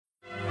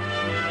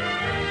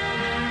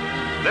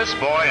This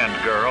boy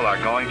and girl are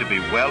going to be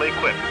well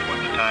equipped when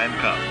the time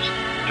comes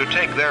to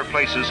take their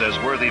places as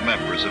worthy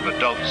members of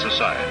adult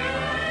society.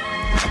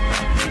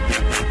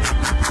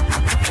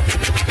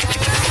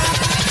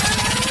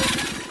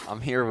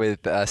 I'm here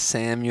with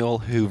Samuel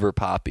Hoover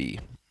Poppy,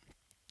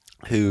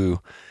 who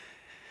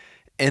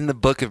in the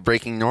book of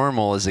Breaking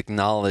Normal is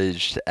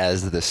acknowledged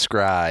as the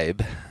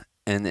scribe.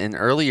 And in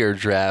earlier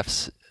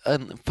drafts,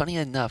 funny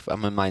enough,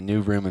 I'm in my new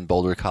room in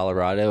Boulder,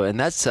 Colorado, and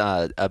that's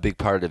a big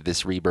part of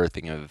this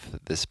rebirthing of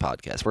this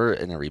podcast. We're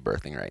in a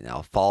rebirthing right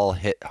now. Fall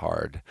hit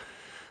hard.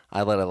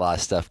 I let a lot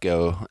of stuff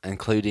go,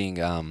 including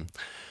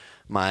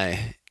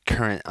my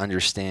current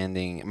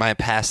understanding, my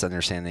past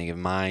understanding of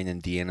mine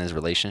and Deanna's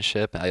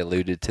relationship. I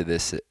alluded to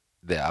this,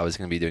 that I was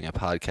going to be doing a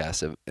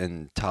podcast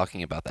and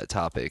talking about that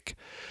topic.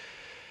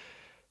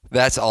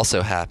 That's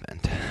also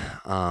happened.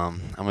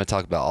 I'm going to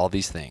talk about all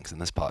these things in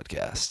this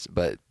podcast,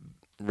 but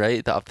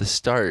right off the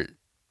start,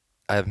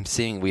 I'm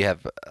seeing we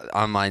have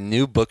on my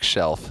new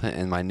bookshelf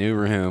in my new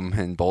room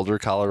in Boulder,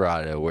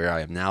 Colorado, where I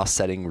am now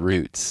setting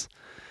roots.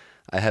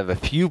 I have a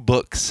few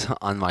books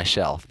on my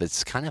shelf.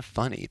 That's kind of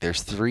funny.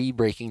 There's 3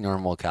 Breaking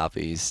Normal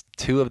copies,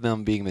 2 of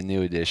them being the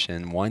new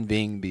edition, 1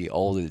 being the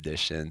old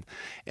edition.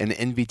 And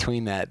in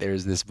between that,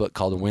 there's this book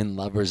called When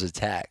Lovers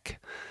Attack,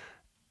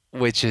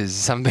 which is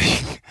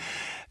something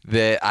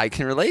that I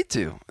can relate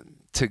to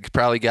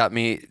probably got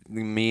me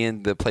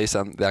in the place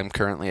that I'm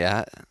currently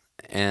at.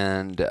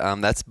 And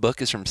that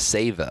book is from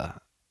Seva,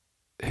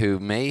 who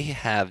may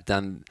have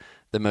done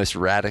the most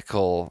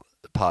radical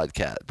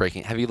podcast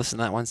breaking. Have you listened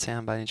to that one,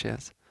 Sam, by any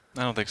chance?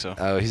 I don't think so.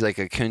 Oh, he's like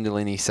a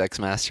Kundalini sex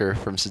master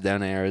from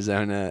Sedona,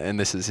 Arizona, and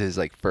this is his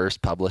like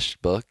first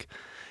published book.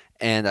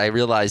 And I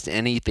realized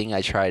anything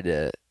I try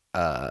to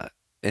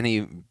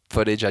any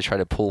footage I try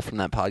to pull from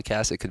that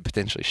podcast, it could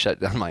potentially shut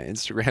down my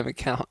Instagram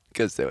account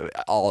because it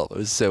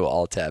was so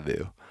all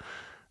taboo.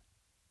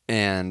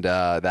 And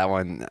that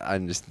one,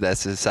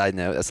 that's a side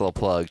note, that's a little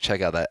plug.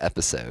 Check out that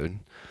episode.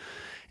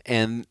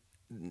 And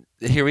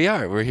here we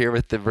are. We're here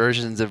with the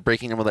versions of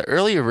Breaking Normal. The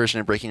earlier version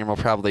of Breaking Normal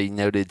probably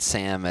noted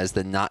Sam as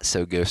the not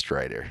so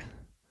ghostwriter.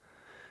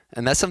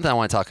 And that's something I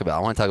want to talk about.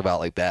 I want to talk about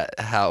like that.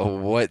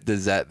 What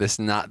does that,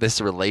 this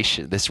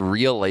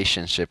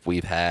relationship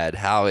we've had,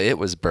 how it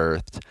was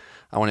birthed.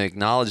 I want to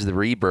acknowledge the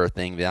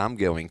rebirthing that I'm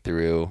going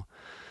through,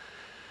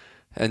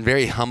 and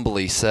very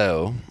humbly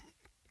so.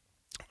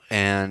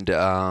 And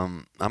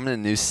I'm in a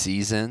new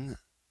season,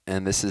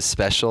 and this is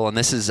special. And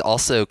this is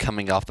also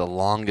coming off the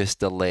longest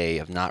delay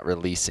of not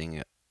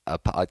releasing a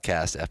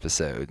podcast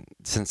episode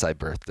since I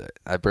birthed it.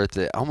 I birthed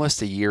it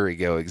almost a year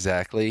ago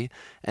exactly,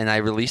 and I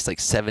released like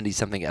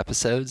 70-something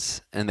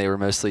episodes, and they were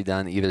mostly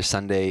done either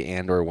Sunday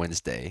and or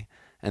Wednesday.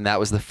 And that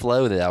was the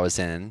flow that I was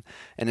in.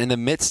 And in the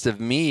midst of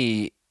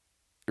me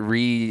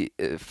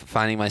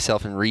finding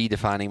myself and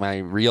redefining my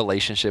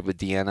relationship with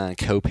Deanna and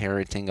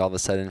co-parenting all of a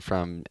sudden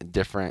from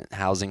different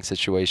housing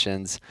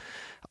situations,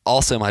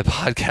 also my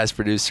podcast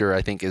producer,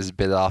 I think, is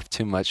bit off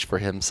too much for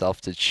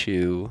himself to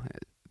chew,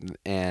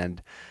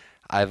 and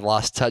I've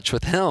lost touch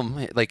with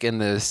him, like in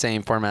the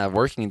same format of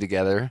working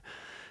together.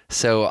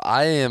 So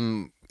I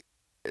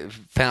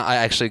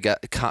actually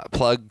got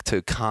plugged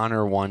to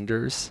Connor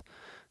Wonders.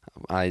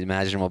 I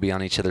imagine we'll be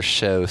on each other's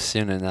show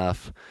soon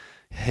enough.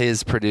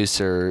 His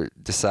producer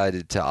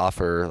decided to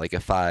offer like a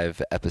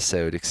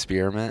 5-episode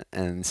experiment,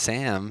 and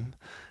Sam,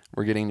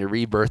 we're getting to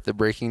rebirth the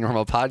Breaking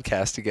Normal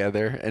podcast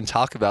together and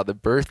talk about the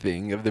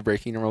birthing of the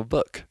Breaking Normal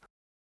book.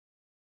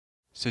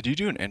 So do you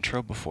do an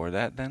intro before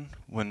that then,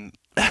 when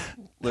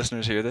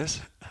listeners hear this?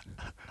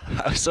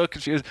 I was so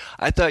confused.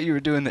 I thought you were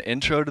doing the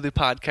intro to the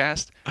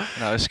podcast,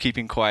 and I was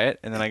keeping quiet,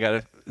 and then I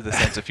got the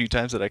sense a few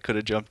times that I could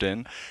have jumped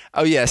in.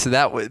 Oh, yeah, so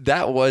that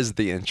was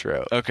the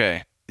intro.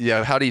 Okay.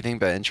 Yeah, how do you think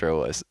that intro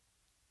was?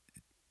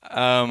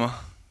 A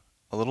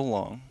little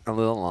long. A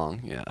little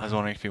long, yeah. I was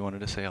wondering if you wanted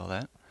to say all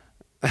that.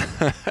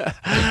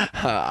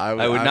 I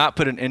would not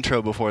put an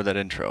intro before that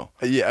intro.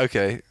 Yeah,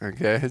 okay.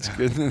 It's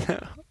good to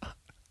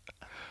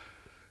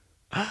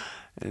know.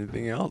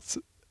 Anything else?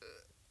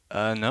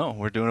 No,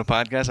 we're doing a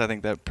podcast. I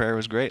think that prayer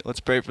was great. Let's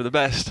pray for the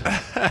best.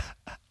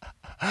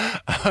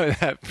 Oh,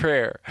 that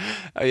prayer.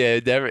 Oh, yeah,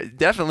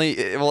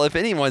 definitely. Well, if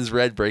anyone's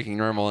read Breaking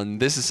Normal, and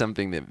this is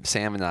something that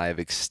Sam and I have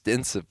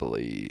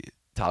extensively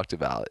talked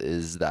about,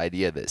 is the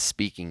idea that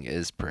speaking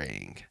is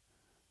praying.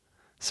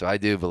 So I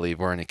do believe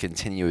we're in a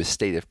continuous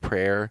state of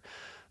prayer,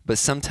 but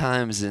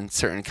sometimes in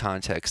certain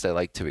contexts, I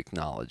like to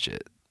acknowledge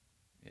it.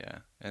 Yeah,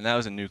 and that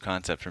was a new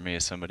concept for me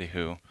as somebody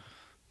who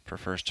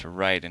prefers to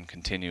write and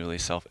continually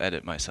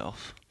self-edit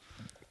myself.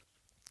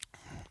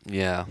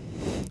 Yeah.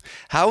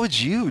 How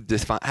would you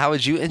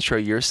intro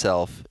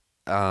yourself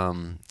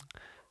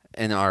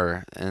in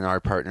our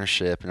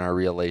partnership, in our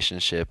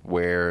relationship,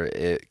 where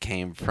it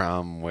came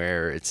from,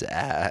 where it's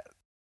at?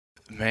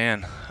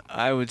 Man,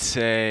 I would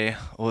say,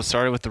 well, it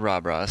started with the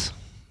Rah-Brahs,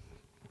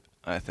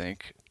 I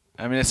think.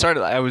 I mean,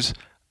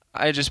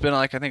 I had just been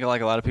like, I think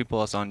like a lot of people,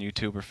 I was on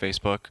YouTube or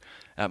Facebook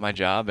at my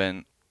job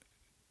and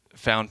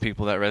found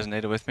people that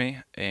resonated with me.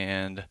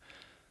 And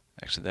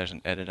actually, there's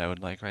an edit I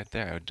would like right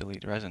there. I would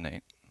delete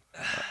resonate.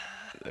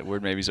 That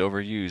word maybe is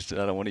overused.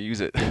 I don't want to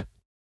use it.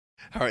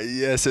 All right,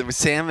 yeah. So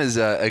Sam has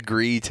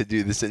agreed to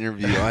do this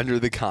interview under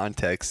the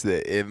context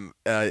that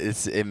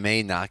it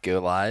may not go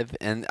live,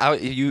 and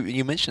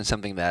you mentioned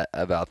something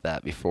about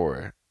that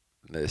before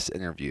this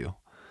interview.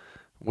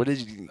 What did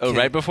you?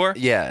 Right before?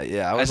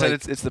 Yeah. I said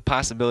it's the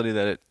possibility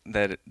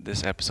that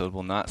this episode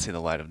will not see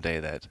the light of day.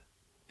 That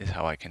is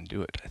how I can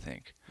do it. I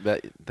think.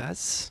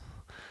 That's.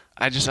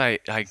 I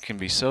can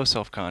be so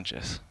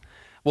self-conscious.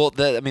 Well,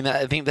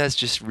 I think that's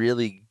just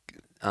really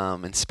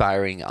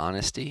inspiring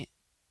honesty.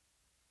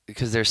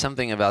 Because there's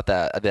something about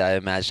that I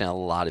imagine a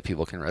lot of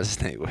people can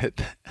resonate with.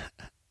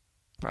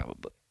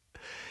 Probably.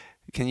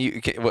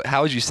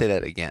 How would you say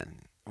that again?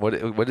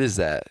 What is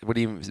that? What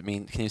do you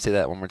mean? Can you say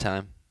that one more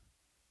time?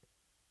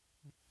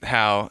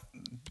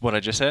 What I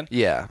just said?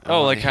 Yeah.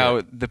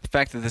 How the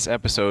fact that this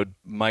episode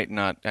might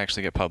not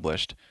actually get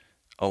published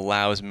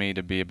allows me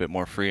to be a bit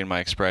more free in my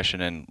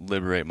expression and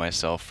liberate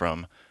myself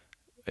from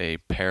a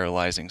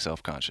paralyzing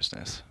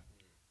self-consciousness,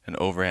 an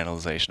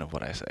overanalyzation of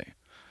what I say.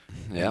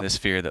 Yeah. And this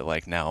fear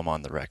that now I'm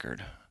on the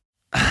record.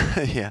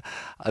 Yeah,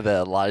 I bet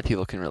a lot of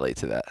people can relate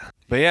to that.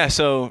 But yeah,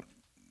 so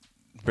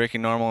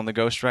Breaking Normal and the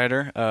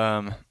Ghostwriter.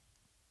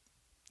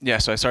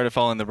 So I started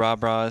following the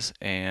Rob-Ras,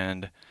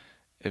 and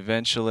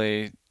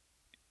eventually,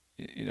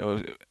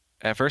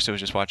 at first it was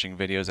just watching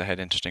videos that had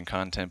interesting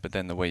content, but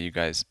then the way you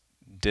guys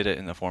did it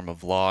in the form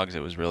of vlogs,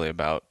 it was really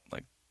about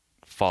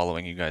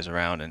following you guys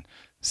around and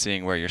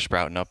seeing where you're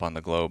sprouting up on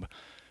the globe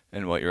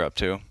and what you're up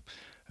to.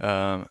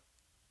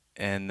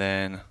 And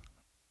then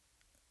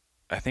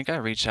I think I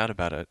reached out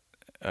about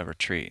a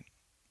retreat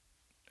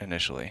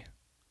initially,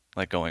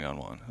 going on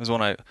one. It was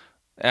one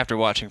after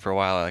watching for a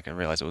while, I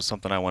realized it was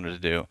something I wanted to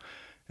do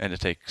and to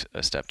take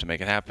a step to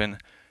make it happen.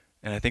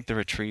 And I think the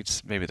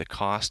retreats, maybe the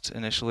cost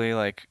initially,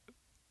 I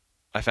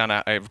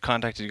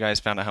contacted you guys,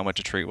 found out how much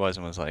a treat was,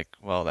 and was like,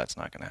 well, that's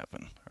not going to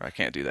happen, or I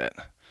can't do that.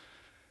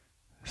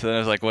 So then I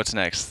was like, what's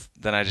next?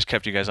 Then I just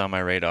kept you guys on my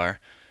radar.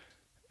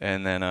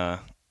 And then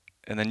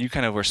you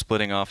kind of were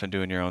splitting off and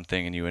doing your own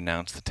thing, and you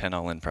announced the 10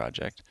 All In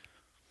project.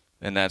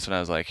 And that's when I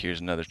was like, here's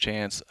another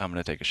chance. I'm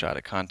going to take a shot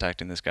at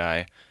contacting this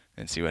guy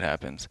and see what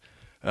happens.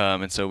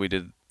 And so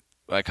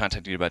I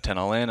contacted you about 10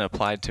 All In,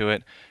 applied to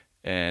it,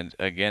 and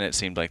again, it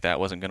seemed like that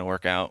wasn't going to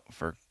work out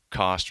for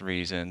cost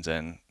reasons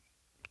and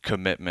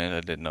commitment.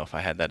 I didn't know if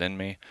I had that in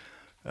me.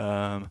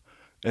 And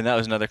that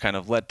was another kind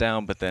of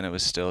letdown, but then it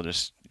was still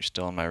just, you're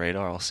still on my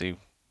radar. I'll see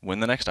when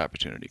the next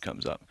opportunity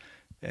comes up.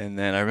 And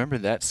then I remember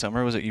that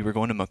summer, was it you were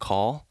going to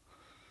McCall?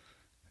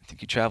 I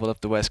think you traveled up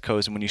the West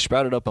Coast, and when you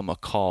sprouted up on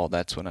McCall,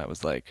 that's when I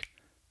was like,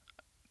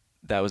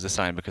 that was a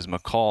sign, because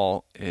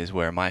McCall is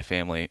where my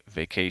family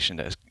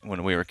vacationed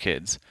when we were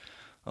kids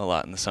a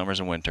lot in the summers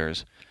and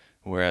winters,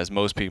 whereas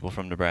most people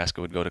from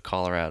Nebraska would go to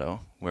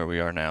Colorado, where we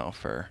are now,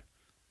 for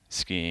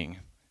skiing,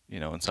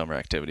 and summer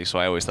activities. So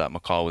I always thought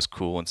McCall was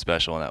cool and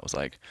special, and that was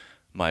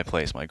my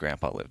place. My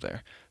grandpa lived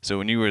there. So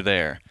when you were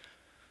there,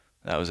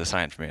 that was a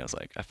sign for me. I was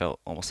like, I felt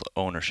almost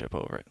ownership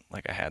over it.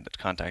 I had to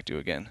contact you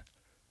again.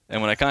 And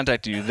when I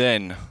contacted you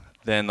then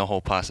the whole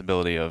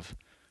possibility of,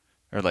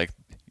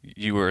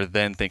 you were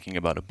then thinking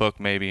about a book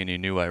maybe, and you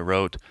knew I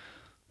wrote.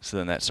 So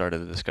then that started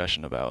the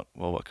discussion about,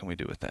 well, what can we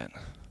do with that?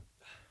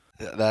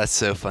 That's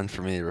so fun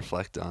for me to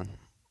reflect on.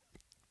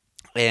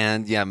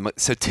 And yeah,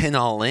 so 10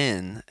 All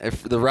In,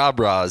 if the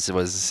Rob-Ras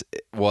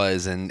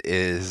was and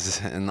is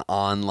an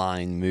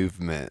online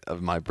movement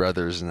of my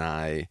brothers and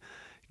I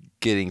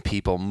getting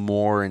people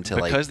more into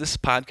because this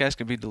podcast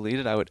could be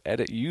deleted, I would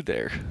edit you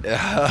there.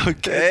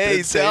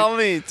 Okay, tell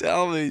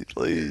me,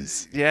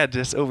 please. Yeah,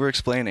 just over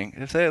explaining.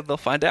 If they'll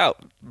find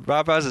out.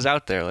 Rob-Ras is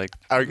out there.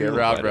 Okay,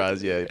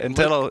 Rob-Ras, yeah.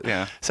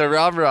 Yeah. So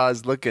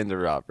Rob-Ras, look into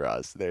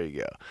Rob-Ras. There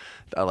you go.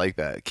 I like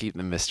that. Keep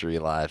the mystery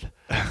alive,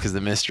 because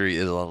the mystery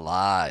is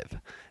alive.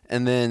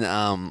 And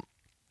then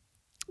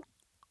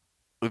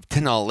with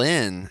 10 All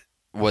In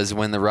was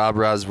when the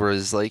Rob-Ras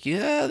was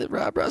the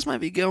Rob-Ras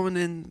might be going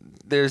in.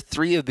 There's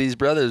 3 of these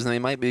brothers, and they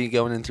might be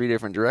going in 3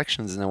 different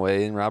directions in a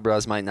way, and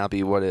Rob-Ras might not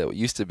be what it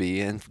used to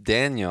be. And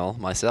Daniel,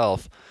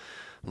 myself,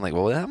 I'm like,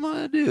 well, what am I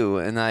going to do?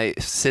 And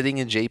sitting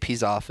in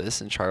JP's office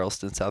in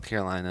Charleston, South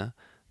Carolina,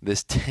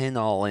 this 10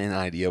 All In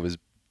idea was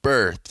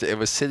birthed. It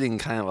was sitting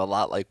kind of a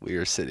lot like we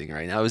are sitting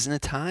right now. It was in a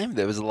time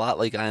that was a lot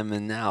like I'm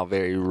in now,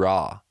 very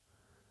raw.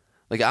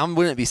 I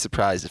wouldn't be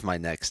surprised if my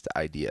next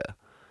idea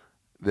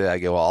that I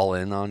go all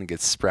in on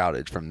gets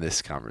sprouted from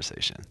this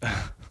conversation.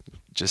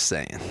 Just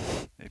saying.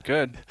 It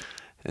could.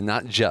 And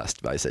not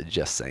just, but I said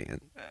just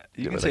saying.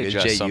 You can say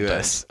just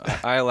sometimes.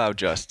 I allow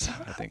just.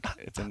 I think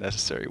it's a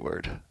necessary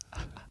word.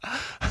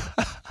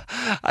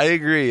 I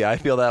agree. I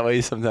feel that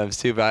way sometimes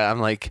too, but I'm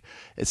like,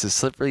 it's a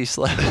slippery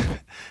slope.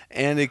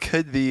 And it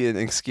could be an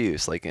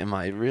excuse. Am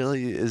I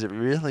really, is it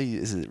really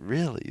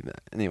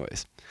that?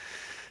 Anyways.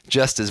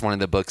 Just is one of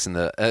the books in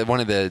the one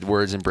of the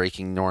words in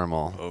Breaking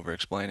Normal.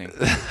 Over-explaining.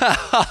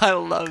 I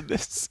love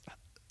this.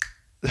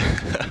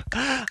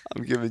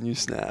 I'm giving you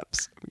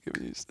snaps.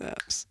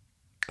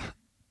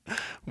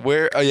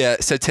 Where? Oh yeah.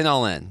 So 10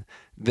 All In.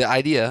 The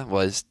idea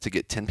was to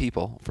get 10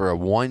 people for a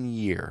 1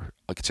 year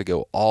to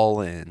go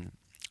all in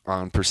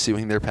on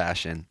pursuing their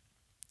passion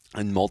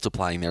and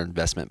multiplying their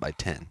investment by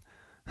 10.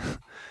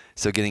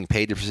 So getting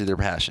paid to pursue their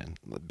passion,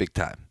 big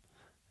time,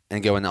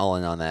 and going all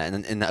in on that.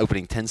 And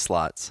opening 10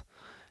 slots.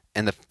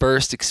 And the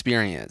first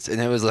experience,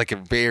 and it was like a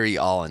very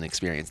all-in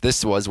experience.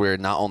 This was where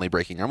not only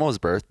Breaking Normal was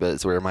birthed, but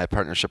it's where my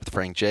partnership with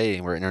Frank J.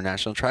 and where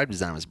International Tribe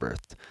Design was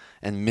birthed,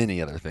 and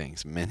many other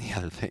things.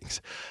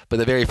 But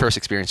the very first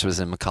experience was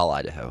in McCall,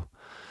 Idaho.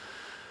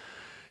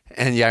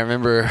 And yeah, I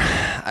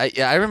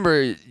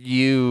remember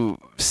you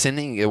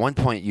sending, at one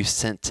point you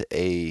sent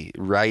a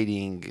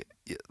writing,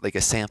 like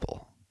a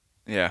sample.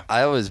 Yeah.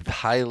 I was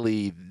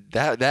highly,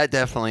 that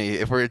definitely,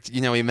 if we're,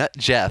 we met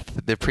Jeff,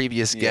 the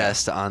previous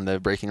guest on the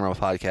Breaking Normal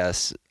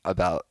podcast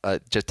about,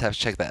 just have to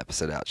check that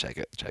episode out. Check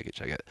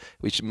it.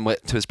 We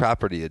went to his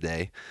property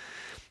today,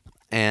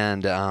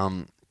 and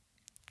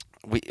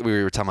we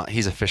were talking about,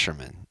 he's a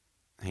fisherman.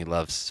 He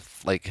loves,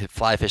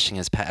 fly fishing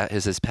is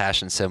his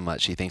passion so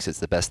much. He thinks it's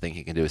the best thing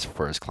he can do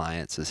for his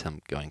clients is him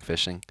going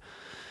fishing.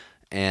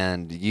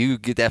 And you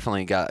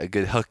definitely got a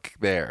good hook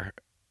there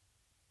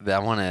that I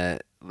want to,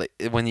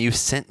 when you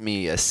sent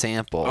me a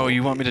sample. Oh,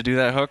 you want me to do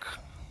that hook?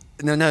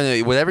 No.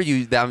 Whatever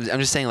I'm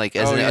just saying,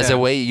 as a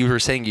way, you were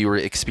saying you were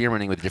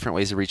experimenting with different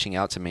ways of reaching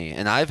out to me.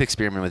 And I've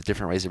experimented with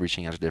different ways of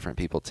reaching out to different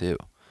people too.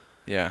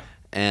 Yeah.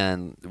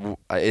 And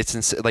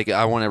it's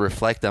I want to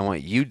reflect on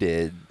what you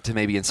did to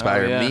maybe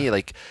inspire me.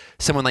 Like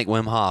someone like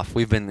Wim Hof,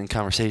 we've been in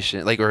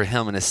conversation, or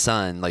him and his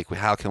son,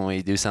 how can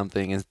we do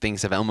something? And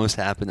things have almost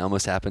happened. I'm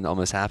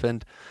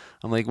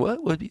like,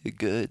 what would be a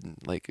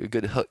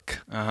good hook?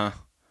 Uh-huh.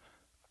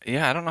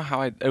 Yeah, I don't know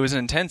how it was an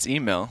intense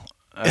email.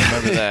 I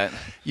remember that.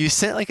 You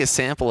sent a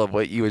sample of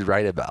what you would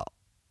write about.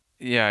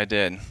 Yeah, I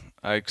did.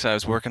 Because I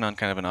was working on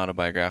kind of an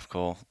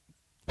autobiographical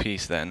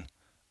piece then,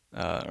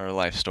 or a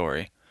life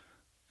story.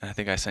 And I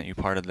think I sent you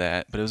part of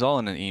that, but it was all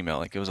in an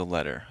email. It was a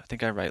letter. I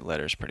think I write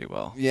letters pretty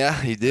well.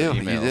 Yeah, you do.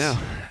 Emails. You do.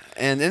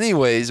 And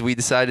anyways, we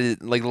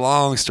decided,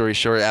 long story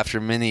short,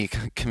 after many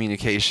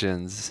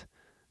communications,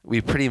 we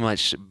pretty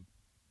much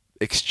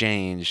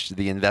exchanged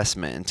the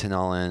investment in 10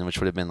 all in, which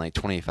would have been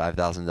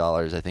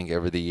 $25,000, I think,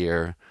 over the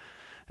year.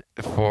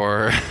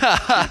 For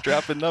You're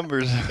dropping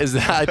numbers.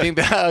 I think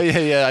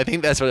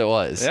that's what it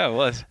was. Yeah, it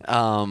was.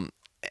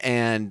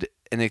 And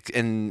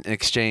in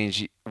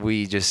exchange,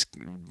 we just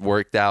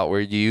worked out where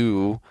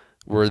you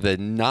were the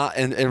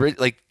traditionally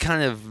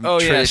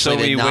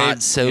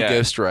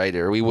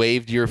ghostwriter. We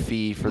waived your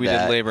fee for that. We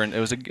did labor, and it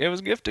was a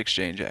gift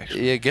exchange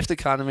actually. Yeah, gift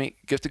economy.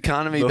 That's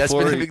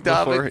been a big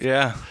topic.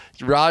 Yeah.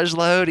 Raj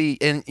Lahoti,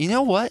 and you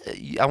know what?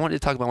 I wanted to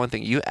talk about one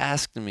thing. You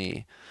asked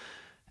me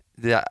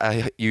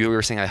that you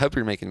were saying, I hope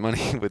you're making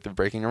money with the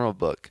Breaking Normal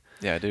book.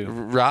 Yeah, I do.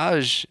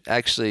 Raj,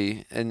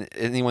 actually, and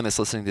anyone that's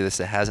listening to this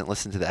that hasn't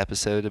listened to the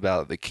episode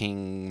about the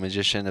king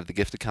magician of the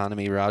gift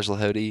economy, Raj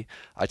Lahoti,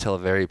 I tell a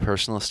very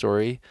personal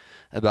story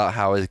about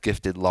how I was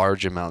gifted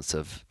large amounts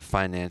of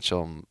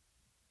financial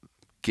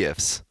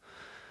gifts.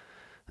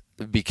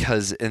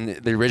 Because in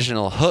the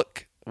original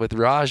hook with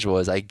Raj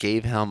was I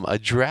gave him a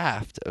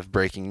draft of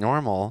Breaking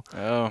Normal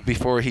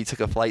before he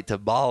took a flight to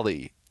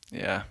Bali.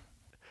 Yeah.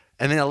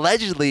 And then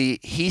allegedly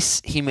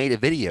he made a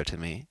video to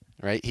me.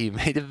 Right, he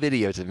made a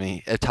video to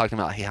me talking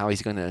about how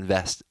he's going to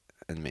invest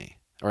in me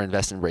or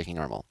invest in Breaking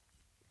Normal,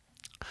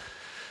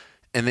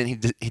 and then he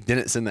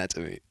didn't send that to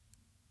me.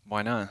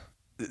 Why not?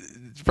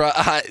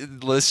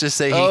 Let's just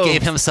say he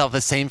gave himself the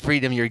same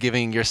freedom you're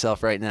giving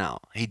yourself right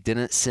now. He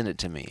didn't send it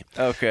to me.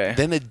 Okay.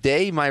 Then the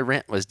day my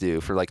rent was due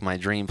for my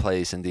dream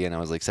place in Indiana, I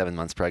was 7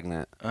 months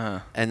pregnant,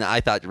 and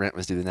I thought the rent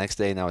was due the next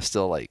day, and I was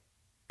still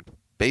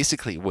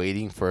basically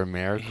waiting for a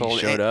miracle. He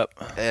showed up.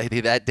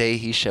 That day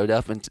he showed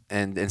up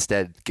and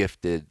instead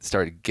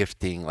started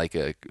gifting like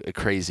a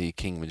crazy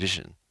king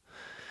magician.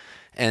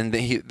 And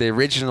the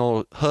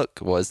original hook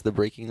was the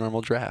Breaking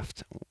Normal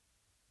draft.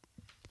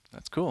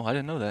 That's cool. I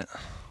didn't know that.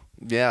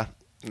 Yeah.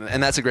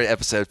 And that's a great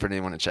episode for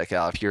anyone to check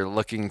out if you're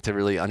looking to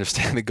really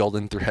understand the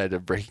golden thread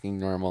of Breaking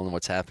Normal and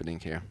what's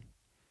happening here.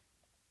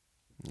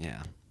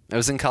 Yeah. It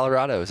was in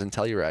Colorado. It was in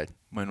Telluride.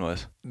 When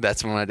was?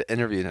 That's when I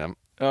interviewed him.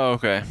 Oh,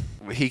 okay.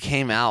 He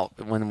came out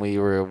when we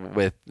were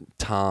with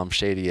Tom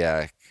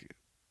Shadyac,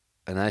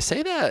 and I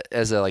say that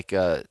as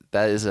that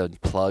is a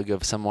plug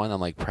of someone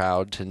I'm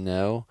proud to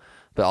know,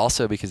 but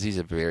also because he's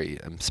a very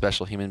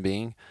special human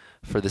being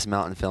for this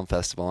mountain film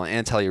festival.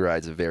 And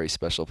Telluride's a very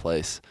special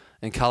place,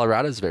 and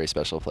Colorado's a very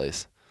special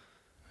place.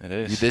 It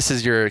is. This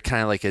is your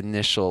kind of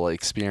initial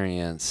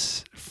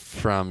experience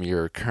from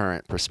your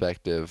current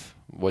perspective.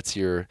 What's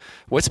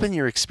been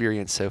your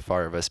experience so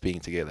far of us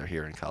being together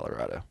here in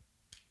Colorado?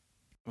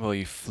 Well,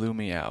 you flew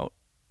me out,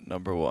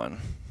 number one.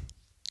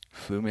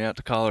 Flew me out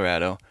to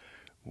Colorado.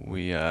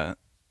 We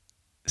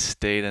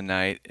stayed a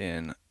night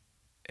in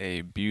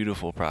a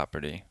beautiful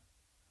property.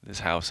 This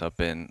house up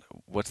in,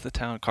 what's the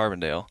town?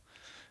 Carbondale.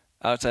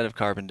 Outside of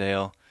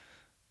Carbondale,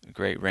 a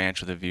great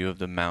ranch with a view of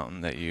the mountain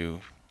that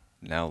you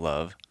now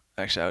love.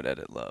 Actually, I would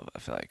edit love. I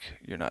feel like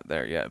you're not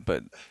there yet,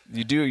 but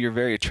you do. You're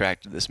very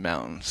attracted to this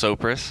mountain.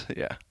 Cypress?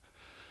 Yeah.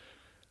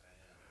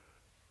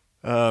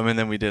 And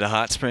then we did a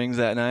hot springs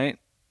that night,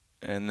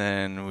 and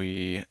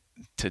then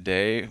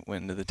today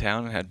went into the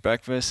town and had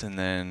breakfast, and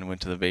then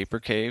went to the vapor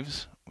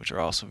caves, which are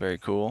also very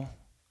cool.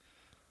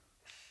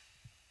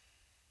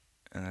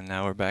 And then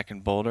now we're back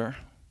in Boulder.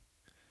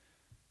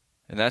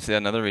 And that's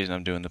another reason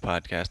I'm doing the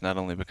podcast, not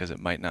only because it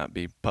might not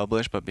be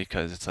published, but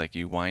because it's like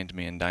you wined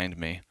me and dined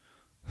me.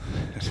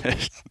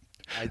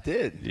 I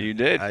did. You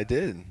did. I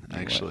did,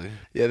 actually.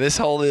 Yeah,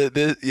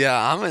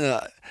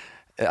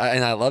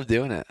 and I love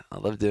doing it. I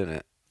love doing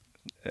it.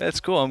 That's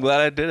cool. I'm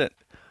glad I did it.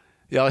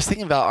 Yeah, I was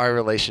thinking about our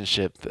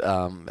relationship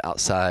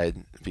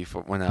outside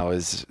before when I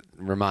was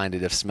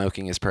reminded of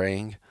smoking is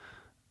praying,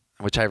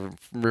 which I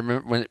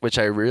remember, which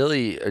I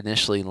really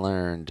initially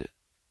learned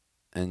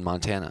in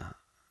Montana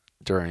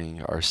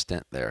during our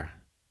stint there.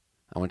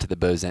 I went to the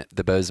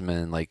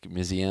Bozeman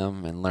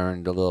museum and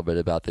learned a little bit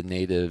about the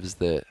natives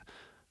that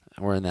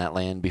were in that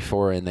land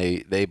before, and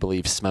they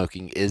believe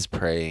smoking is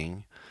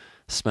praying.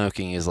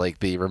 Smoking is like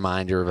the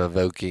reminder of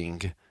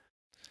evoking.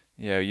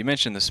 Yeah, you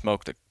mentioned the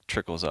smoke that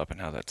trickles up and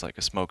how that's like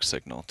a smoke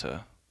signal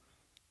to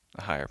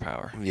a higher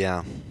power.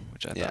 Yeah.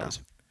 Which I thought was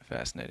a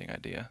fascinating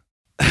idea.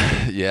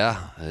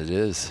 Yeah, it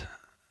is.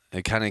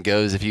 It kind of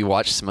goes, if you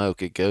watch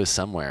smoke, it goes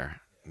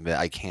somewhere that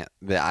I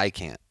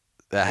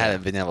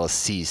haven't been able to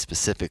see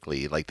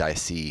specifically like I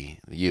see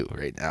you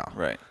right now.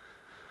 Right.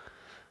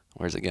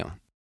 Where's it going?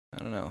 I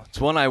don't know. It's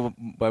one I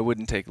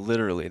wouldn't take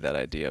literally, that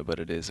idea, but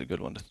it is a good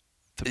one to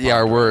yeah,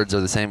 our words are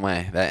the same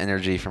way. That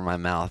energy from my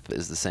mouth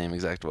is the same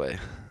exact way.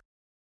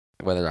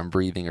 Whether I'm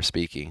breathing or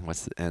speaking,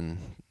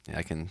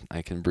 I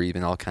can breathe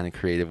in all kind of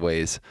creative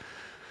ways.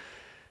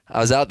 I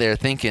was out there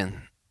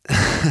thinking,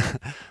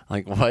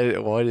 like,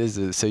 what is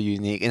it so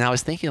unique? And I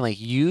was thinking, like,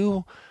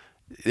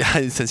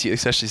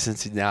 especially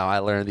since now I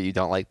learned that you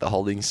don't like the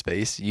holding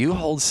space. You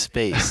hold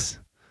space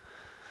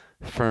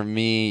for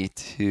me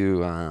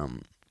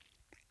to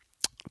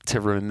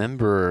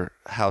remember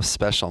how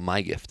special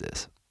my gift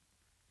is.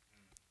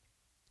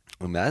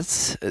 And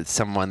it's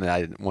someone that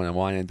I want to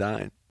wine and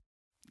dine.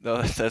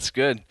 No, that's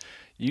good.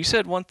 You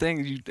said one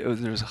thing. There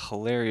was a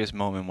hilarious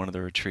moment in one of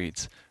the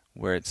retreats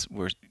where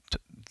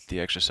the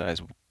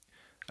exercise,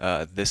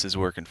 this is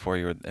working for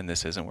you and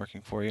this isn't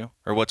working for you,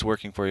 or what's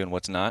working for you and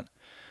what's not.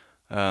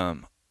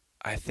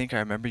 I think I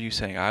remember you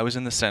saying I was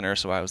in the center,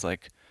 so I was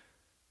like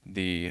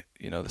the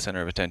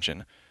center of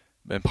attention.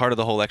 And part of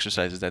the whole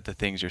exercise is that the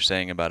things you're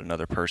saying about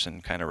another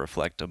person kind of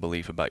reflect a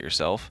belief about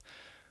yourself.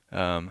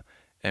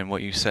 And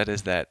what you said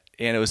is that,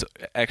 and it was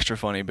extra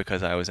funny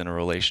because I was in a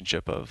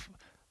relationship of,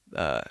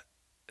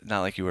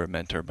 not like you were a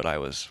mentor, but I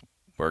was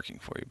working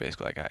for you,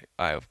 basically. Like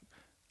I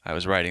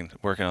was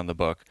working on the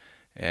book,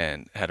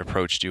 and had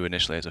approached you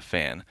initially as a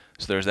fan.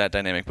 So there's that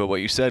dynamic. But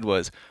what you said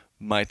was,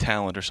 my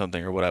talent or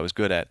something, or what I was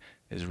good at,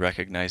 is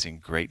recognizing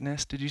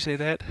greatness. Did you say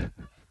that?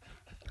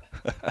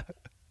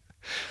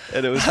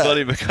 And it was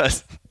funny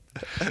because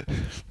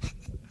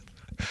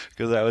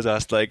I was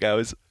asked, like, I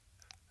was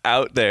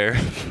out there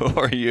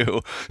for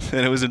you,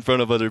 and it was in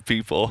front of other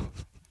people.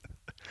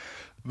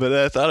 But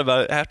I thought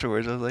about it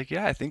afterwards. I was like,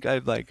 yeah, I think I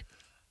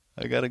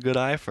got a good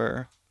eye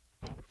for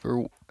I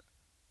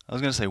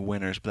was gonna say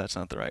winners, but that's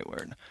not the right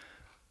word.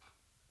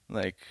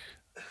 Like,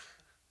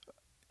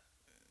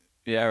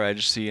 yeah, or I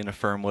just see and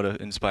affirm what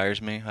inspires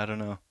me. I don't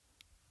know.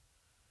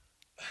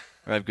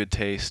 Or I have good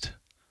taste.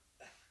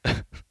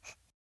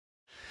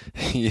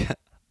 Yeah.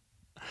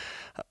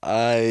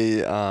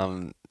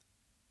 I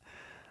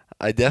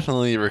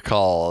definitely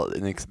recall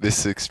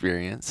this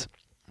experience.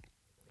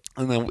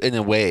 In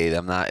a way,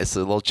 it's a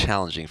little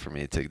challenging for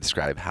me to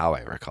describe how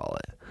I recall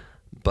it.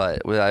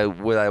 But what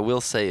I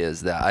will say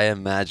is that I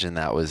imagine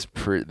that was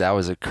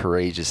a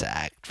courageous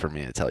act for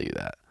me to tell you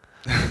that.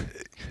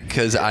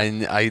 Because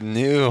I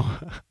knew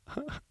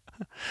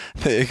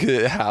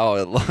how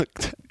it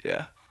looked.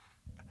 Yeah.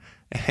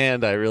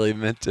 And I really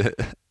meant it.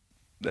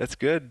 That's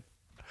good.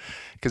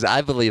 Because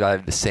I believe I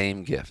have the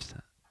same gift.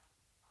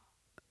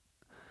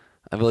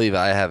 I believe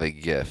I have a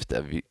gift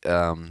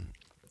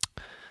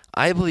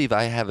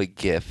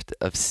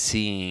of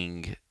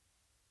seeing,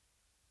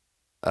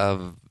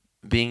 of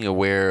being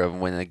aware of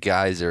when a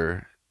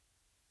geyser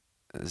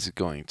is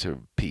going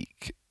to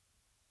peak.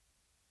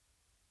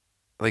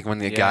 Like when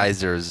the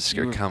geysers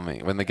are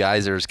coming, when the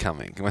geyser is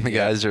coming, when the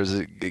geyser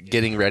is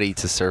getting ready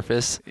to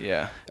surface,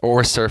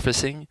 or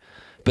surfacing,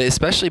 but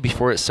especially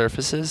before it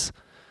surfaces,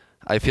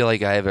 I feel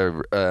like I have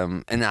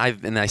and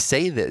I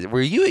say that.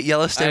 Were you at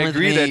Yellowstone? I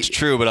agree that's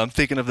true, but I'm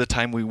thinking of the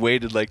time we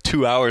waited like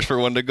 2 hours for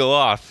one to go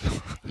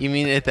off. You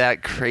mean at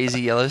that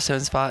crazy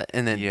Yellowstone spot,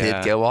 and it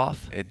did go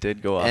off? It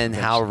did go off. And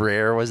how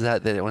rare was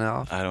that it went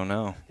off? I don't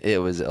know. It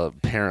was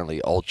apparently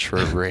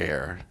ultra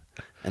rare,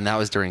 and that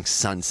was during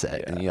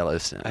sunset in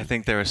Yellowstone. I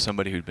think there was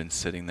somebody who'd been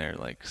sitting there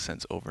like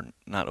since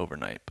not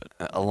overnight, but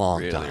a long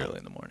really time, early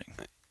in the morning.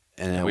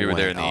 And we were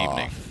there in the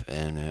evening,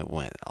 and it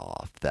went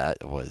off.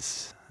 That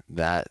was.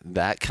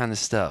 That kind of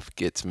stuff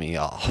gets me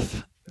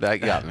off.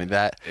 That got me.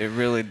 It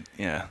really,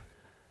 yeah.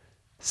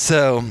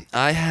 So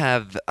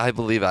I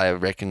believe I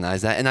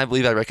recognize that, and I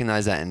believe I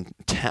recognize that in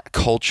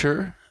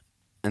culture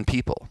and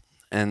people.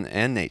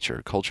 and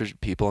nature, culture,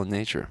 people, and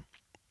nature,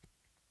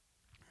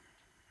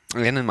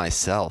 and in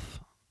myself.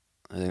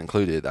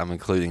 I'm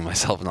including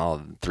myself in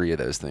all three of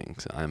those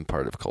things. I'm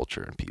part of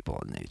culture and people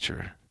and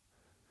nature.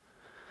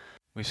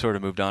 We sort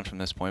of moved on from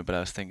this point, but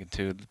I was thinking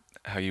too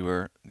how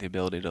the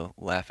ability to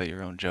laugh at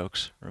your own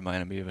jokes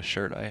reminded me of a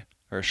shirt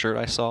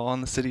I saw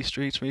on the city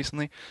streets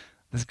recently.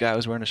 This guy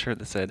was wearing a shirt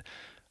that said,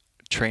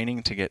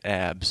 "Training to get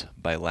abs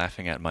by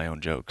laughing at my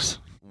own jokes."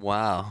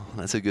 Wow,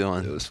 that's a good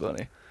one. It was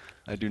funny.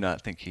 I do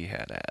not think he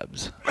had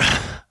abs.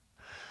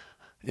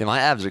 Yeah, my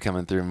abs are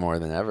coming through more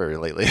than ever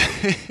lately.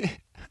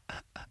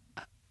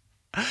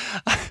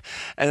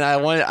 And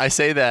I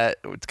say that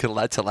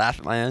to laugh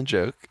at my own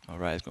joke. All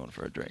right, he's going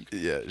for a drink.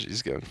 Yeah,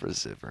 she's going for a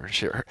zipper.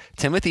 Sure.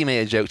 Timothy made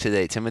a joke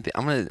today. Timothy,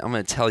 I'm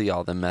gonna tell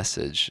y'all the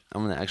message.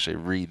 I'm gonna actually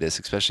read this,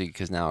 especially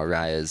because now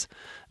Araya's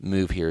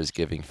move here is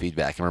giving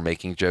feedback, and we're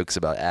making jokes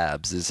about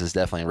abs. This is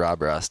definitely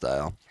Rob Ross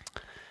style.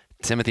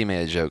 Timothy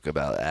made a joke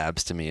about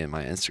abs to me in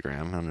my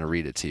Instagram. I'm gonna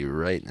read it to you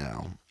right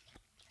now.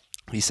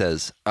 He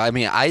says, he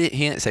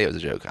didn't say it was a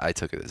joke. I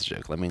took it as a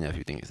joke. Let me know if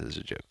you think it is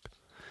a joke.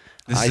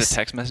 This is a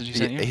text message he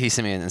sent you? He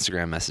sent me an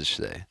Instagram message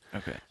today.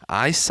 Okay.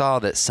 I saw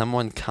that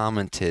someone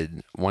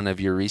commented one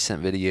of your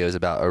recent videos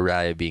about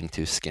Araya being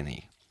too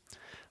skinny.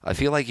 I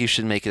feel like you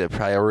should make it a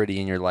priority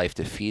in your life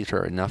to feed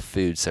her enough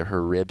food so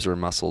her ribs or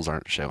muscles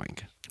aren't showing.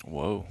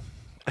 Whoa.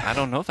 I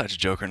don't know if that's a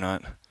joke or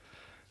not.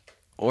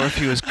 Or if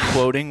he was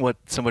quoting what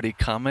somebody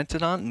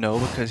commented on. No,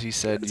 because he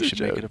said you should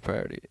make it a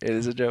priority. It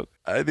is a joke.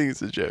 I think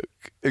it's a joke.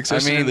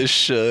 Especially the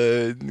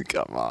should.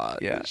 Come on.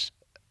 Yeah.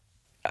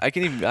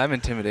 I'm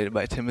intimidated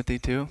by Timothy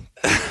too,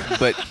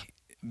 but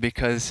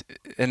because,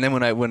 and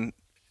then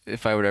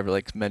if I would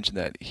ever mention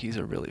that, he's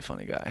a really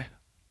funny guy.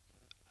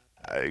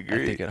 I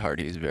agree. I think at heart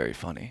he's very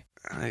funny.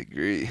 I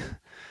agree.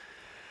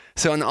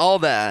 So in all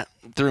that,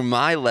 through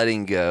my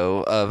letting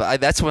go of,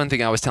 that's one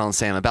thing I was telling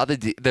Sam about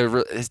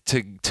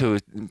to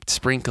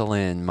sprinkle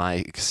in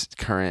my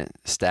current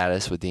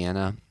status with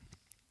Deanna.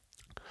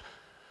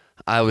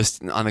 I was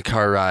on the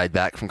car ride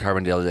back from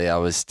Carbondale today. I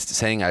was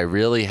saying I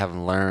really have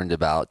learned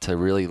about to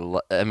really.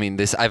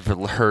 I've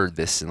heard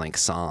this in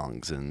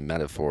songs and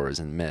metaphors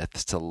and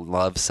myths. To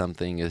love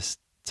something is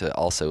to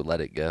also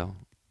let it go.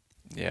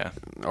 Yeah.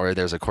 Or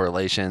there's a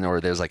correlation,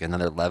 or there's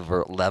another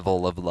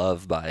level of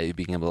love by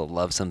being able to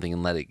love something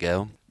and let it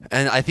go.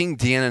 And I think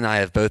Deanna and I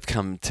have both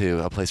come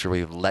to a place where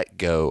we've let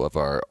go of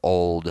our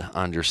old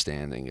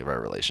understanding of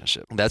our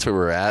relationship. That's where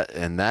we're at,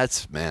 and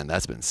that's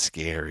been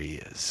scary.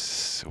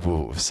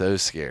 So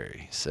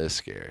scary,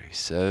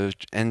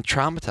 and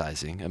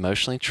traumatizing,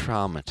 emotionally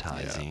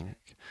traumatizing,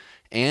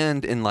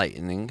 and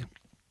enlightening.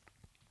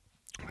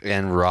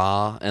 And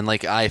raw, and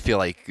I feel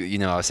I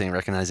was saying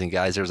recognizing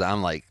geysers.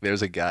 I'm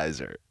there's a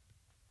geyser.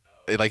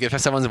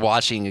 If someone's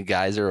watching a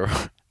geyser,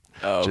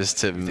 or just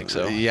to you think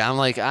so? Yeah, I'm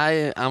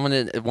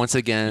gonna once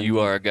again.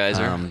 You are a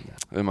geyser.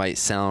 It might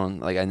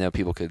sound I know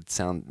people could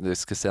sound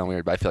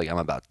weird, but I feel I'm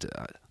about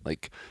to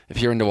if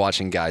you're into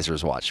watching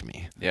geysers, watch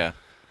me. Yeah.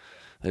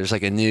 There's a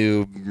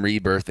new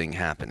rebirthing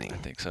happening. I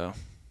think so,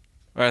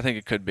 or I think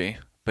it could be.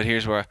 But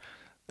here's where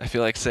I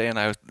feel saying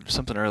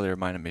something earlier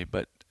reminded me,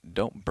 but.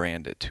 Don't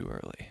brand it too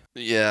early.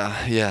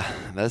 Yeah,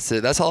 that's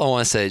it. That's all I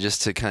want to say,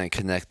 just to kind of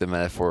connect the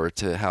metaphor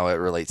to how it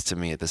relates to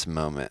me at this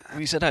moment.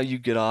 You said how you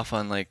get off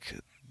on the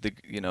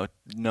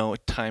no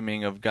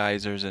timing of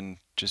geysers and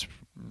just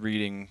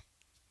reading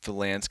the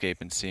landscape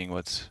and seeing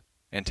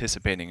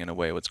anticipating in a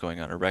way what's going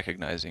on, or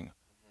recognizing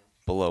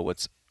below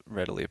what's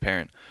readily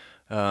apparent.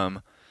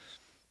 I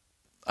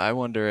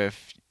wonder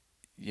if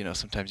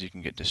sometimes you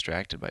can get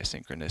distracted by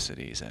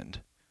synchronicities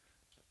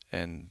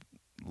and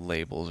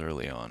labels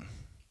early on.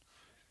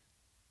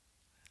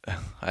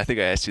 I think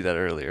I asked you that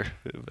earlier,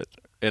 but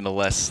in a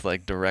less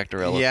direct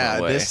or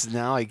eloquent way.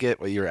 Now I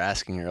get what you were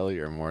asking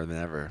earlier more than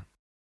ever.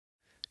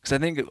 Because I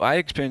think I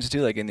experience it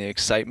too, in the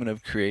excitement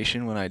of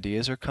creation when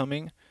ideas are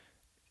coming.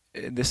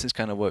 This is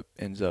kind of what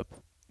ends up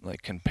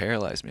can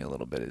paralyze me a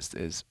little bit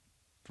is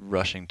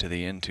rushing to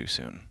the end too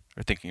soon,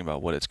 or thinking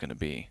about what it's going to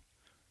be,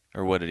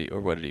 or what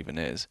it even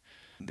is.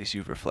 At least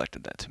you've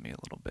reflected that to me a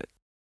little bit.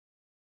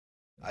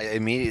 I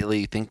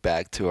immediately think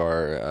back to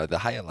our the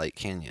Highlight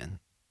Canyon.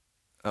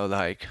 Oh, the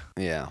hike.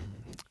 Yeah.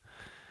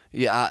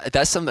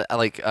 That's something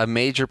a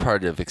major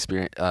part of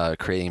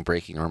creating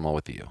Breaking Normal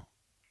with you.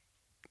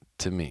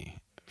 For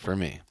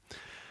me,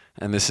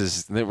 and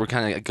we're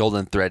kind of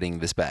golden threading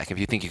this back. If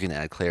you think you can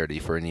add clarity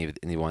for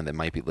anyone that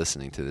might be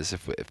listening to this,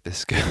 if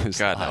this goes.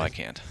 God, live. no, I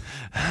can't.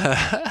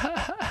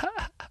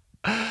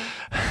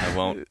 I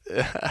won't.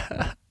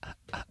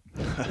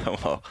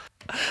 Well,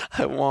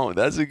 I won't.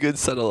 That's a good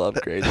subtle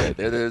upgrade right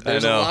there.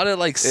 There's a lot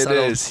of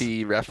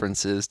subtlety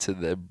references to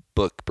the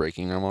book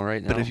Breaking Normal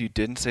right now. But if you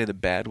didn't say the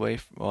bad way,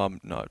 I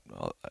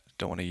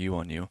don't want to you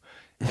on you.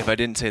 If I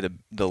didn't say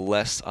the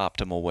less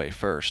optimal way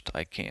first,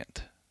 I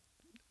can't.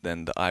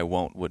 Then the I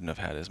won't wouldn't have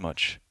had as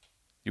much.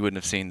 You wouldn't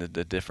have seen the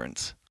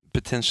difference.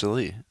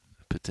 Potentially.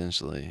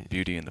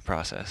 Beauty in the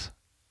process.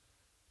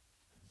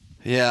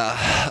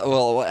 Yeah.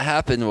 Well, what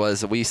happened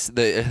was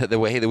the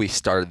way that we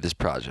started this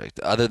project,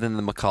 other than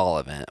the McCall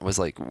event, was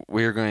like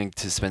we were going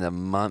to spend a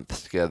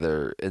month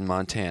together in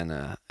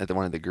Montana at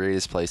one of the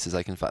greatest places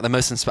I can find. The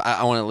most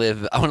I want to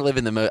live. I want to live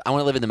in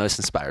the most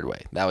inspired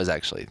way. That was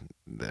actually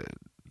the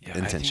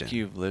intention. I think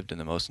you've lived in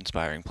the most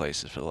inspiring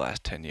places for the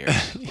last 10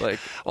 years. Like,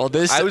 well,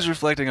 I was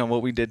reflecting on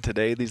what we did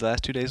today, these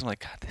last 2 days. I'm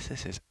like, God, this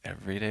is his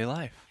everyday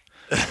life.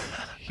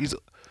 He's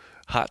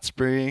hot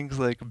springs,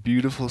 like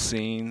beautiful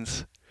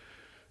scenes,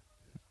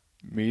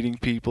 meeting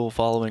people,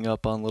 following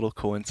up on little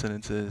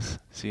coincidences,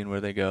 seeing where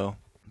they go.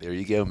 There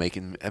you go, I'm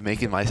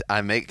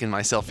making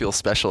myself feel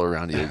special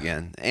around you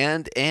again,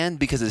 and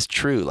because it's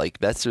true. Like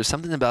there's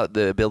something about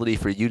the ability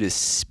for you to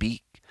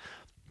speak.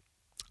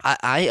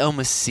 I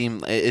almost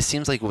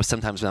seems like what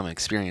sometimes what I'm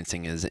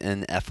experiencing is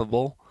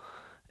ineffable,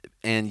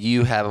 and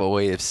you have a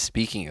way of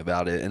speaking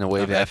about it in a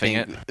way that I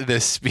think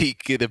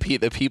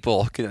the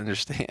people can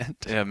understand.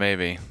 Yeah,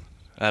 maybe.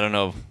 I don't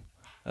know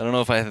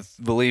if I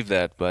believe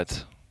that,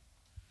 but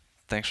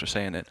thanks for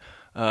saying it.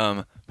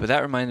 But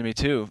that reminded me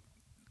too.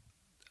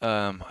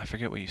 I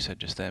forget what you said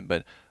just then,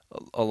 but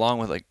along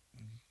with like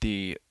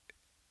the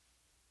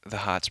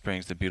hot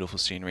springs, the beautiful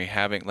scenery,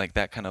 having like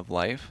that kind of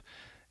life,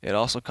 it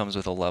also comes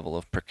with a level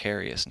of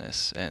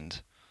precariousness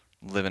and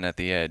living at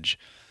the edge.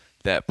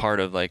 That part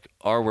of like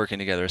our working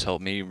together has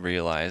helped me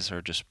realize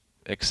or just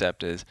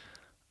accept is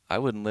I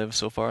wouldn't live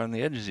so far on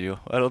the edge as you.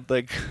 I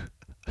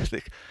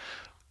think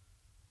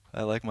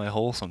I like my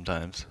hole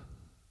sometimes.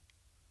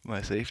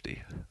 My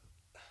safety.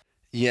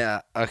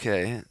 Yeah,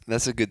 okay.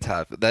 That's a good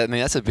topic.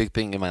 That's a big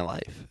thing in my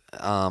life.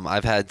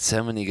 I've had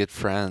so many good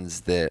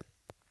friends that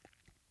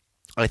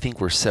I think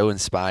were so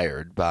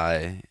inspired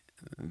by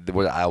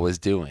what I was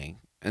doing,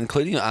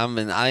 including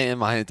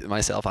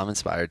myself. I'm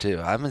inspired too.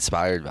 I'm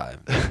inspired by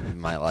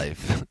my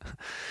life.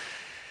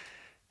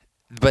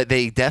 But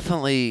they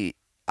definitely,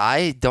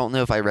 I don't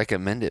know if I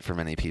recommend it for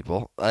many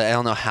people. I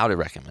don't know how to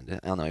recommend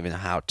it. I don't know even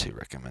how to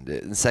recommend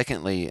it. And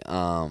secondly,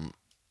 I've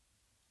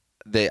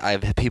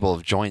had people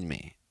have joined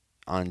me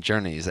on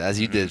journeys, as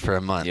you did for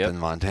a month in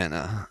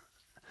Montana,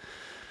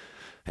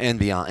 and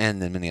beyond,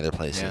 and in many other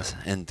places,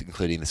 and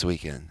including this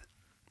weekend.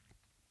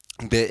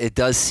 It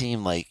does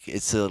seem like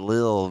it's a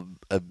little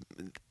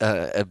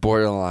a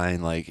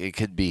borderline, like it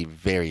could be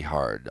very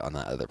hard on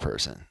that other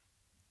person.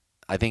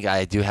 I think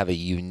I do have a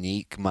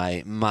unique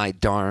my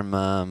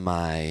dharma,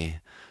 my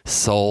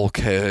soul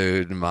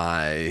code,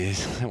 my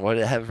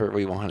whatever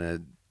we want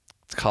to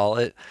call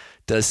it,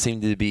 does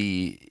seem to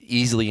be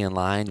easily in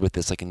line with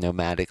this like a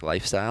nomadic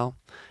lifestyle.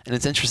 And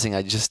it's interesting,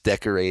 I just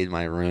decorated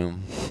my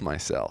room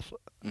myself.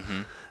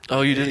 Mm-hmm.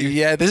 Oh, you did?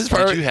 Yeah, this is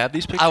part. Did you have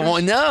these pictures?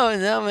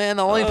 No, man.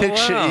 The only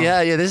picture. Wow.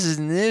 Yeah. This is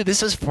new.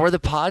 This was for the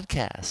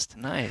podcast.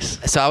 Nice.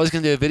 So I was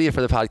gonna do a video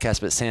for the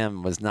podcast, but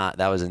Sam was not.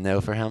 That was a no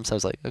for him. So I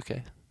was like,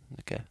 okay.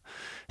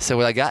 So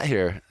what I got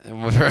here,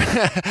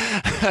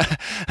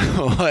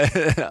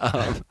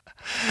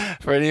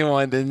 for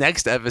anyone, the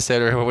next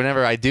episode or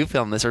whenever I do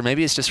film this, or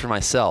maybe it's just for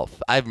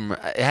myself.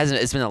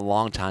 It's been a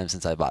long time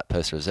since I bought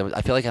posters.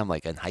 I feel like I'm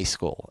like in high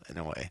school in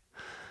a way.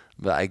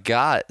 But I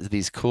got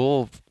these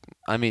cool.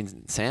 I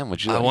mean, Sam,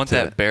 would you? I want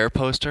that bear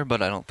poster,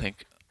 but I don't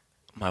think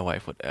my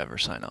wife would ever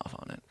sign off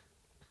on it.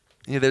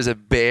 Yeah, there's a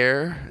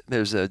bear,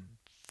 there's a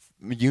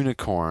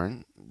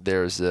unicorn,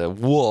 there's a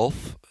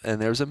wolf, and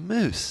there's a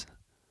moose.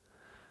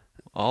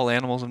 All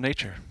animals of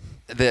nature.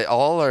 They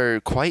all are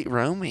quite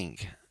roaming,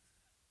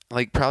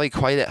 like probably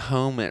quite at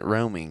home at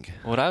roaming.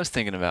 What I was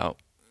thinking about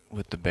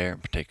with the bear in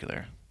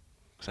particular,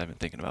 because I've been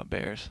thinking about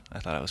bears. I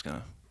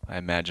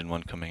imagined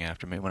one coming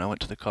after me when I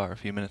went to the car a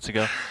few minutes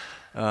ago.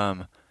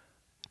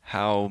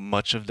 How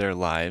much of their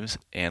lives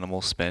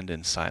animals spend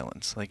in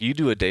silence. Like you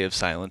do a day of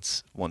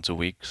silence once a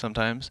week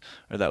sometimes,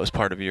 or that was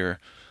part of your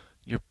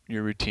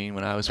routine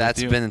when I was with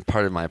you? That's been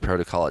part of my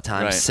protocol at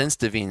times. Right. Since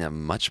Davina,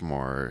 much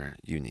more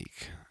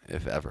unique,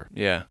 if ever.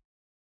 Yeah.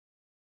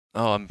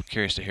 Oh, I'm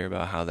curious to hear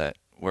about how that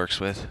works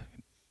with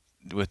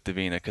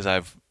Davina, because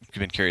I've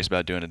been curious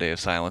about doing a day of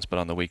silence, but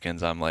on the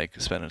weekends I'm like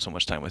spending so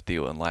much time with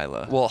Theo and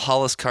Lila. Well,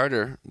 Hollis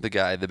Carter, the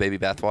baby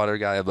bathwater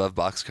guy above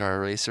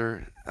Boxcar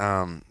Racer,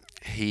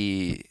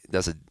 he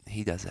does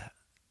that.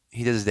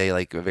 He does a day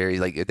like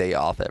a day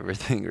off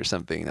everything or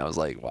something. And I was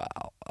like,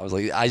 wow.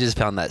 I just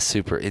found that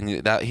super.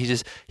 And that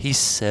he's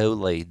so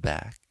laid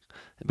back,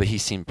 but he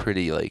seemed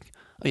pretty like,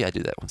 oh yeah, I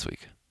do that once a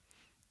week.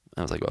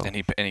 I was like, well.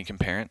 Any can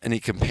parent?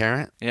 Any can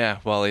parent? Yeah.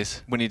 Well,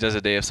 when he does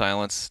a day of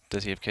silence,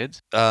 does he have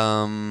kids? I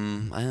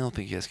don't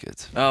think he has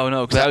kids. Oh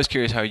no, because I was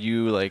curious how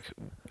you like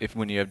if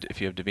you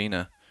have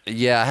Davina.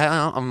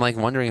 Yeah, I'm like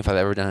wondering if I've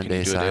ever done a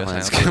day of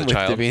silence with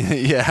child?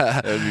 Davina.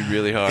 Yeah, That would be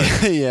really hard.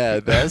 Yeah,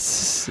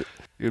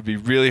 it would be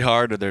really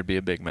hard, or there'd be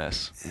a big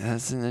mess.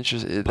 That's an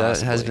interesting.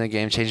 That has been a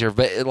game changer.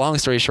 But long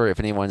story short, if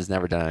anyone's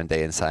never done a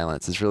day in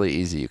silence, it's really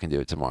easy. You can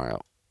do it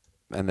tomorrow,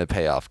 and the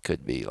payoff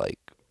could be like,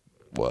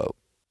 whoa.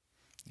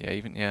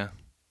 Yeah.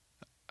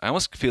 I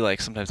almost feel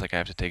like sometimes like I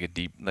have to take a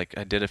deep. Like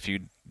I did a few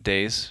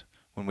days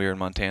when we were in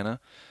Montana,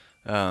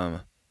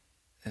 and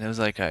it was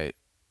like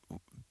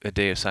a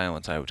day of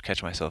silence, I would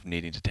catch myself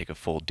needing to take a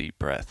full deep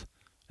breath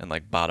and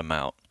like bottom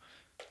out.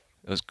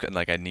 It was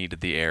like I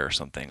needed the air or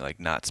something, like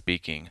not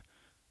speaking,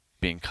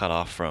 being cut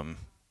off from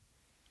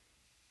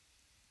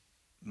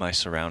my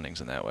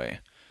surroundings in that way.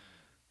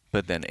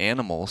 But then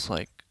animals,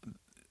 like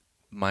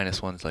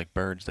minus ones like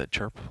birds that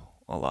chirp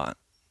a lot.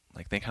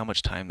 Like think how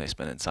much time they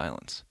spend in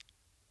silence.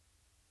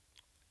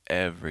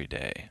 Every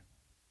day.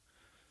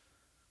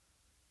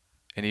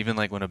 And even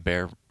like when a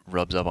bear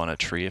rubs up on a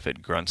tree, if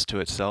it grunts to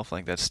itself,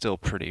 like that's still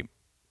pretty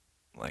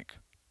like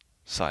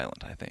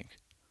silent, I think.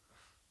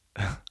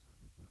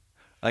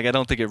 Like I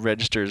don't think it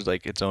registers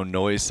like its own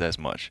noise as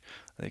much.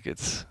 Like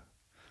it's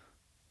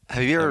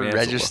Have you ever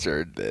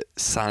registered that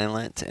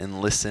silent and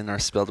listen are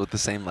spelled with the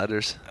same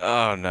letters?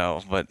 Oh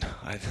no, but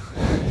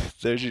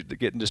there's you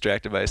getting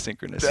distracted by a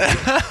synchronicity.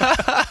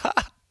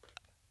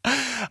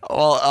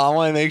 Well, I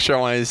want to make sure I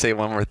wanted to say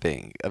one more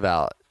thing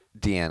about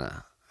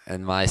Deanna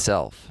and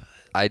myself.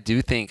 I do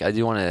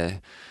want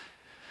to,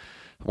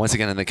 once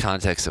again, in the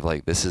context of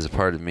like, this is a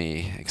part of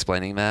me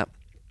explaining that.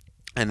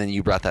 And then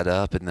you brought that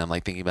up, and then I'm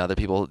like thinking about other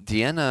people.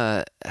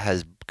 Deanna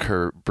has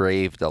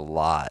braved a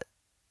lot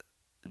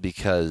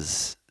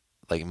because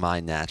like my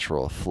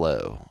natural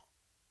flow.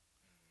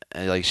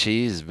 And like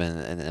she's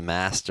been a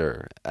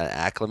master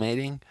at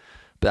acclimating,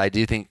 but I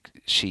do think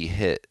she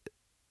hit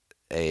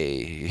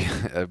a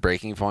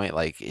breaking point.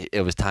 Like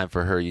it was time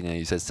for her.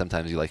 You said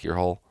sometimes you like your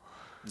hole.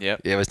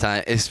 Yep. It was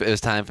time. It was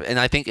time, and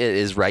I think it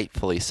is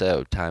rightfully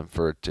so. Time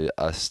for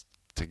us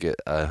to get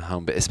a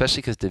home, but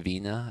especially because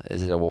Davina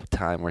is at a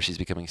time where she's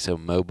becoming so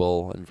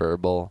mobile and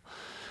verbal.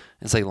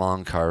 It's like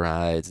long car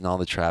rides and all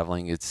the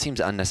traveling. It seems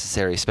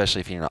unnecessary,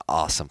 especially if you're in an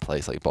awesome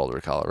place like Boulder,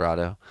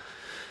 Colorado.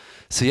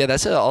 So yeah,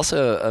 that's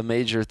also a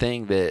major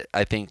thing that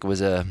I think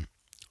was a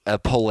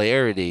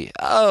polarity.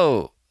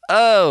 Oh,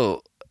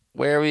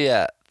 where are we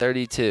at?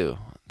 32.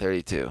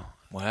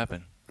 What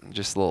happened?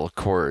 Just little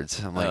chords.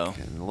 I'm like, Oh.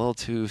 a little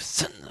too.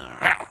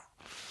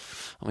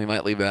 We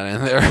might leave that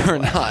in there or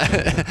not.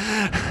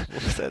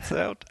 What does that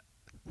sound?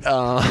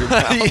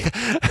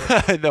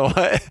 The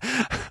what?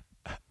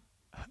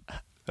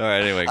 All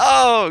right, anyway.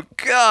 Oh,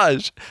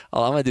 gosh.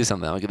 Oh, I'm going to do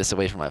something. I'm going to get this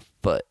away from my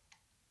foot.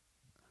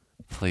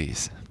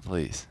 Please.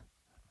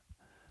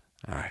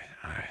 All right.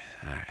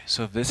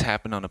 So if this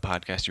happened on a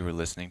podcast you were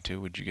listening to,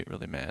 would you get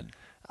really mad?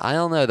 I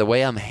don't know. The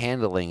way I'm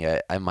handling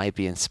it, I might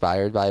be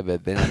inspired by it,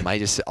 but then I might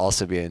just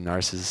also be a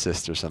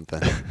narcissist or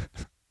something.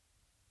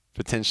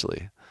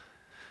 Potentially.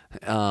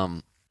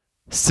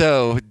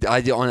 So I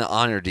do want to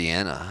honor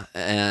Deanna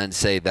and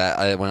say that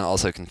I want to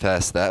also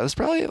confess that was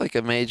probably like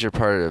a major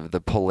part of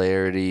the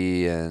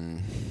polarity,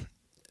 and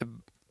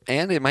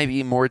it might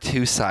be more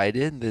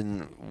two-sided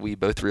than we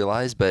both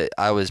realized, but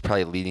I was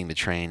probably leading the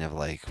train of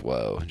like,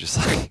 whoa, just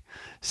like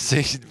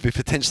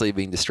potentially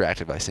being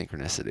distracted by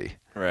synchronicity.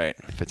 Right.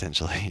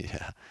 Potentially,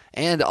 yeah.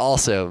 And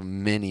also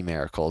many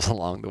miracles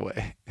along the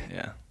way.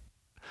 Yeah.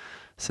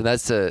 So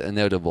that's a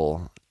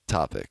notable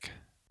topic.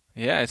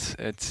 Yeah,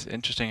 it's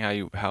interesting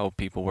how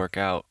people work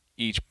out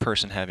each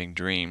person having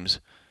dreams,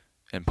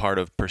 and part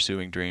of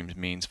pursuing dreams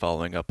means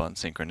following up on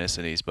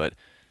synchronicities, but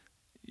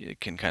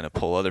it can kind of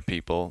pull other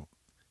people,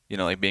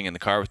 like being in the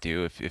car with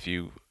you, if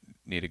you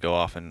need to go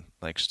off and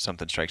like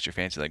something strikes your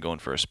fancy, like going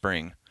for a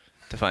spring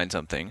to find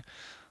something,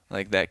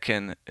 like it's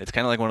kind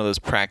of like one of those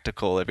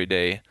practical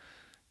everyday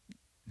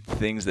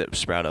things that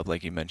sprout up,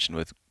 like you mentioned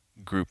with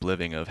group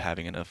living, of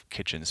having enough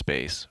kitchen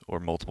space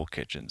or multiple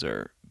kitchens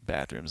or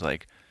bathrooms,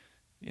 like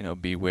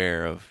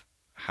beware of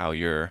how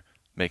you're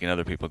making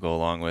other people go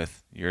along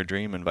with your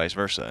dream and vice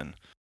versa.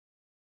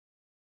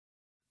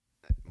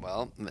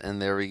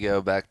 And there we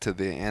go, back to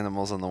the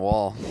animals on the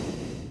wall.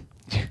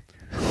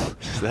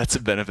 So that's a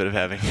benefit of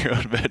having your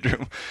own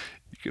bedroom.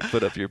 You can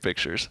put up your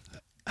pictures.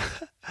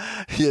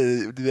 Yeah,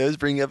 do those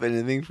bring up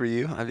anything for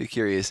you? I'd be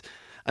curious.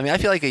 I mean, I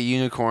feel like a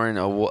unicorn,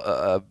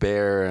 a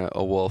bear,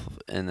 a wolf,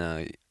 and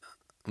a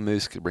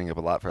moose could bring up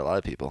a lot for a lot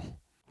of people.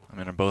 I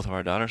mean, both of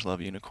our daughters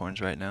love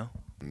unicorns right now.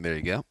 There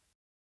you go.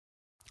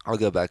 I'll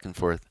go back and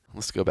forth.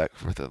 Let's go back and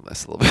forth on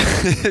this a little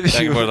bit.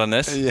 Back and forth on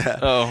this? Yeah.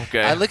 Oh,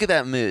 okay. I look at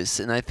that moose,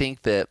 and I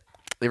think that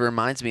it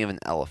reminds me of an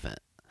elephant,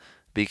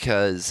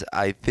 because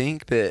I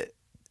think that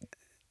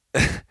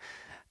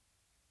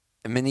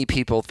many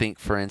people think,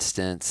 for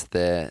instance,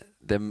 that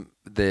the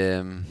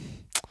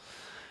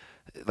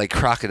like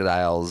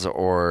crocodiles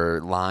or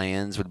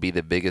lions would be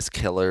the biggest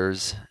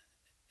killers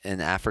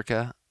in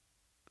Africa,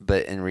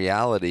 but in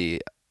reality,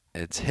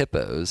 it's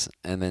hippos,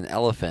 and then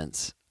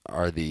elephants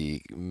are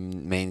the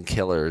main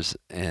killers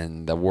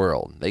in the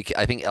world.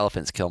 I think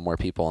elephants kill more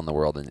people in the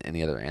world than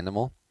any other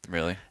animal.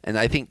 Really? And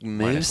I think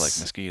moose. Minus like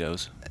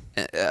mosquitoes.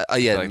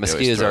 Yeah, like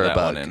mosquitoes are a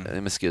bug.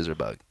 Mosquitoes are a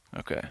bug.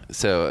 Okay.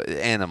 So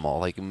animal,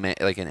 like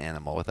an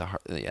animal with a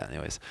heart. Yeah.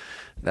 Anyways,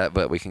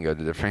 but we can go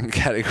to different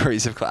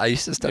categories of. I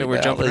used to study. Yeah,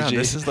 we're jumping biology.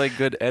 around. This is like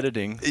good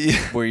editing,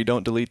 where you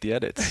don't delete the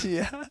edits.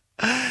 Yeah.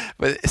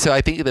 But so I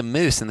think of the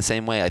moose in the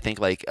same way. I think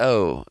like,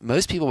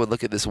 most people would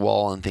look at this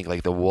wall and think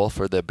like the wolf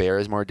or the bear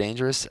is more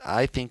dangerous.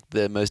 I think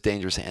the most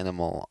dangerous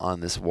animal on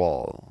this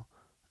wall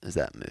is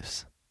that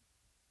moose,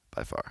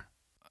 by far.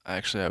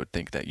 Actually, I would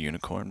think that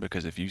unicorn,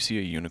 because if you see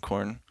a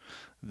unicorn,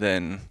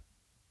 then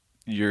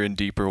you're in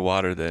deeper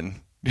water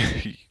than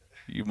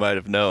you might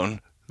have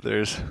known.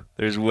 There's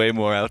way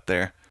more out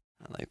there.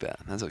 I like that.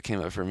 That's what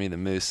came up for me, the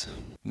moose.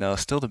 No,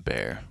 still the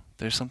bear.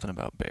 There's something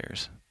about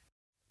bears.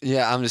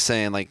 Yeah, I'm just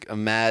saying, like,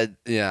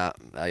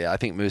 I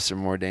think moose are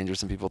more dangerous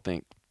than people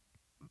think.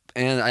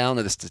 And I don't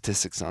know the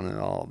statistics on it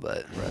all,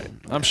 but... Right.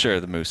 I'm sure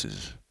the moose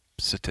is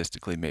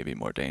statistically maybe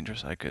more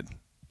dangerous. I could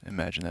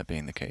imagine that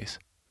being the case.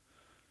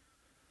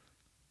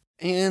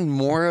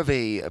 And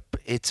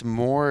it's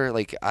more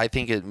like, I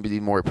think it'd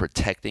be more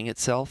protecting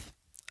itself.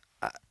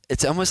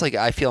 It's almost like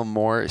I feel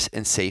more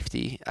in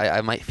safety.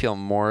 I might feel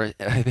more.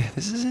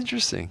 This is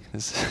interesting.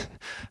 The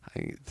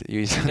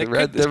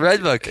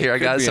red book here. I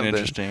got something. An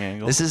interesting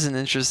angle. This is an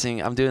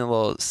interesting. I'm doing a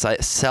little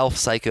self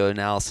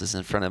psychoanalysis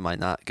in front of my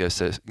not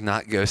so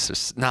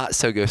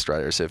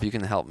ghostwriter. So if you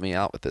can help me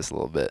out with this a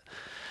little bit,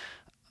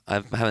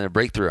 I'm having a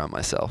breakthrough on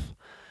myself.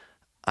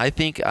 I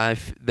think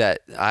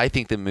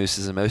the moose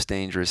is the most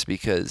dangerous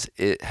because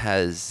it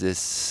has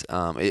this.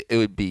 It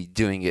would be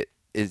doing it.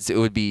 It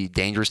would be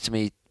dangerous to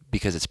me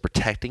because it's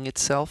protecting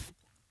itself.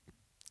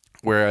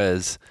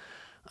 Whereas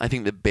I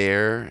think the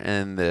bear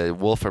and the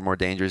wolf are more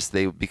dangerous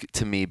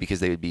to me because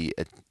they would be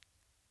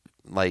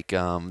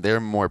they're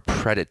more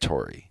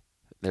predatory.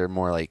 They're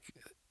more like,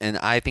 and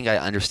I think I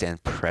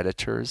understand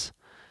predators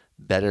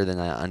better than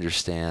I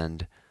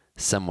understand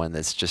someone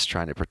that's just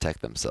trying to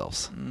protect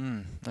themselves.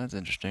 That's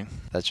interesting.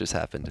 That's just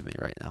happened to me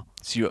right now.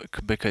 So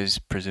because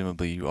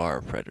presumably you are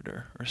a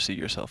predator or see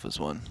yourself as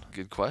one.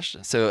 Good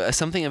question. So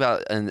something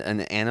about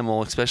an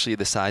animal, especially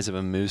the size of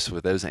a moose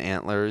with those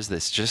antlers,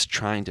 that's just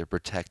trying to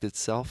protect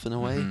itself in a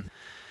way,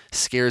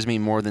 scares me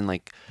more than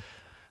like.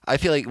 I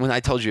feel like when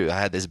I told you I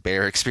had this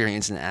bear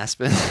experience in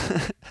Aspen,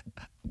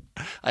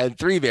 I had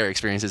 3 bear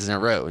experiences in a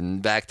row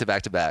and back to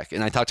back to back.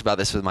 And I talked about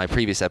this with my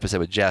previous episode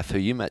with Jeff, who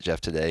you met Jeff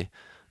today.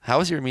 How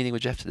was your meeting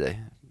with Jeff today?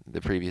 The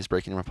previous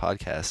Breaking Normal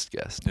podcast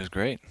guest. It was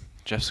great.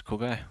 Jeff's a cool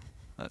guy.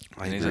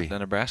 And he's a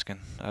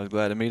Nebraskan. I was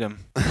glad to meet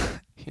him.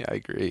 Yeah, I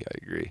agree.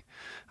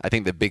 I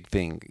think the big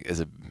thing is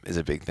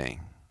a big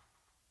thing.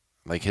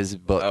 Like his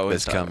book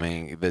that's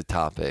coming, the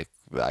topic,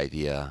 the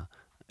idea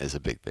is a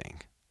big thing.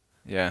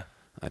 Yeah.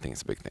 I think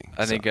it's a big thing.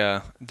 I think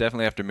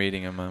definitely after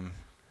meeting him,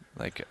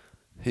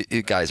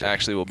 geyser.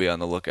 Actually, we'll be on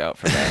the lookout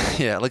for that.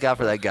 Yeah, look out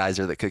for that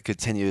geyser that could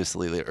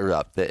continuously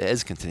erupt. That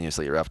is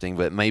continuously erupting,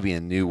 but maybe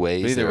in new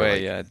ways. Either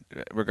way, yeah.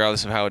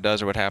 Regardless of how it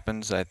does or what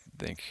happens, I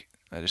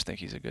just think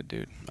he's a good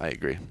dude. I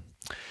agree.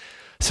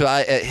 So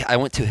I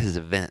went to his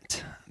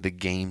event, the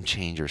Game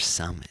Changer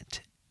Summit.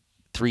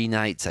 3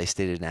 nights I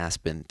stayed in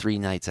Aspen. 3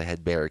 nights I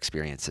had bear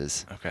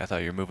experiences. Okay, I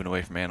thought you were moving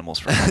away from animals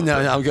for a moment. No,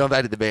 I'm going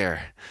back to the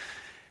bear.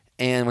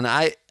 And when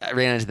I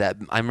ran into that,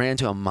 I ran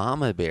into a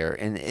mama bear,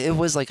 and it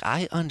was like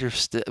I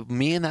understood,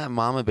 me and that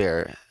mama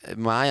bear,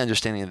 my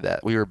understanding of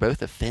that, we were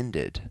both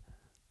offended.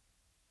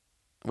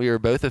 We were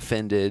both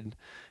offended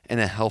in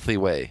a healthy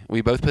way.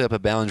 We both put up a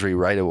boundary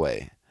right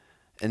away.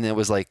 And it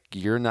was like,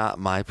 you're not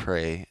my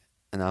prey,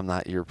 and I'm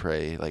not your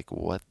prey. Like,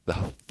 what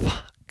the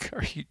fuck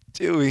are you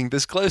doing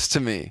this close to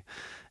me?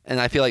 And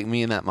I feel like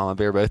me and that mama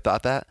bear both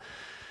thought that.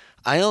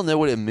 I don't know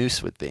what a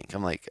moose would think.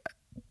 I'm like,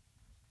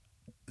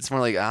 it's more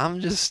like,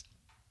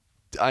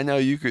 I know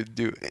you could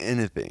do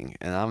anything,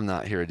 and I'm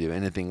not here to do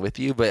anything with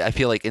you. But I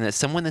feel like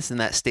someone that's in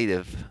that state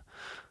of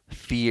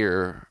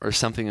fear or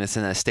something that's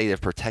in that state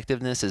of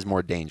protectiveness is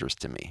more dangerous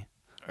to me.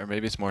 Or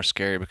maybe it's more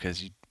scary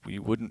because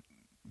you wouldn't.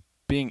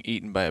 Being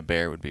eaten by a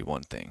bear would be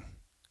one thing,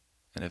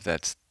 and if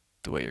that's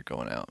the way you're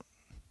going out,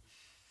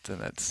 then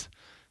that's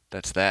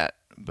that.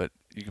 But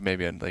you can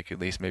maybe at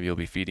least you'll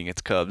be feeding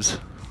its cubs.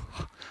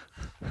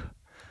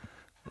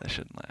 I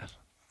shouldn't laugh.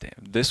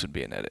 Damn, this would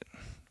be an edit.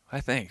 I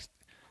think.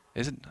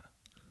 Isn't?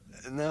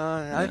 No,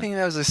 yeah. I think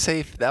that was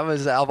that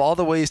was out of all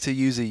the ways to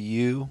use a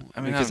U.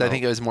 Because I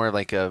think it was more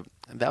like a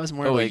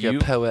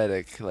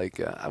poetic,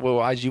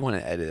 why'd you want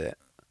to edit it?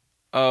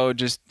 Oh,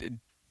 just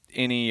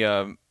any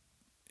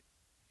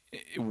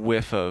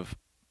whiff of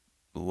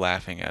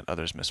laughing at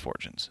others'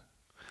 misfortunes.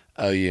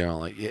 Oh, you don't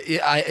like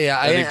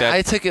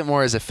I took it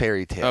more as a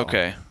fairy tale.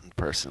 Okay.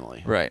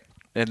 Personally. Right.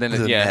 And then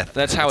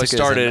that's how it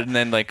started. And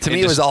then to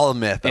me it was all a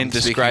myth. In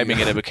describing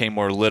it became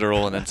more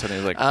literal, and then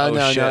suddenly shit, I'm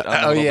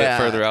a little bit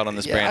further out on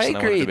this branch than I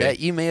agree wanted to be. That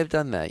you may have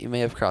done that. You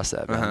may have crossed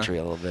that boundary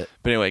a little bit.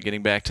 But anyway,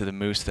 getting back to the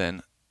moose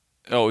then.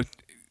 Oh,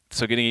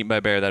 so getting eaten by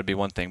a bear, that'd be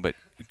one thing. But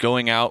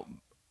going out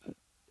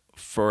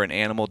for an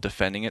animal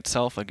defending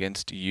itself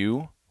against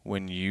you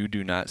when you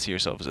do not see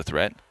yourself as a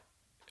threat,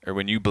 or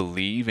when you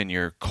believe in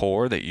your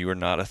core that you are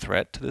not a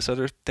threat to this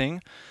other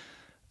thing,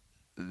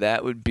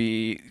 that would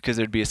be because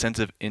there'd be a sense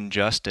of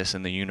injustice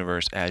in the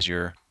universe as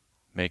you're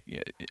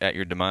at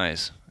your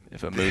demise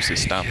if a moose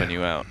is stomping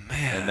you out.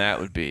 Man. And that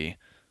would be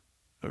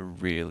a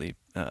really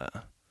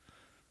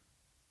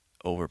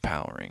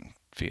overpowering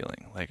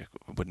feeling. Like, I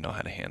wouldn't know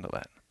how to handle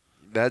that.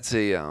 That's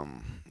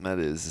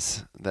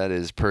that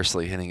is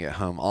personally hitting it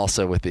home.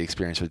 Also with the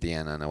experience with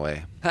Deanna in a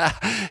way.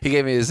 He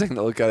gave me this thing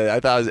to look at it. I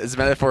thought it's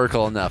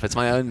metaphorical enough. It's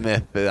my own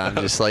myth that I'm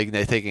just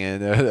taking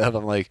it.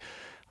 I'm like,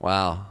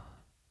 Wow.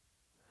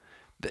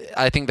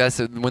 I think that's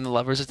When the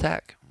Lovers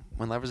Attack.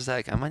 When Lovers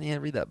Attack. I might need to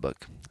read that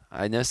book.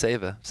 I know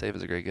Seva.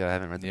 Seva's a great guy. I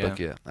haven't read the book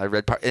yet. I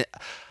read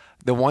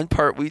the one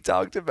part we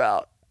talked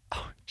about.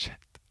 Oh, shit.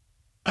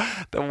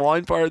 The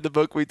one part of the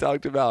book we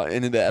talked about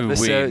in the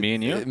episode. Me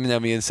and you? No,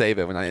 me and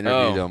Seva when I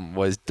interviewed him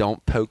was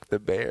don't poke the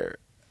bear.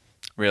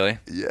 Really?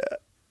 Yeah.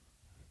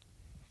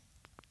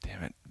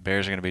 Damn it.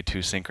 Bears are going to be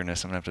too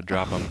synchronous. I'm going to have to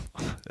drop them.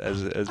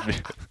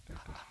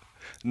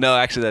 No,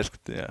 actually,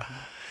 yeah.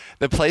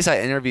 The place I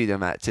interviewed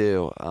him at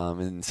too,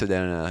 in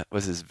Sedona,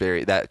 was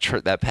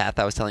that path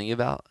I was telling you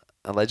about.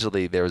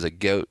 Allegedly, there was a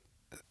goat.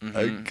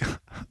 Mm-hmm.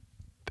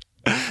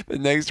 The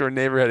next door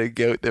neighbor had a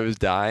goat that was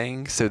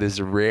dying, so this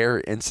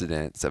rare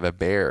incident of a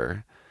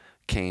bear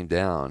came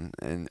down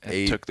and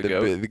ate took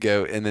the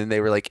goat, and then they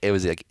were like, it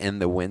was like in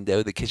the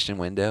window, the kitchen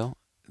window,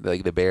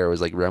 like the bear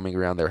was like roaming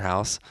around their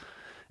house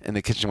in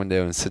the kitchen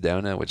window in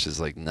Sedona, which is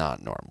like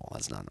not normal.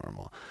 That's not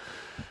normal.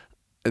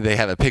 They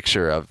have a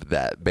picture of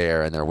that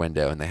bear in their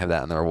window, and they have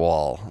that on their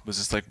wall. Was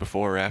this like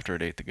before or after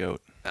it ate the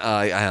goat?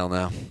 I don't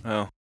know.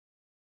 Oh.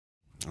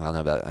 I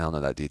don't know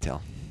that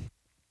detail.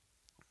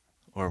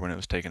 Or when it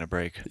was taking a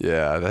break.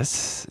 Yeah,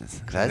 that's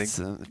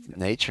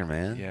nature,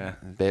 man. Yeah.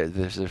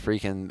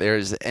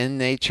 There's in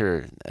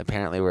nature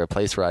apparently where a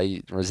place where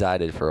I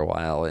resided for a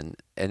while and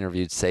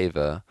interviewed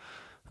Seva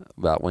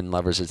about When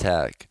Lovers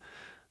Attack.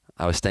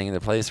 I was staying in a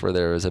place where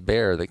there was a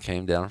bear that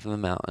came down from the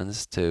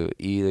mountains to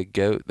eat a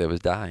goat that was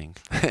dying.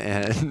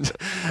 And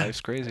life's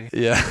crazy.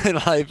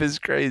 Yeah, life is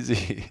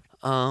crazy.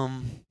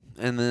 And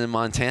then in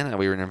Montana,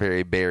 we were in a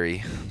very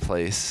berry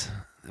place.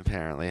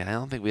 Apparently, I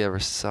don't think we ever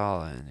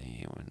saw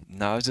anyone.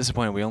 No, I was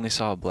disappointed. We only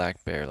saw a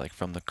black bear, like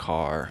from the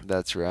car.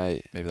 That's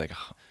right. Maybe like.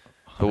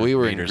 But we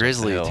were in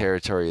grizzly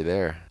territory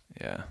there.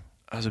 Yeah,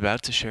 I was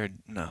about to share.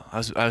 No, I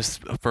was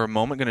for a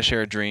moment going to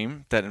share a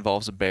dream that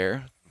involves a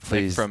bear.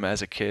 Please. Like from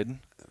as a kid.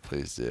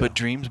 Please do. But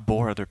dreams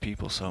bore other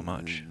people so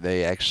much.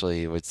 They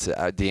actually would say,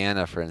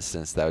 Deanna, for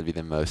instance, that would be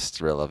the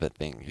most relevant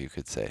thing you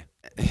could say.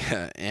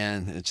 Yeah,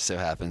 and it just so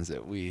happens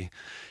that we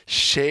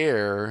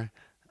share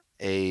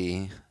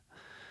an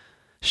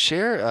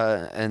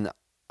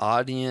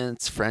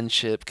audience,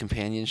 friendship,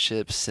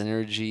 companionship,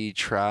 synergy,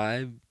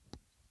 tribe,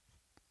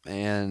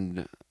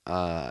 and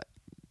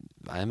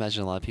I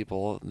imagine a lot of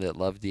people that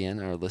love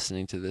Deanna are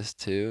listening to this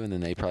too, and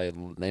then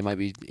they might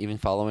be even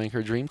following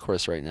her dream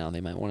course right now.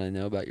 They might want to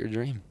know about your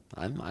dream.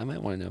 I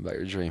might want to know about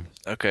your dream.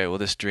 Okay, well,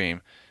 this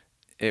dream,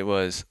 it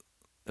was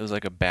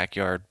like a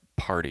backyard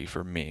party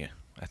for me.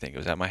 I think it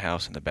was at my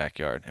house in the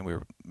backyard,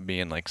 and me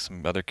and like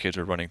some other kids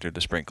were running through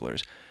the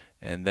sprinklers,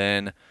 and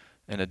then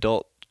an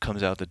adult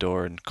comes out the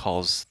door and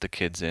calls the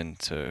kids in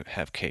to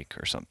have cake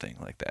or something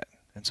like that.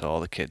 And so all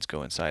the kids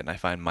go inside, and I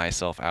find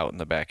myself out in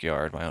the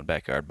backyard, my own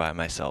backyard, by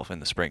myself in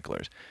the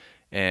sprinklers.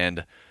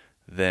 And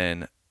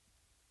then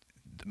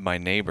my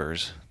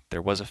neighbors,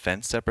 there was a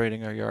fence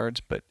separating our yards,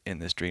 but in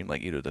this dream,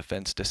 like either the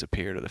fence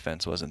disappeared or the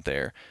fence wasn't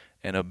there.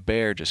 And a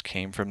bear just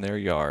came from their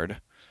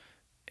yard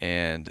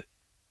and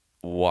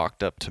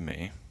walked up to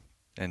me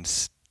and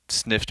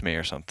sniffed me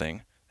or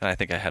something. And I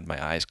think I had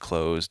my eyes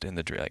closed in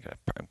the dream. Like,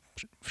 I'm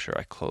sure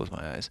I closed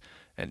my eyes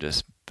and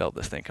just felt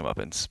this thing come up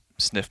and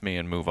sniff me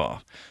and move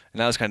off. And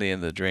that was kind of the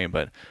end of the dream,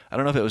 but I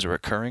don't know if it was a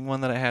recurring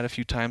one that I had a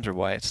few times or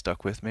why it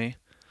stuck with me.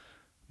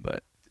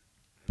 But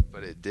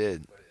it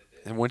did.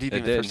 And what do you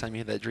think the first time you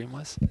had that dream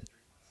was?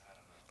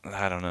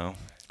 I don't know.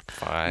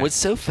 5. What's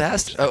so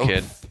fast?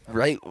 Kid.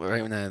 Right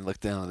when I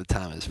looked down at the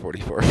time, it was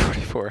 44.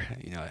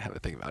 You know, I have a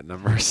thing about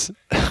numbers.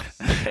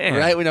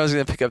 Right when I was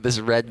going to pick up this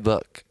red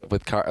book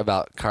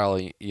about Carl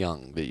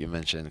Jung that you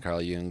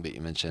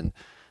mentioned,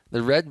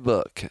 the red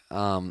book.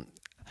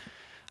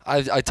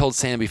 I told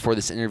Sam before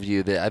this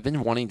interview that I've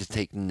been wanting to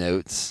take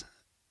notes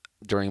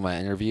during my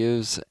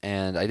interviews,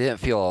 and I didn't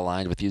feel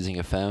aligned with using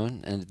a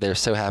phone. And there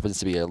so happens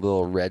to be a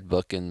little red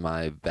book in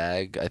my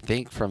bag, I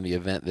think from the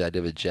event that I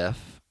did with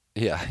Jeff.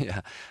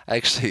 Yeah.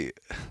 Actually,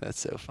 that's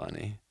so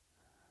funny.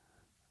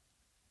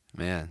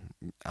 Man,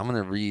 I'm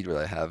going to read what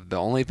I have. The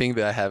only thing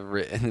that I have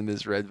written in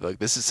this red book,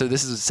 this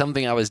is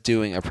something I was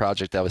doing, a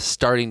project I was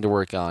starting to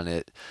work on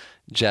at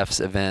Jeff's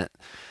event.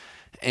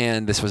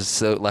 And this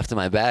was left in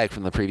my bag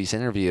from the previous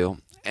interview.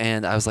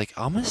 And I was like,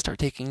 I'm going to start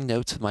taking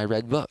notes with my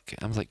red book.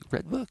 I was like,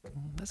 red book?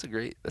 That's a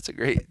great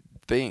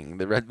thing,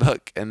 the red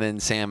book. And then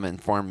Sam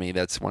informed me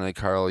that's one of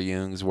Carl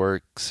Jung's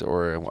works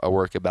or a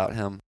work about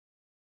him.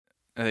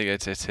 I think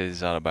it's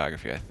his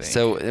autobiography, I think.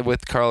 So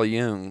with Carl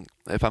Jung,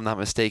 if I'm not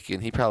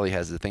mistaken, he probably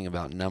has a thing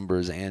about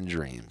numbers and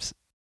dreams.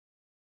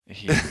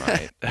 He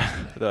might.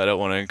 Though I don't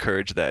want to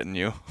encourage that in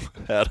you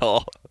at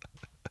all.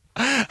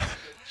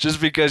 Just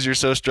because you're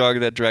so strong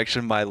in that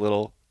direction, my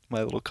little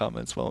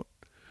comments won't.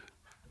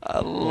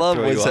 I love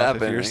what's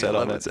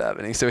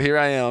happening. So here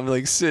I am, I'm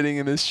like sitting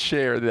in this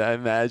chair that I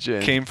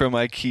imagine came from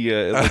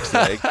IKEA. It looks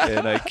like,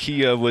 and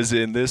IKEA was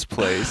in this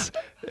place,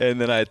 and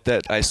then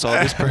I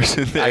saw this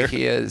person there.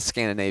 IKEA is a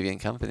Scandinavian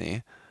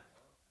company.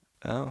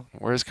 Oh,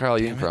 where's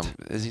Carl Jung from?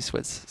 Is he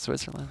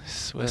Switzerland?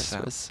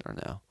 Swiss or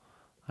no?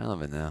 I don't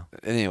even know.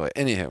 Anyway,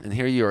 anyhow, and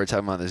here you are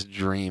talking about this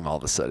dream all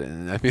of a sudden,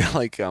 and I feel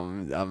like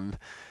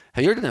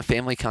have you ever done a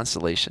family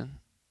constellation?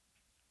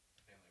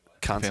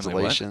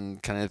 Constellation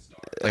kind of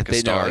Like a like a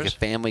stars?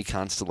 family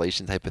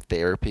constellation type of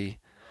therapy.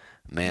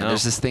 Man, No.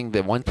 there's this thing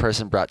that one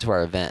person brought to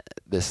our event.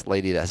 This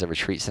lady that has a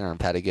retreat center in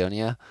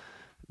Patagonia.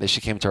 That she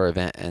came to our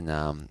event in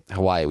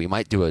Hawaii. We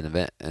might do an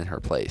event in her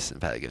place in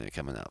Patagonia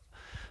coming up.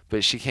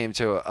 But she came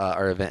to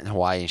our event in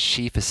Hawaii, and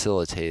she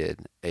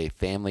facilitated a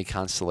family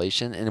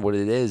constellation. And what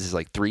it is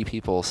like 3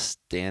 people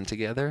stand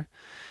together,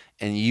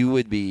 and you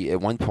would be,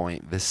 at one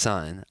point, the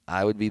son.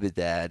 I would be the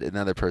dad.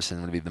 Another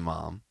person would be the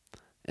mom.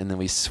 And then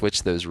we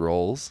switch those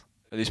roles.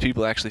 Are these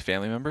people actually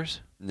family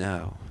members?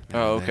 No.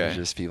 Oh, they're okay.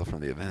 just people from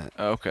the event.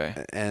 Oh, okay.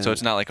 And, So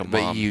it's not like a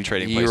but mom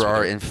trading you places with are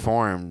her.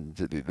 informed.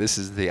 This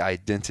is the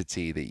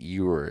identity that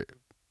you are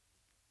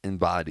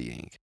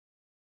embodying.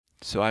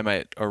 So I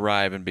might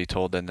arrive and be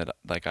told then that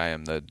like I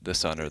am the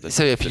son or the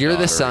So if the you're the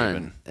daughter son,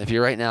 even. if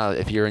you're right now,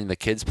 if you're in the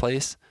kid's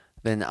place,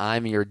 then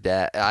I'm your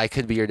dad. I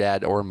could be your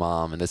dad or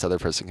mom, and this other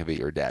person could be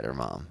your dad or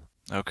mom.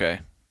 Okay.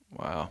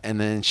 Wow. And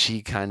then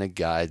she kind of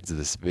guides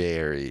this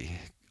very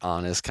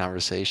honest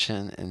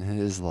conversation, and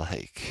it is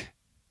like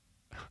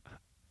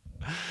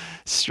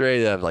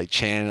straight up like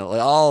channel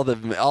all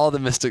the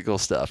mystical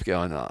stuff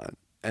going on.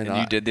 And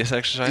you did this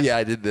exercise? Yeah,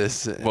 I did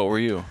this. What were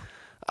you?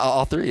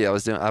 All 3. I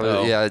was doing.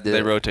 Yeah, I did.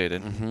 They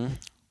rotated.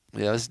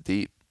 Yeah, it was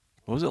deep.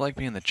 What was it like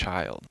being the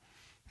child?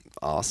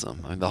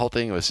 Awesome. I mean, the whole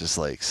thing was just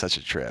like such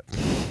a trip.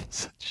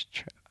 Such a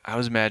trip. I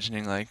was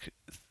imagining like,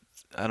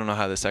 I don't know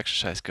how this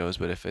exercise goes,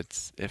 but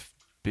if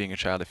being a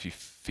child, if you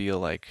feel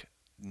like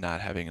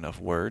not having enough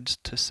words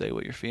to say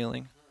what you're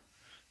feeling,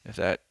 if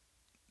that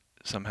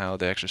somehow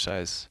the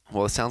exercise.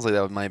 Well, it sounds like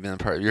that might have been a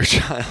part of your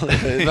childhood.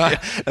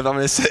 If I'm going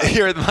to sit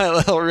here with my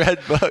little red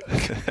book.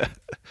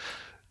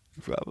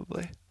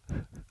 Probably.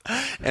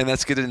 And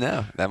that's good to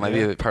know. That might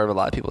be a part of a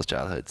lot of people's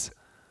childhoods.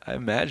 I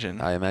imagine.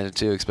 I imagine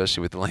too,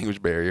 especially with the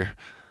language barrier.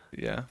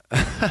 Yeah.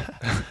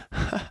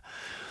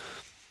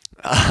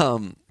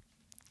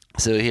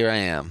 So here I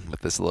am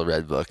with this little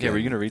red book. Yeah, were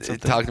you going to read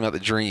something? Talking about the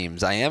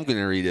dreams. I am going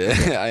to read it.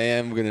 I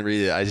am going to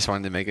read it. I just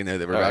wanted to make a note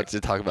that we're about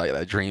to talk about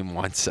that dream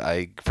once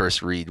I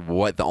first read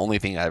the only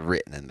thing I've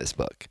written in this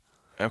book.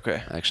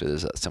 Okay. Actually,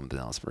 there's something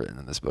else written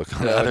in this book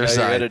on No, the other now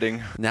side. you're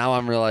editing. Now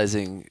I'm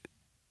realizing,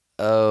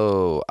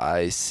 oh,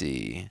 I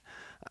see.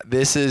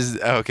 This is,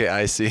 okay,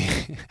 I see.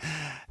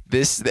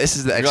 This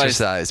is the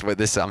exercise.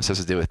 What I'm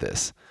supposed to do with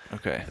this.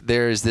 Okay.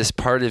 There's this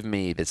part of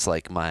me that's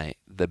like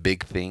the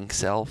big thing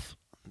self.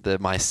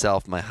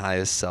 Myself, my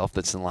highest self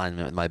that's in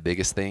alignment with my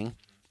biggest thing.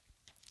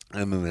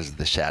 And then there's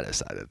the shadow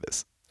side of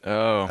this.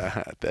 Oh.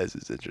 This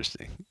is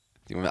interesting.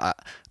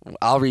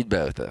 I'll read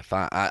both.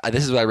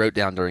 This is what I wrote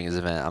down during his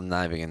event. I'm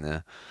not even going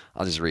to,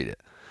 I'll just read it.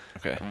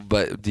 Okay.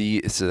 But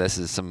so this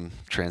is some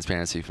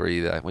transparency for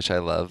you, which I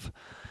love.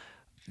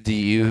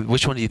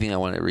 Which one do you think I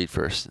want to read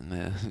first?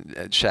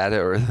 The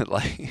shadow or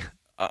like?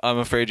 I'm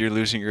afraid you're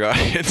losing your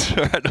audience.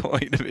 I don't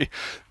want you to be.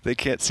 They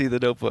can't see the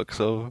notebook.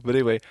 So, but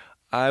anyway,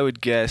 I would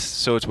guess.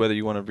 So it's whether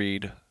you want to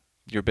read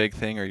your big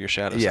thing or your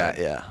shadow side.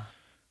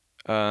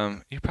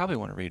 Yeah. You probably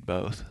want to read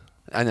both.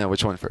 I know.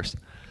 Which one first?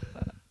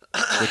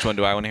 Which one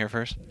do I want to hear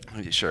first?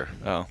 Sure.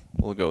 Oh,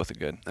 we'll go with the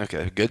good.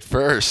 Okay, good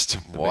first.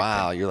 big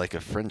Wow, thing. you're like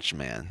a French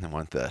man. I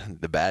want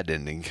the bad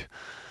ending.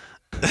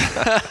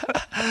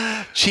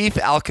 Chief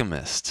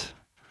alchemist.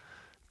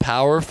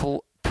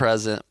 Powerful,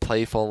 present,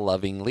 playful,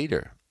 loving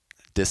leader.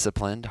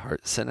 Disciplined,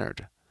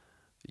 heart-centered.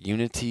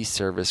 Unity,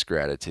 service,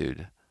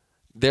 gratitude.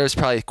 There's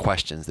probably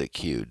questions that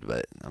queued,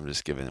 but I'm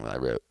just giving what I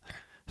wrote.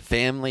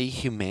 Family,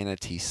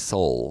 humanity,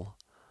 soul.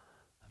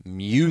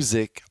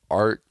 Music,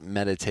 art,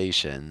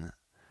 meditation.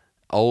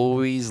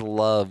 Always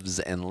loves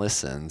and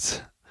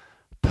listens.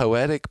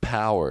 Poetic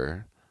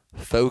power.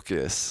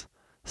 Focus.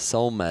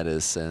 Soul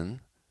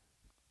medicine.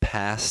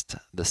 Past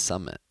the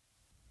summit.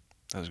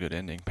 That was a good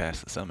ending.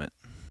 Past the summit.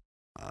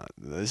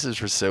 This is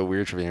just so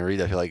weird for me to read.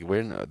 I feel like,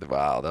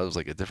 wow, that was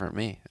like a different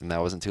me. And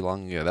that wasn't too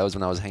long ago. That was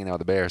when I was hanging out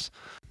with the Bears.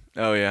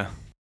 Oh, yeah.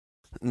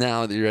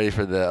 Now, you ready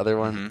for the other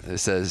one? Mm-hmm. It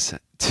says,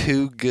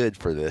 too good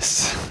for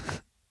this.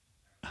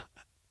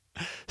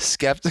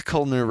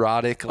 Skeptical,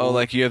 neurotic. Oh,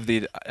 like you have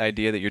the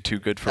idea that you're too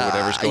good for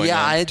whatever's going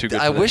on. Too good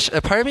I for wish.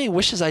 A part of me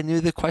wishes I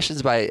knew the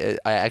questions, but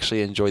I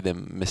actually enjoy the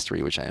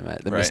mystery, which I am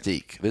at. The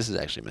mystique. This is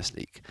actually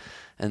mystique.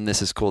 And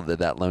this is cool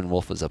that lone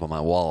wolf is up on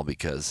my wall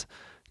because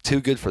too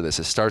good for this.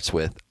 It starts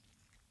with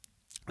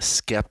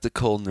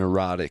skeptical,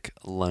 neurotic,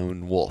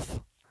 lone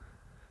wolf.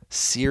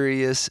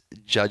 Serious,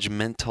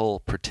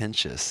 judgmental,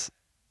 pretentious.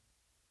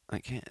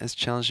 It's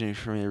challenging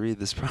for me to read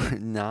this part.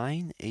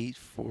 9, 8,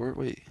 4.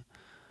 Wait.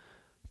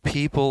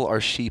 People are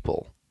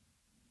sheeple.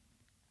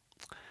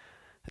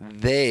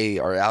 They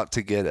are out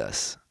to get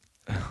us.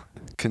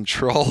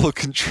 Control,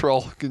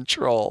 control,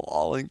 control,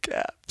 all in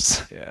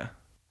caps. Yeah.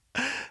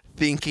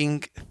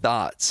 Thinking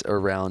thoughts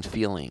around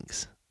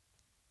feelings.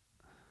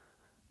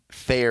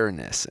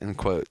 Fairness, in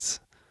quotes.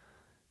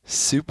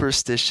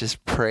 Superstitious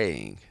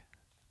praying.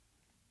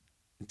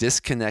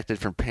 Disconnected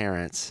from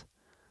parents.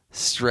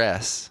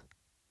 Stress.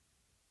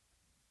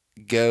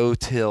 go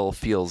till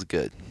feels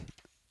good.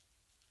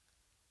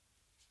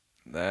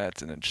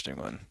 That's an interesting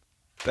one.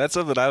 That's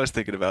something I was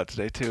thinking about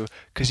today too,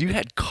 because you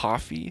had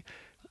coffee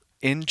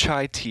in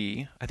chai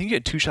tea. I think you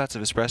had 2 shots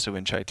of espresso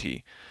in chai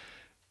tea,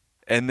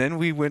 and then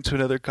we went to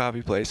another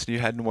coffee place and you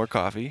had more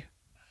coffee.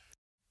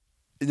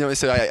 No,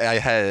 so I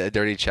had a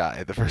dirty chai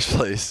at the first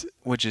place,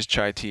 which is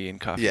chai tea and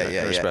coffee or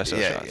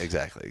espresso shots.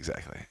 Exactly.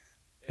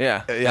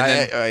 Yeah.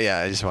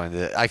 I just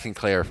wanted to. I can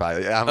clarify.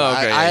 Okay,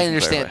 I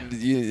understand.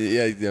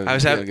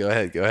 Go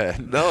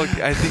ahead. No,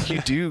 I think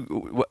you do.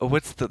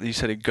 What's the? You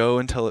said it. Go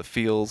until it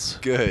feels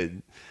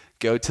good.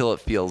 Go till it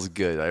feels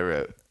good. I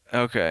wrote.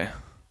 Okay.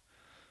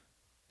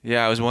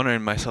 Yeah, I was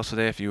wondering myself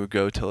today if you would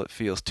go till it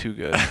feels too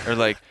good, or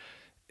like,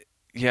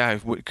 yeah,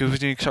 because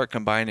when you start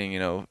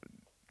combining,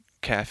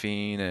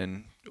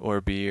 caffeine or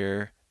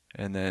beer,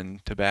 and then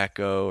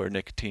tobacco or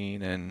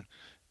nicotine and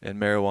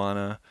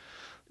marijuana.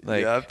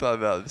 Like, yeah, I've thought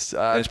about this.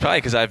 It's probably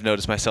because I've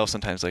noticed myself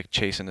sometimes like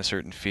chasing a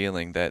certain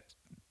feeling that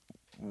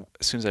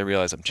as soon as I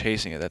realize I'm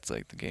chasing it, that's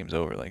like the game's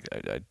over. Like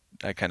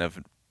I kind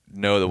of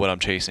know that what I'm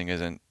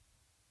chasing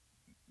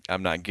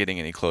I'm not getting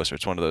any closer.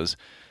 It's one of those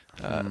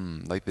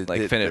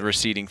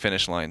receding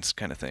finish lines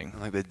kind of thing.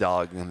 Like the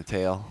dog on the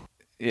tail.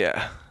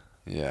 Yeah.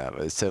 Yeah,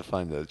 but it's so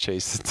fun to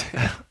chase the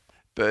tail.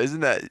 But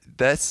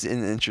that's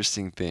an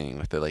interesting thing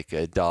with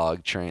a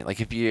dog train.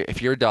 Like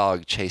if your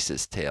dog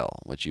chases tail,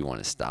 would you want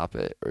to stop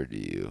it, or do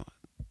you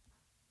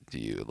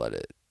let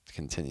it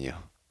continue?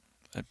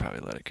 I'd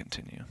probably let it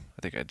continue.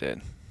 I think I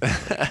did.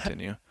 Let it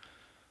continue.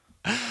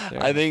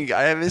 I think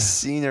I haven't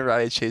seen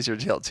Araya chase her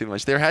tail too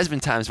much. There has been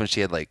times when she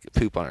had like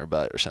poop on her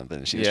butt or something,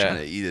 and she was trying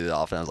to eat it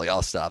off, and I was like,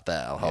 I'll stop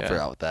that. I'll help her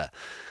out with that.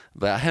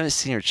 But I haven't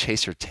seen her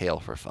chase her tail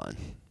for fun.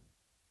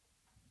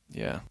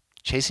 Yeah.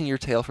 Chasing your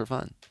tail for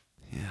fun.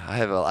 Yeah, I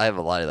have a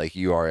lot of like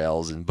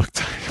URLs and book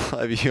titles.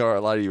 I have a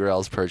lot of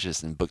URLs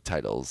purchased and book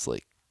titles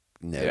like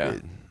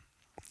noted. Yeah.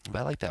 But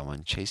I like that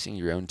one, chasing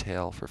your own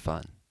tail for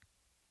fun.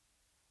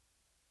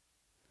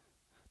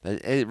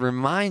 It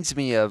reminds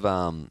me of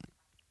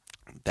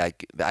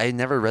that I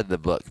never read the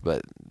book,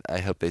 but I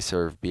hope they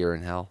serve beer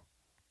in hell.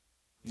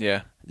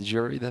 Yeah. Did you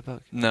ever read that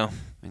book? No.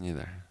 Me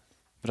neither.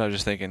 But I was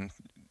just thinking,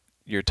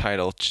 your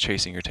title,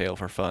 Chasing Your Tail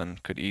for Fun,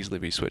 could easily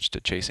be switched to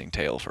Chasing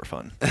Tail for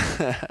Fun.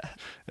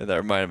 And that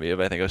reminded me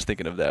of, I think I was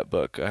thinking of that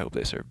book, I Hope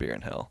They Serve Beer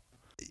in Hell.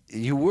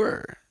 You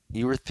were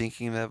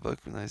thinking of that book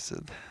when I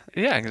said that?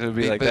 Yeah, because it would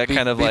be like that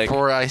kind of like...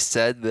 Before I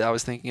said that I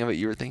was thinking of it,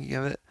 you were thinking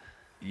of it?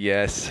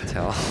 Yes.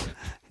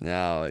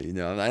 No, I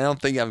don't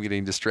think I'm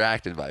getting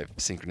distracted by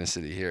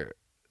synchronicity here.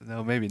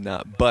 No, maybe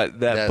not. But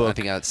that book... I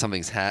think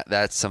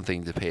that's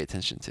something to pay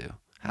attention to.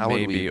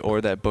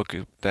 Or that book,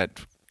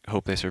 that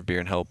Hope They Serve Beer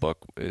in Hell book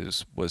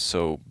was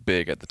so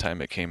big at the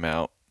time it came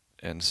out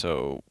and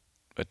so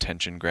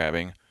attention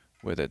grabbing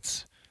with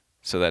its,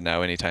 so that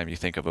now anytime you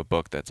think of a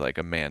book that's like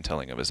a man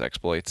telling of his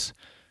exploits,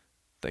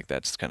 like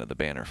that's kind of the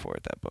banner for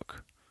it, that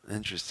book.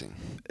 Interesting.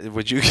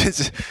 Would you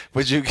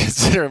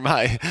consider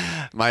my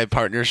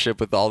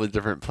partnership with all the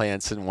different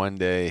plants in one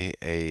day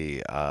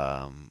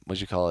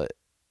what'd you call it?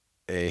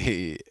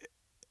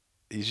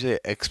 You say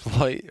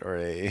exploit or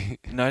a?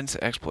 No, I didn't say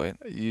exploit.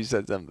 You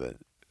said something.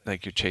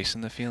 Like you're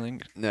chasing the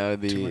feeling? No,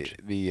 the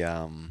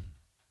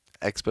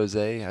expose.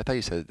 I thought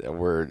you said a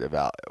word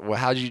about. Well,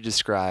 how did you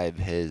describe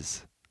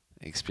his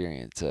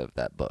experience of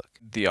that book?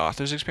 The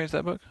author's experience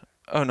of that book?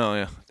 Oh no,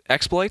 yeah.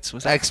 Exploits?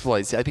 Was that?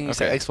 Exploits. I think you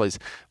said exploits.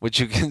 Would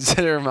you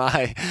consider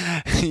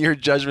your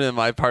judgment of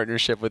my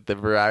partnership with the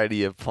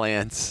variety of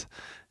plants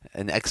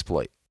an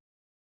exploit?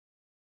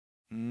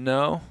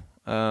 No.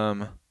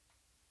 I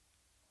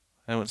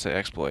wouldn't say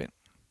exploit.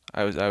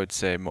 I would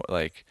say more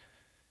like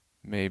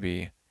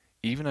maybe.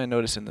 Even I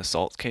noticed in the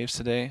salt caves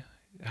today,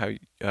 or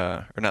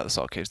not the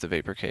salt caves, the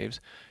vapor caves,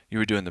 you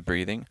were doing the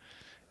breathing,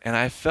 and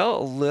I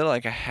felt a little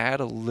like I had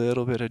a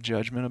little bit of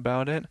judgment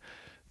about it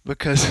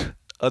because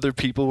other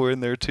people were in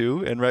there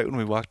too, and right when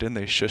we walked in,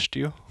 they shushed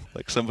you.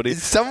 Like somebody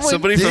from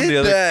the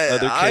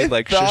other cave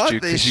like shushed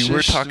you because you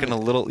were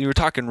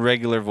talking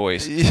regular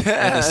voice. Yeah.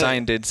 And the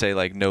sign did say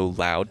like no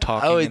loud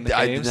talking in the caves.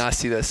 I did not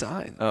see that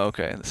sign. Oh,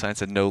 okay. The sign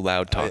said no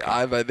loud talking.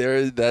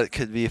 That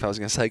could be if I was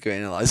going to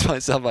psychoanalyze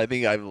myself. I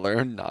think I've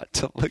learned not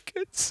to look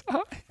at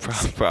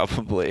signs.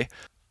 Probably.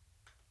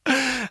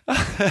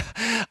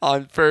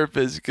 On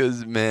purpose,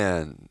 because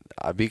man,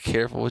 be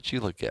careful what you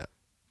look at.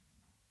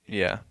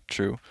 Yeah,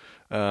 true.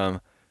 And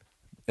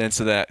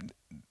so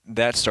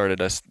that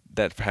started us.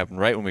 That happened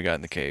right when we got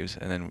in the caves,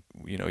 and then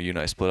you and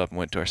I split up and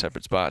went to our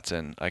separate spots,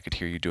 and I could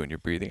hear you doing your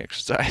breathing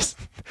exercise.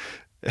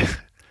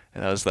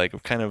 And I was like,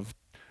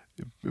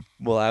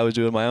 while I was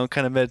doing my own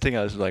kind of meditating,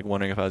 I was like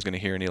wondering if I was going to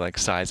hear any like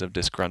sighs of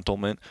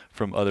disgruntlement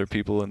from other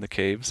people in the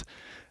caves.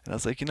 And I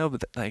was like,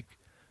 but like,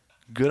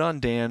 good on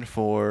Dan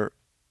for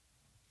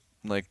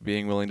like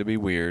being willing to be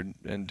weird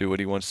and do what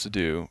he wants to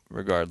do,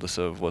 regardless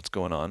of what's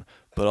going on.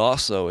 But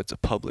also, it's a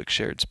public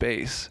shared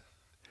space,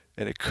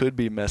 and it could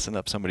be messing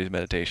up somebody's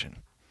meditation.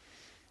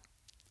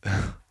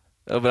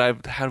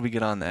 But how do we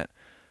get on that?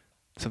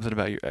 Something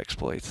about your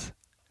exploits.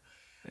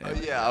 Oh,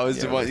 yeah, I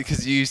was the one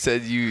because you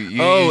said you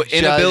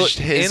judged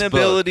his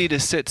inability book.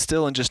 to sit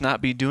still and just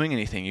not be doing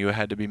anything. You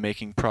had to be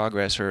making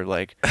progress or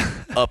like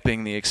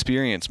upping the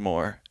experience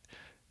more.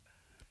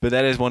 But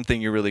that is one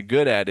thing you're really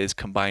good at is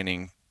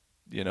combining,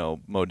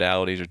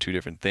 modalities or two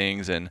different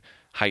things and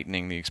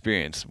heightening the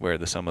experience where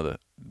the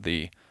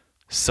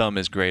sum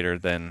is greater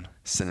than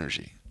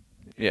Synergy.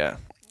 Yeah.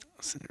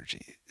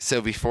 Synergy.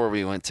 So before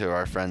we went to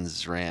our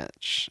friend's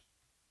ranch,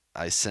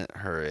 I sent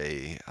her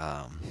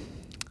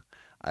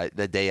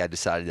the day I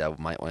decided I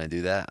might want to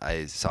do that,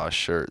 I saw a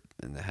shirt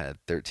and it had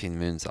 13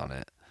 moons on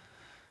it.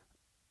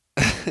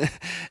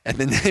 And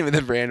the name of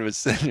the brand was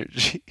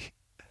Synergy.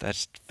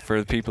 That's for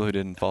the people who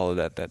didn't follow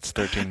that. That's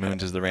 13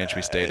 Moons is the ranch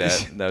we stayed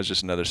at. That was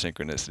just another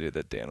synchronicity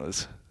that Dan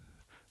was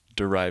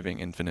deriving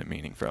infinite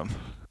meaning from.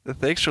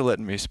 Thanks for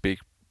letting me speak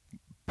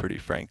pretty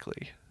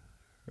frankly.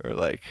 Or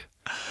like,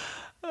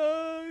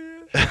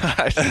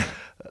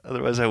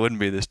 otherwise I wouldn't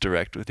be this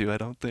direct with you, I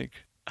don't think.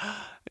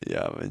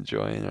 Yeah, I'm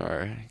enjoying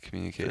our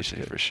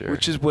communication for sure.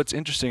 Which is what's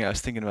interesting. I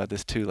was thinking about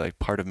this too, like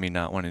part of me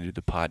not wanting to do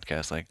the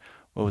podcast, like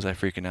what was I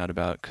freaking out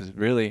about? Because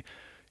really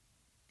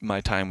my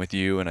time with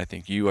you, and I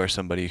think you are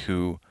somebody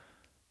who,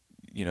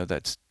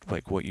 that's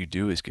like what you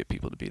do is get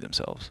people to be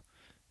themselves.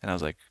 And I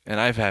was like, and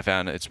I've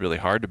found it's really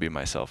hard to be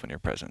myself in your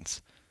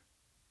presence.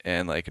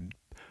 And like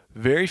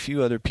very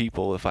few other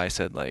people, if I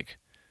said like,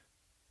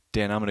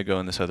 Dan, I'm going to go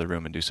in this other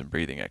room and do some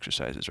breathing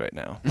exercises right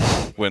now.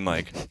 When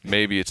like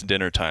maybe it's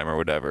dinner time or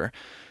whatever,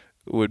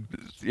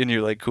 and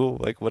you're like, cool,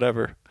 like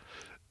whatever.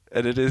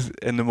 And it is,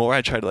 and the more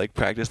I try to like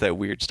practice that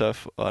weird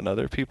stuff on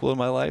other people in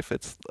my life,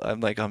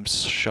 I'm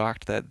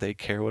shocked that they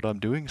care what I'm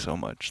doing so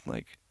much.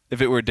 Like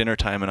if it were dinner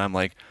time and I'm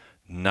like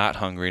not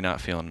hungry,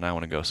 not feeling, and I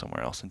want to go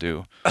somewhere else and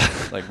do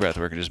like breath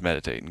work and just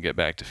meditate and get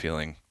back to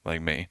feeling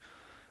like me.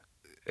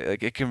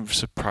 Like it can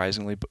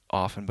surprisingly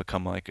often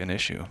become like an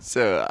issue.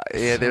 So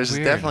yeah, there's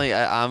weird. definitely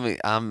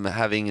I'm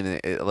having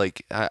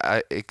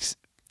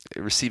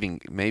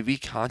receiving maybe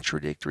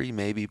contradictory,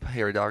 maybe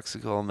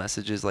paradoxical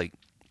messages. Like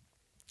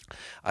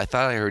I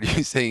thought I heard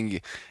you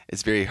saying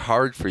it's very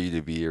hard for you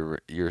to be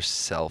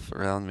yourself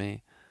around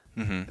me,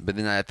 but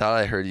then I thought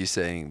I heard you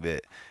saying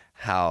that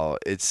how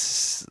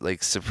it's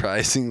like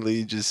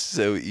surprisingly just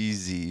so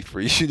easy for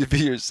you to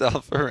be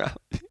yourself around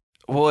me.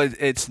 Well,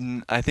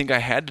 I think I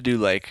had to do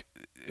like.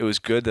 It was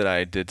good that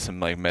I did some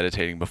like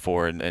meditating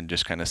before and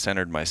just kind of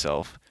centered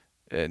myself,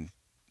 and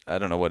I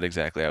don't know what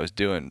exactly I was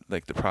doing,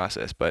 like the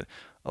process, but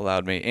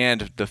allowed me,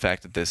 and the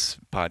fact that this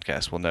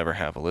podcast will never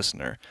have a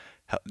listener,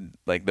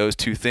 like those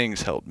two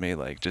things helped me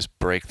like just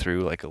break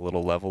through like a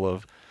little level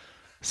of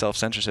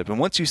self-censorship. And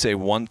once you say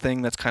one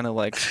thing that's kind of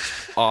like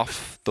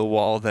off the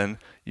wall, then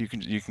you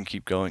can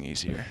keep going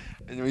easier.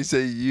 And when we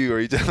say you, are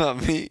you talking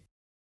about me?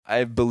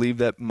 I believe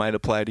that might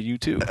apply to you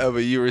too. Oh,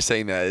 but you were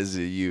saying that as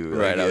a you.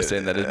 Right, I was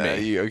saying that as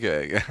me. You,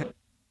 okay.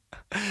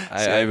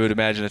 I would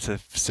imagine it's a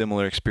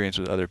similar experience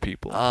with other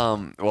people.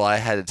 Well, I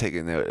had to take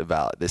a note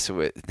about this.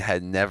 It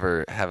had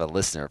never have a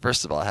listener.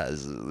 First of all, it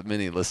has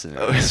many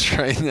listeners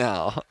right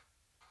now.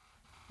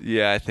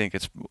 Yeah, I think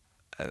this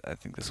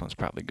one's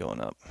probably going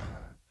up.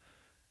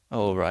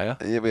 Oh, Oriah?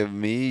 Yeah, we have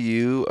me,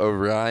 you,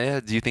 Oriah.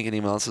 Do you think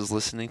anyone else is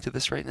listening to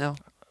this right now?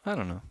 I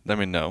don't know. I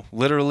mean, no.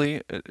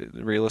 Literally,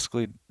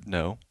 realistically,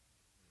 no.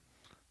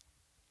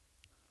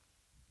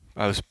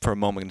 I was for a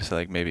moment going to say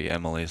like maybe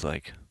Emily's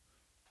like,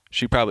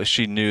 she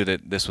knew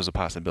that this was a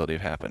possibility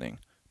of happening,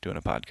 doing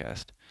a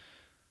podcast,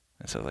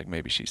 and so like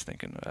maybe she's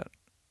thinking about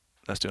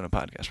us doing a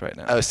podcast right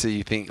now. Oh, so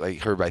you think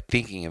like her by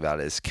thinking about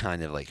it is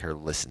kind of like her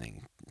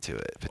listening to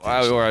it?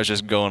 Or I was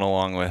just going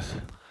along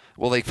with.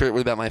 Well, like,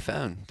 what about my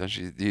phone? Do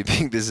you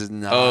think this is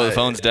not? Oh, the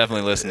phone's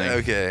definitely listening.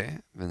 Okay.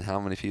 Then how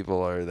many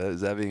people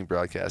is that being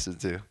broadcasted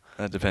to?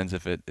 That depends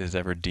if it is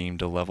ever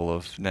deemed a level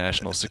of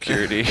national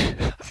security.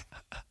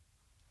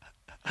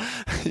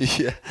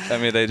 Yeah. I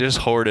mean, they just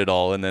hoard it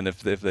all, and then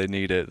if they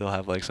need it, they'll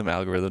have like some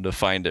algorithm to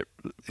find it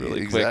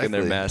really quick in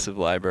their massive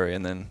library,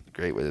 and then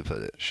great way to put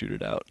it. Shoot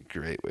it out.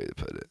 Great way to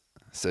put it.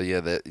 So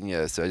yeah,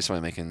 so I just want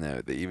to make a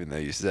note that even though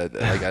you said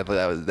that, like I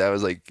thought that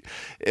was like,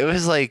 it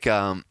was like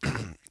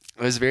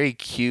it was very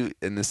cute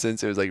in the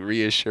sense it was like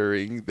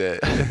reassuring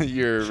that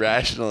your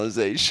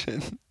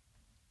rationalization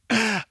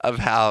of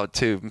how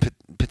to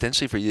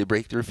potentially for you to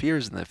break through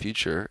fears in the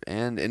future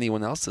and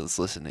anyone else that's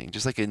listening,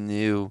 just like a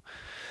new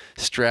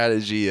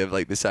strategy of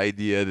like this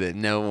idea that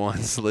no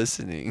one's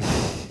listening.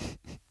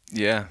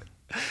 Yeah.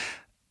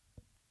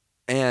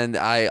 And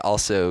I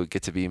also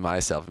get to be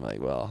myself. I'm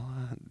like, well,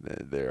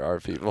 there are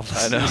people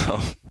listening. I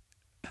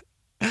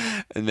know.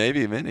 And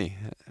maybe many.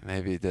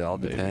 Maybe it all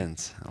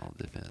depends. It all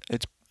depends.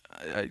 It's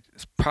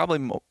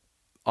probably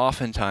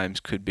oftentimes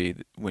could be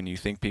when you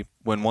think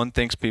when one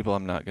thinks people,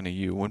 I'm not going to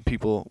you.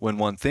 When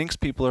one thinks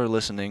people are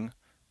listening,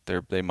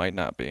 they might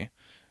not be.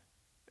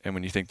 And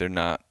when you think they're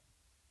not,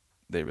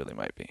 they really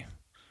might be.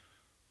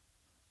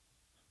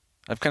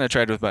 I've kind of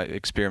tried with my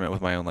experiment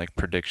with my own like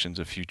predictions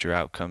of future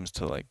outcomes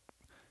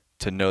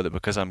to know that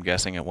because I'm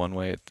guessing it one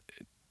way,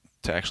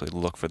 to actually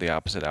look for the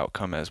opposite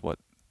outcome as what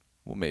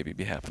will maybe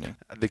be happening.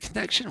 The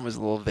connection was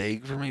a little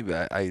vague for me,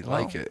 but I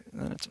like it.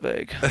 Then it's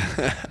vague.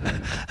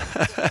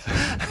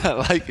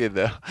 I like it,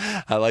 though.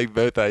 I like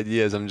both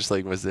ideas. I'm just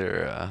like, was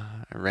there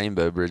a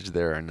rainbow bridge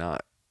there or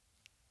not?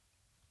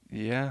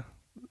 Yeah.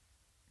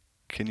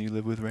 Can you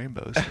live with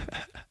rainbows?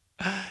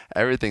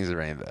 Everything's a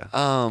rainbow.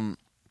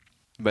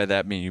 By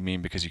that you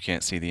mean because you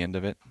can't see the end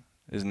of it?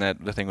 Isn't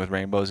that the thing with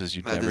rainbows is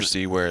you never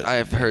see where...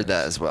 I've heard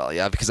that as well,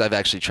 yeah, because I've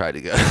actually tried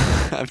to go.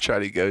 I've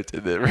tried to go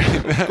to the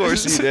rainbow. Of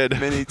course you did.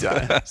 Many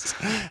times.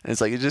 And it's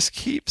like, it just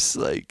keeps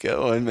like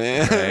going,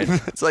 man. Right.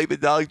 It's like the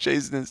dog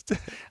chasing its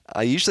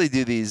I usually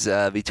do these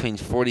between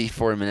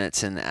 44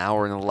 minutes and an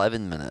hour and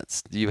 11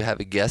 minutes. Do you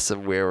have a guess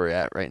of where we're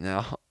at right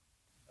now?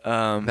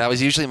 That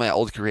was usually my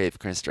old creative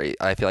constraint.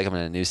 I feel like I'm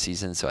in a new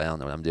season, so I don't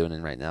know what I'm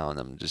doing right now, and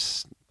I'm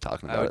just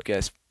talking about I would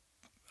guess...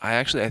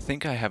 I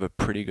think I have a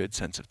pretty good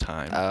sense of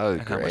time. Oh,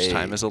 and great. how much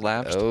time has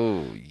elapsed.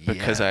 Oh, yes.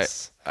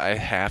 Because I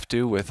have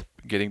to with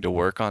getting to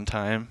work on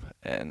time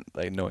and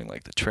like knowing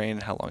like the train,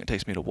 how long it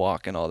takes me to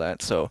walk and all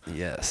that. So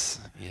yes.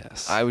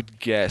 I would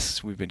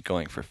guess we've been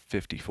going for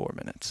 54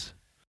 minutes.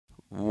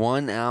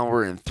 1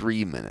 hour and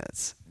 3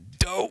 minutes.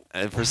 Dope.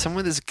 And for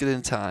someone that's good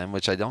in time,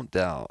 which I don't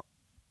doubt,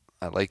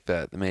 I like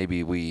that.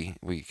 Maybe we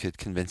could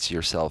convince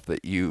yourself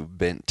that you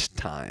bent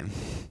time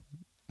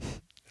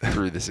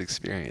through this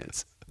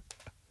experience.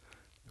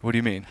 What do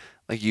you mean?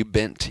 Like you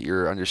bent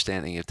your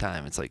understanding of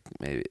time. It's like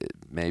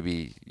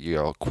maybe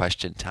you'll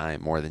question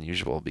time more than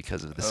usual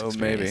because of this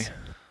experience. Maybe.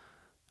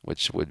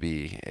 Which would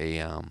be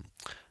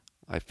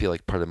I feel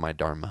like part of my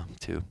dharma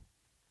too.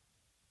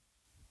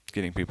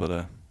 Getting people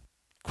to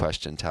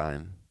question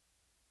time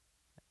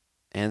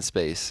and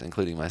space,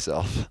 including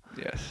myself.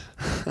 Yes.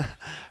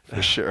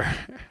 For sure.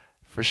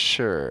 For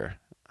sure.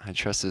 I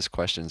trust those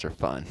questions are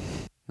fun.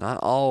 Not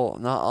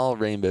all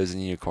rainbows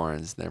and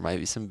unicorns. There might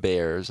be some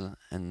bears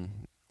and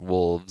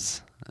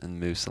wolves and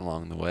moose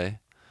along the way,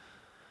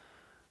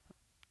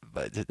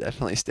 but to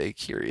definitely stay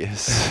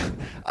curious.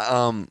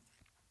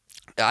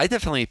 I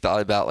definitely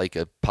thought about like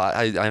a pot.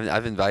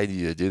 I've invited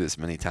you to do this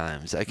many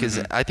times because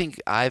I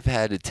think I've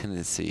had a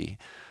tendency.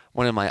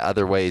 One of my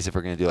other ways, if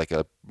we're going to do like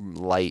a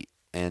light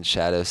and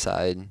shadow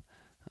side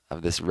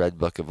of this red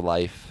book of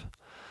life,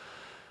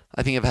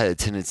 I think I've had a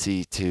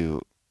tendency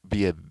to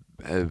be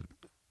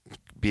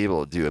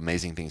able to do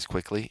amazing things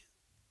quickly,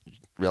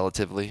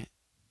 relatively,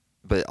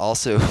 but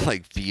also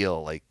like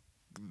feel like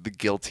the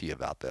guilty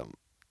about them.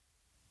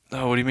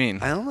 Oh, what do you mean?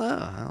 I don't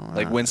know.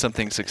 Like when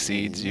something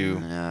succeeds, you...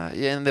 Yeah,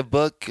 in the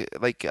book,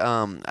 like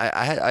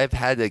I've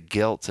had a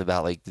guilt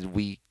about like, did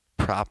we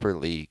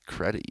properly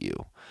credit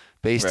you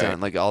based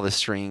on like all the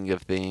string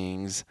of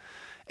things?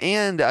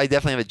 And I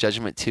definitely have a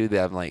judgment too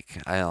that I'm like,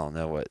 I don't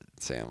know what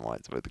Sam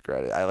wants with the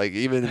credit. I like,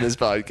 even in this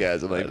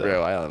podcast, I'm like,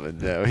 bro, I don't even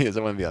know. He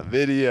doesn't want to be on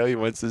video. He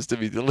wants this to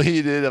be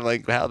deleted. I'm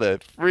like, how the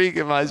freak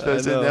am I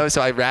supposed to know?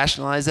 So I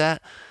rationalize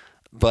that,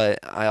 but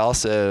I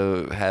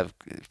also have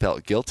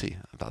felt guilty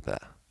about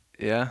that.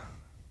 Yeah.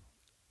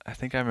 I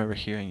think I remember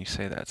hearing you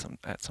say that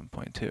at some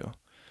point too.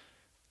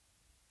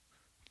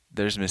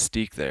 There's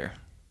mystique there.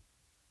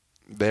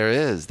 There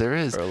is.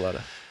 Or a lot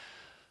of...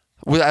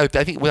 What I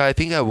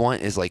think I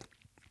want is like,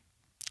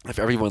 if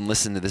everyone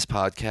listened to this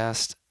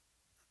podcast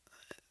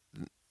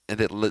and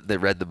that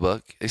read the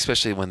book,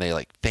 especially when they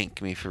like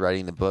thank me for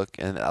writing the book,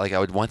 and like I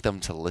would want them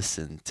to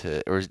listen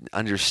to or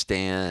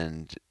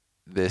understand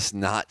this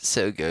not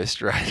so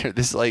ghostwriter,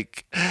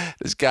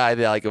 this guy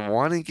that like I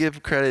want to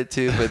give credit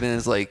to, but then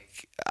it's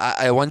like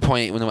at one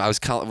point when I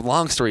was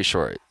long story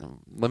short,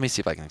 let me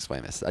see if I can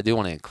explain this. I do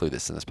want to include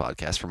this in this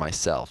podcast for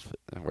myself,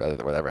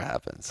 whatever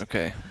happens.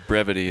 Okay,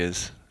 brevity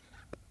is.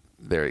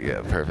 There you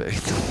go,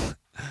 perfect.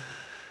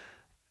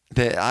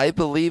 That I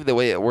believe the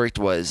way it worked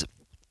was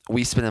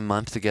we spent a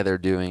month together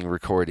doing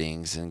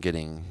recordings and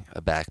getting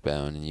a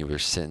backbone, and you were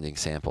sending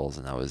samples,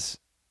 and I was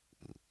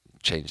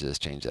change this,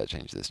 change that,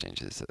 change this,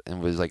 and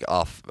it was like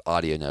off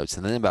audio notes.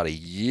 And then about a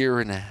year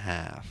and a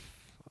half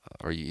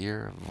or a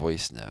year of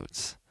voice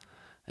notes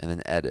and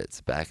then edits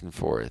back and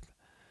forth,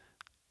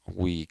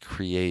 we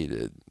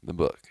created the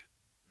book.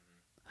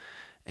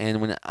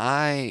 And when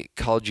I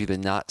called you the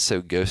not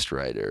so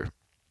ghostwriter,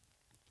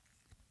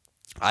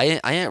 I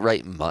didn't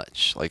write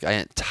much. Like I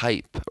didn't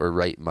type or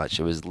write much.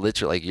 It was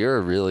literally like,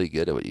 you're really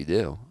good at what you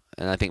do.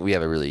 And I think we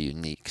have a really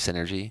unique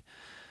synergy.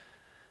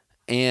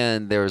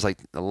 And there was like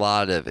a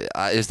lot of it.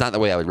 It's not the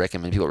way I would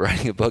recommend people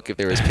writing a book if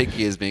they were as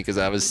picky as me, because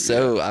I would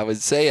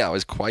say I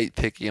was quite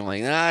picky. I'm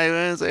like, nah, I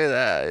didn't say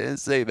that. I didn't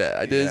say that.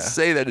 I didn't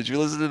say that. Did you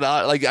listen to the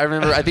audio? Like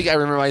I think I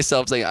remember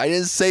myself saying, I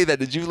didn't say that.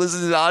 Did you listen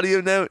to the audio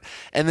note?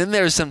 And then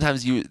there was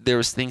sometimes there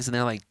was things in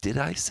there like, did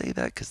I say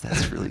that? Because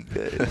that's really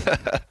good.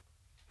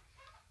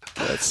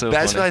 That's so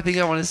That's funny. what I think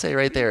I want to say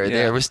right there. Yeah.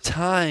 There was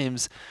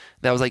times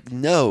that I was like,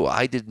 no,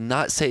 I did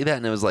not say that.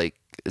 And it was like,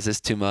 is this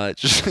too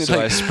much? So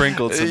like, I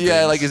sprinkled some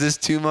Yeah, things. like, is this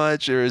too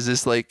much? Or is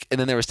this like, and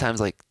then there was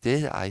times like,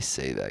 did I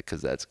say that?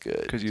 Because that's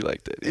good. Because you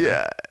liked it.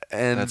 Yeah.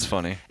 And that's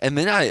funny. And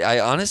then I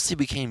honestly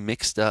became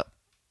mixed up.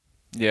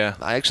 Yeah.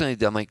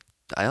 I'm like,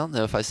 I don't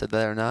know if I said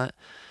that or not.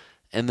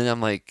 And then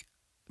I'm like,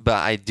 but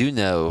I do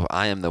know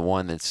I am the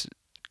one that's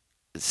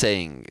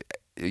saying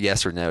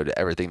yes or no to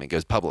everything that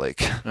goes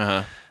public.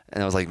 Uh-huh.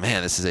 And I was like,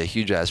 man, this is a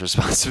huge ass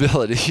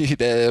responsibility.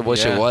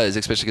 Which it was,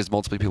 especially because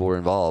multiple people were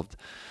involved.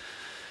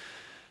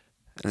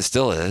 And it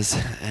still is.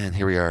 And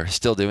here we are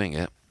still doing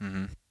it.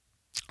 Mm-hmm.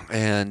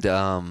 And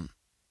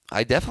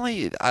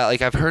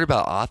I've heard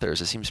about authors.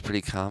 It seems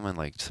pretty common.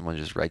 Like someone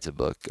just writes a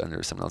book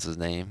under someone else's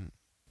name.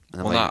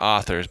 And Well, not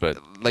authors, but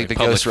like the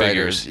public ghostwriters.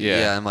 figures.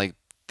 Yeah. I'm like,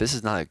 this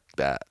is not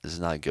that. This is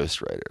not a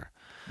ghostwriter.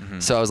 Mm-hmm.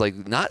 So I was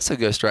like, not so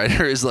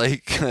ghostwriter is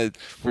like.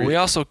 Well, we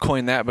also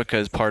coined that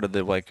because part of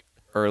the like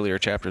earlier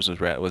chapters was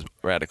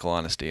radical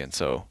honesty, and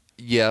so.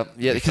 Yeah,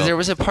 because there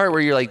was a part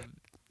where you're like,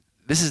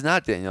 this is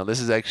not Daniel. This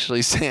is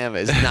actually Sam.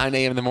 It's 9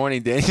 a.m. in the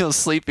morning. Daniel's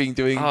sleeping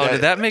doing. Oh,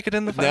 did that make it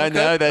in the final cut?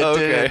 No, that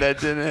Okay. didn't. That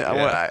didn't.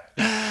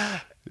 Yeah.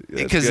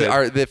 Because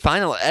the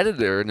final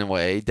editor, in a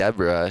way,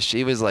 Deborah,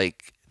 she was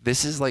like,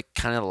 this is like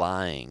kind of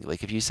lying.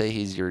 Like if you say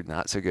he's your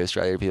not so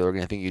ghostwriter, people are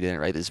gonna think you didn't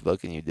write this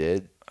book and you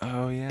did.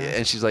 Oh yeah.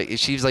 And she's like,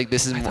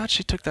 this is. I thought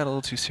she took that a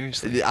little too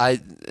seriously.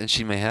 And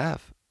she may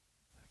have.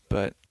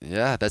 But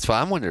yeah, that's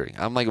why I'm wondering.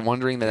 I'm like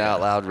wondering that out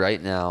loud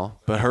right now.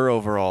 But her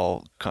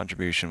overall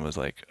contribution was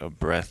like a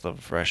breath of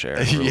fresh air,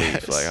 relief.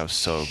 Yes. Like I was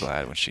so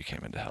glad when she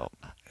came in to help,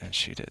 and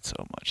she did so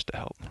much to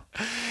help.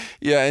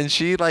 Yeah, and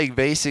she like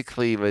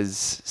basically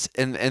was,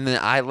 and then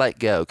I let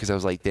go because I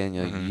was like,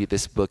 Daniel,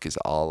 this book is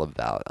all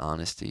about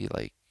honesty.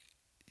 Like,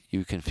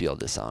 you can feel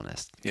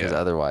dishonest because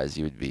otherwise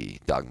you would be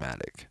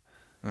dogmatic.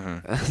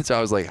 Mm-hmm. So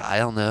I was like, I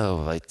don't know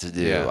what to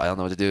do. Yeah. I don't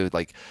know what to do.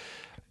 Like,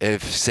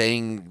 if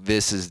saying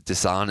this is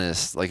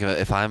dishonest, like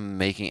if I'm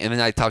making, and then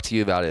I talked to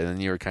you about it,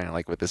 and you were kind of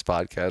like with this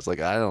podcast, like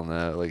I don't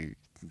know, like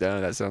no,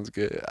 that sounds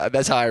good.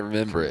 That's how I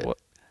remember it. What?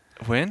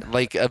 When?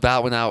 Like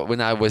about when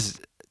I was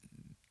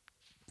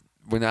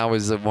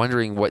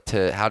wondering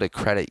how to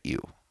credit you,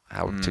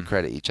 to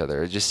credit each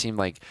other. It just seemed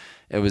like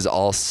it was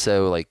all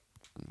so like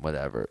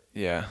whatever.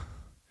 Yeah.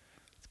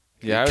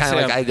 Yeah. Kind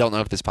of like I don't know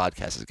if this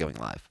podcast is going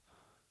live.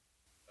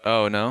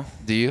 Oh no.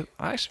 Do you?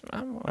 I'm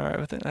all right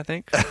with it. I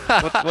think.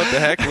 What the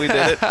heck? We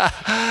did it.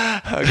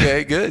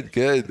 Okay,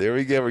 good. There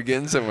we go. We're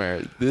getting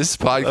somewhere. This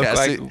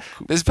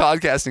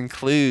podcast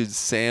includes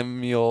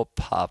Samuel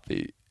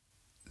Poppy.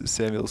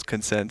 Samuel's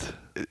consent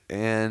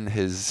and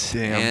his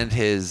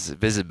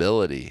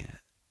visibility.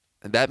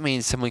 That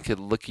means someone could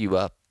look you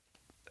up.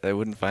 They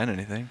wouldn't find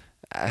anything.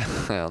 I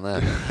don't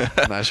know.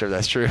 I'm not sure if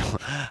that's true.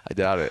 I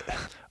doubt it.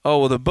 Oh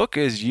well, the book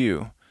is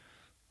you,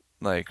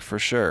 like for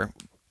sure.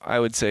 I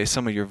would say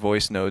some of your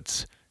voice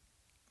notes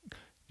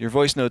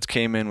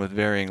came in with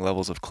varying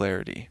levels of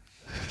clarity.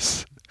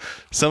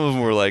 Some of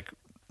them were like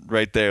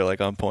right there,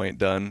 like on point,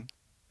 done,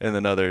 and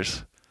then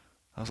others,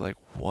 I was like,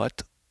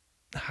 what?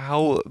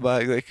 How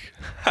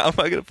am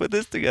I gonna put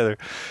this together?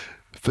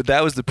 But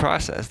that was the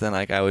process. Then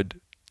like I would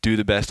do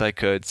the best I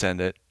could, send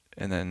it,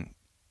 and then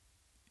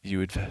you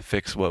would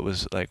fix what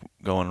was like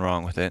going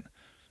wrong with it,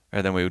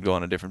 or then we would go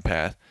on a different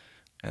path,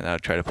 and I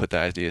would try to put the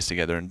ideas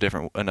together in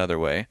another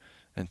way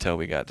until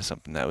we got to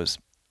something that was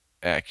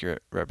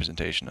accurate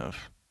representation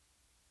of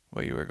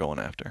what you were going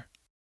after.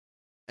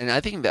 And I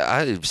think that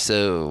I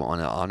so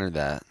want to honor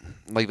that.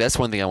 Like that's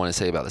one thing I want to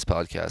say about this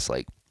podcast.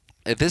 Like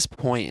at this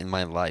point in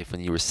my life, when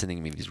you were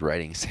sending me these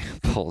writing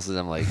samples, and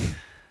I'm like,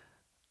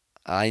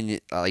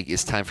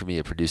 it's time for me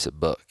to produce a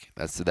book.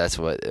 That's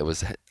what it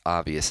was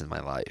obvious in my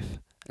life,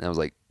 and I was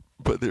like,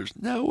 but there's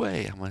no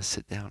way I'm gonna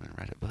sit down and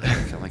write a book.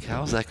 I'm like,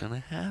 how is that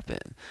gonna happen?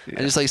 Yeah.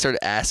 I just like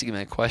started asking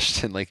that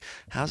question, like,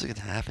 how's it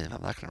gonna happen if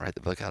I'm not gonna write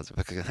the book? How's the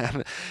book gonna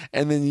happen?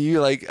 And then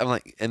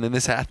and then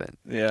this happened.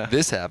 Yeah.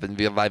 This happened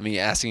by me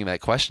asking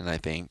that question. I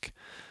think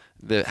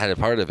that had a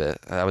part of it.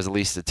 I was at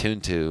least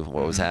attuned to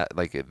what was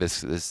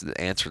this is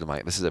the answer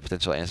to this is a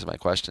potential answer to my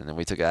question, and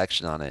we took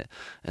action on it.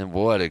 And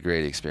what a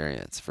great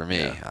experience for me.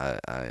 Yeah.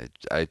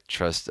 I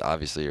trust.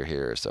 Obviously, you're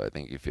here, so I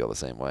think you feel the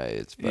same way.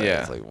 It's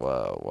like,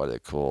 whoa, what a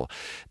cool.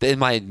 Then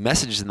my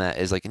message in that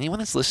is like anyone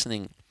that's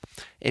listening,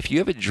 if you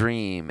have a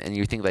dream and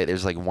you think like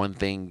there's like one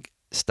thing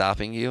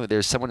stopping you,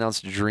 there's someone else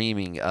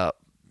dreaming up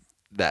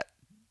that,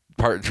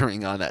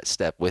 partnering on that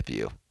step with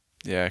you.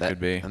 Yeah, it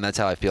could be. And that's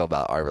how I feel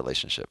about our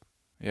relationship.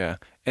 Yeah,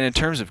 and in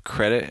terms of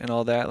credit and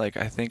all that, like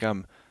I think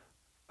I'm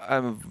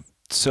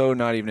so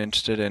not even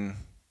interested in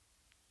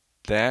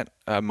that.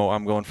 I'm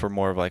going for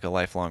more of like a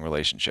lifelong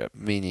relationship.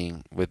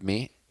 Meaning with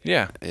me?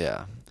 Yeah.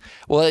 Yeah.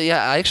 Well,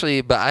 yeah,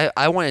 but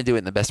I want to do it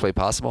in the best way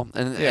possible,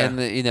 and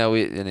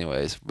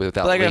anyways,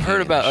 without. Like I've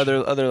heard about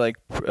other like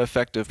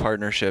effective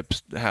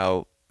partnerships,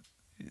 how,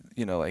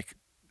 like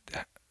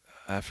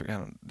I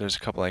forget. There's a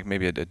couple like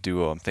maybe a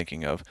duo I'm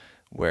thinking of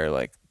where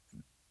like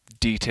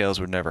details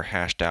were never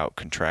hashed out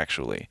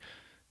contractually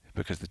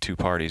because the two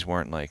parties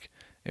weren't like,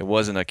 it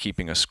wasn't a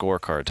keeping a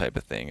scorecard type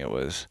of thing. It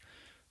was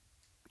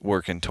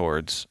working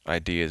towards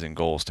ideas and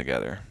goals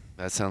together.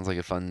 That sounds like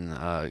a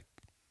fun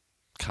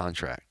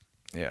contract.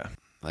 Yeah.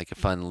 Like a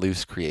fun,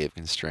 loose, creative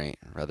constraint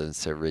rather than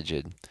so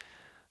rigid.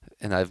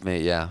 And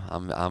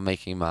I'm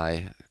making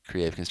my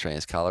creative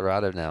constraints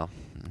Colorado now.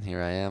 And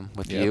here I am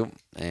with you,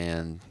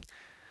 and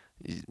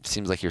it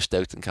seems like you're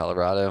stoked in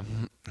Colorado.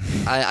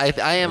 I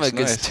am That's a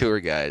good nice. tour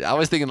guide. I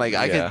was thinking like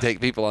I Yeah. could take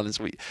people on this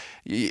week.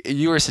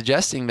 You were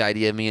suggesting the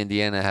idea of me and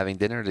Deanna having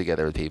dinner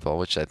together with people,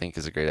 which I think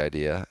is a great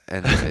idea.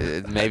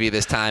 And maybe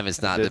this time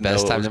it's not the Didn't know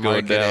best what time was to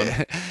going market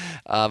it.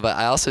 But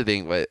I also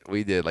think what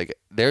we did, like,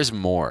 there's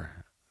more.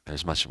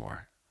 There's much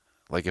more.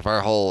 Like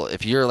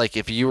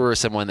if you were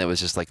someone that was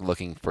just like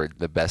looking for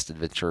the best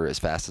adventure as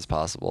fast as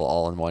possible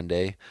all in one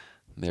day,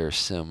 there are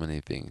so many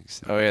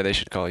things. Oh yeah, they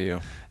should call you.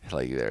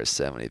 Like there are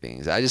so many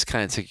things. I just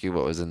kind of took you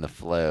what was in the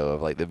flow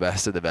of like the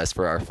best of the best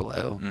for our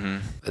flow. Mm-hmm.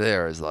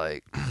 There is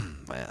like,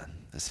 man,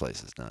 this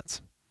place is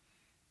nuts.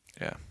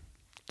 Yeah.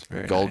 It's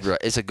very Gold nice.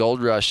 It's a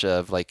gold rush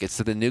of like it's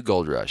the new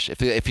gold rush.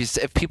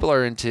 If people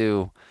are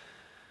into,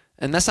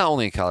 and that's not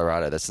only in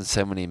Colorado. That's in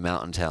so many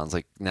mountain towns.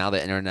 Like now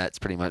the internet's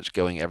pretty much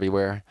going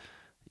everywhere.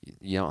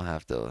 You don't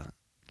have to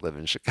live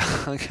in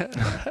Chicago,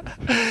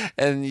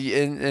 and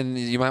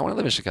you might want to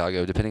live in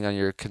Chicago depending on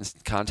your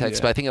context.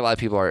 Yeah. But I think a lot of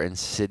people are in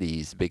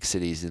cities, big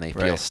cities, and they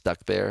feel Right.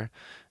 stuck there.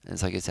 And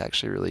it's like it's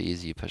actually really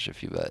easy. You push a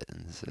few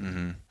buttons, and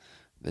Mm-hmm.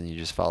 then you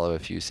just follow a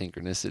few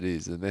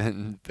synchronicities, and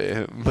then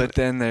boom. But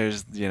then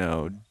there's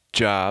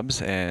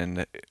jobs,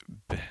 and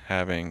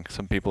having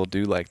some people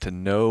do like to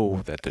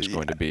know that there's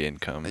going to be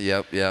income.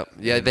 Yep. Yeah,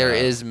 And, there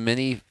is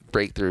many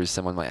breakthroughs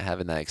someone might have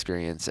in that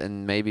experience,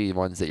 and maybe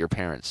ones that your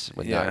parents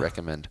would not Yeah.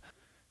 recommend.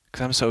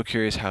 Because I'm so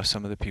curious how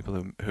some of the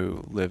people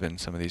who live in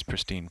some of these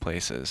pristine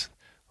places,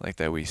 like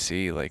that we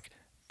see, like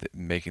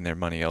making their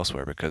money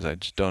elsewhere. Because I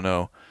just don't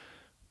know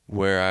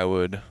where I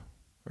would,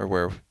 or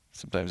where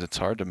sometimes it's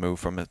hard to move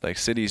from it. Like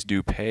cities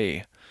do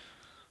pay,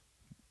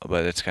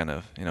 but it's kind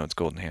of it's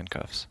golden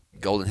handcuffs.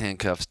 Golden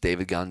Handcuffs,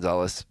 David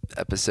Gonzalez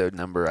episode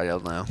number, I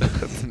don't know.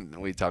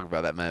 We talk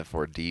about that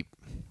metaphor deep.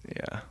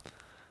 Yeah.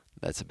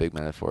 That's a big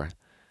metaphor.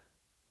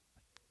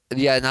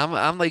 Yeah, and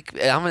I'm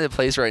in a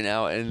place right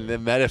now in the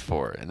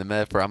metaphor.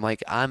 I'm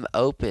like, I'm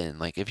open.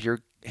 Like if your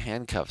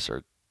handcuffs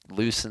are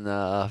loose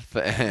enough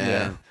and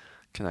Yeah.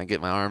 can I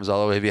get my arms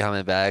all the way behind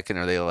my back, and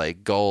are they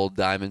like gold,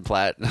 diamond,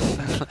 platinum?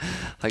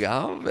 Like,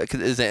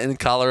 is it in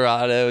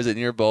Colorado? Is it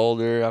near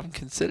Boulder? I'm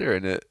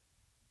considering it.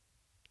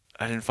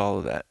 I didn't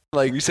follow that.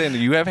 Like, Are you saying that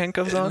you have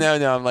handcuffs on? No,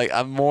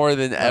 I'm more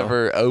than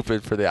ever open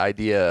for the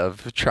idea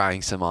of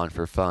trying some on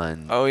for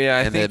fun. Oh yeah,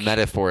 I and think the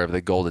metaphor of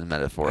the golden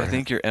metaphor. I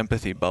think your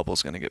empathy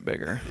bubble's gonna get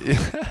bigger.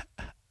 Yeah,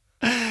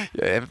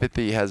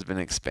 empathy has been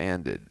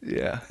expanded.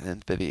 Yeah.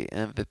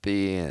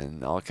 Empathy,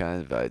 and all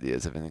kinds of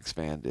ideas have been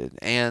expanded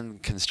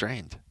and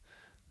constrained.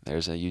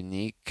 There's a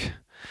unique.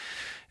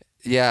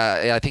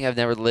 Yeah, I think I've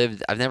never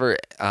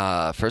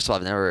first of all,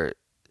 I've never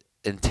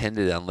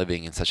intended on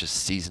living in such a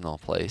seasonal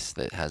place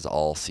that has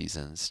all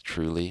seasons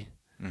truly.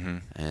 Mm-hmm.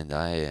 And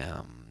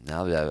I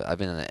now that I've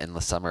been in the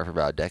endless summer for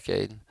about a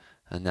decade,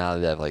 and now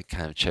that I've like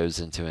kind of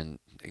chosen to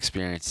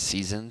experience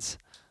seasons,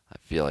 I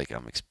feel like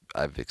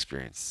I've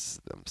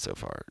experienced them so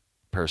far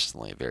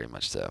personally, very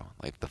much so.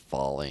 Like the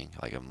falling,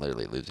 like I'm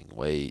literally losing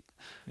weight.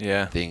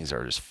 Yeah. Things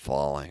are just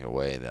falling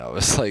away. That I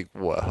was like,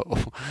 whoa.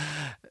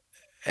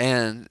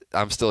 And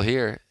I'm still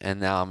here, and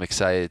now I'm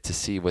excited to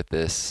see what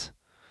this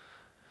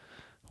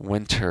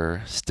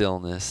winter,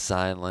 stillness,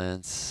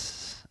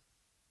 silence,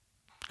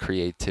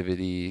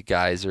 creativity,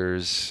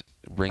 geysers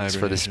brings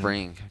for the Hibernation.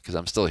 spring, because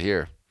I'm still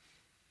here.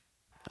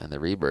 And the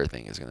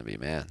rebirthing is going to be,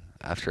 man,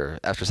 after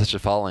such a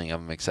falling,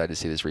 I'm excited to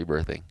see this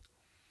rebirthing.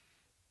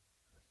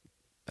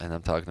 And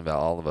I'm talking about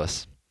all of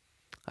us.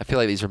 I feel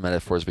like these are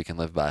metaphors we can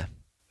live by.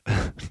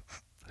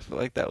 I feel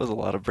like that was a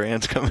lot of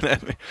brands coming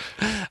at me.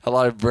 A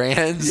lot of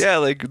brands? Yeah,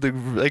 like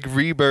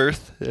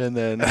Rebirth, and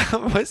then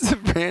What's the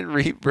brand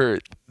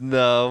Rebirth?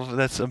 no,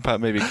 I'm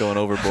probably maybe going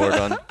overboard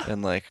on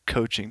and like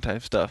coaching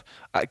type stuff.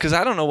 Because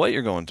I don't know what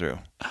you're going through.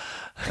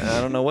 And I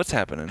don't know what's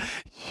happening.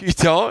 You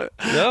don't?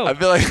 No. I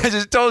feel like I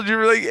just told you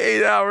for like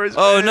 8 hours.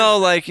 Oh man.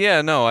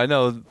 no, no, I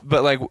know,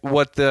 but like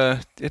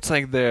it's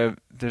like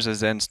there's a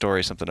Zen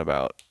story, something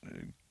about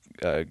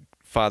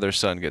father's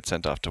son gets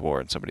sent off to war,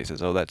 and somebody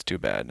says, "Oh, that's too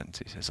bad," and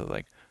he says, so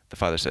like the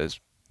father says,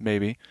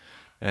 "Maybe,"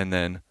 and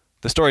then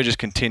the story just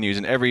continues,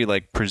 and every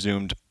like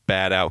presumed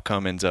bad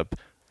outcome ends up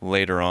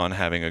later on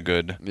having a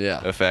good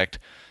effect.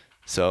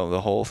 So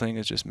the whole thing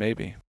is just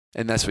maybe.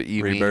 And that's what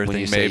you mean Rebirthing, when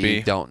you say maybe.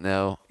 you don't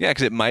know. Yeah,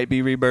 because it might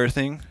be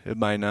rebirthing, it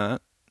might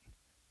not,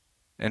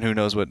 and who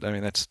knows what? I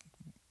mean, that's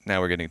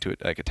now we're getting to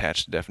it like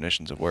attached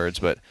definitions of words,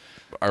 but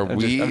Are I'm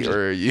we just-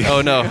 or are you?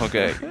 Oh no,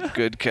 okay,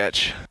 good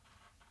catch.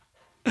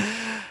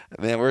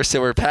 Man,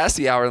 we're past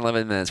the hour and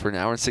 11 minutes. We're an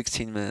hour and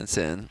 16 minutes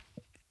in.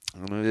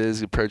 And it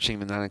is approaching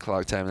the 9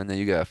 o'clock time, and then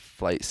you got a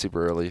flight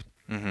super early.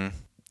 Mm-hmm.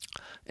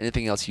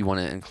 Anything else you want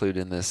to include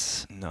in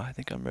this? No, I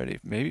think I'm ready.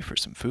 Maybe for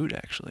some food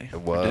actually. For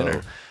Whoa.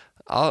 dinner.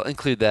 I'll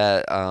include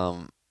that.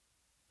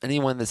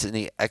 Anyone that's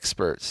any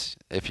experts,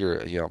 if you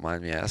don't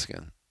mind me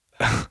asking.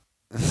 Why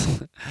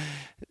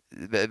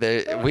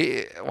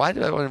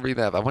do I want to bring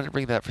that up? I want to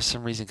bring that up for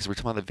some reason because we're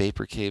talking about the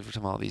vapor cave, we're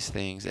talking about all these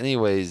things.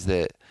 Anyways,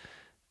 that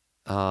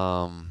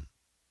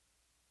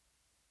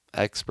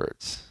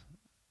experts.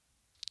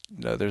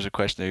 No, there's a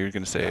question that you're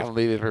gonna say. I'll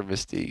leave it for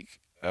Mystique.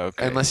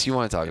 Okay. Unless you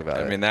want to talk about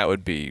it. I mean, that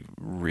would be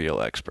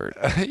real expert.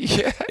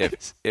 Yeah.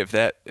 If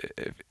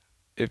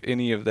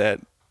any of that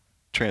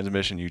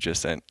transmission you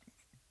just sent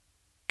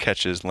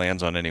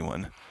lands on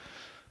anyone,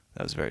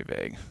 that was very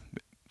vague.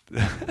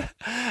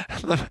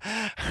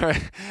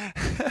 Alright.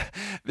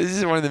 This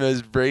is one of the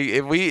most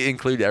if we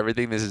include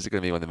everything, this is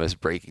going to be one of the most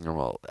breaking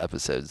normal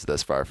episodes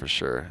thus far for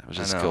sure, which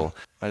is cool.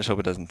 I just hope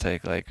it doesn't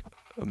take like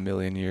a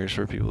million years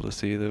for people to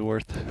see the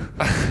worth.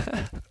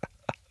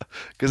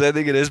 Because I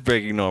think it is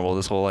breaking normal.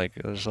 This whole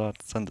there's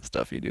tons of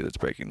stuff you do that's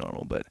breaking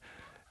normal, but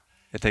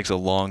it takes a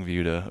long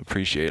view to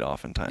appreciate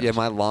oftentimes. Yeah,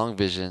 my long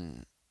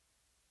vision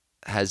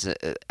has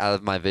out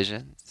of my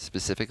vision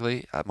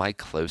specifically, my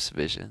close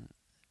vision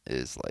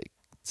is like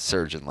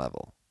surgeon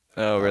level.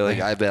 Oh, really?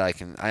 Like I bet I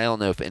can. I don't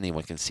know if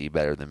anyone can see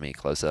better than me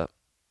close up.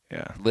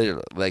 Yeah.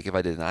 Literally, like if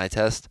I did an eye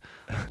test,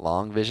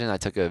 long vision. I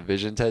took a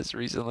vision test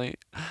recently.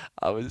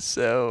 I was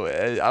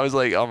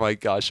like, oh my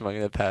gosh, am I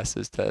gonna pass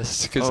this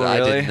test? Because Oh, I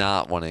really? did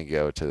not want to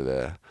go through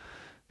the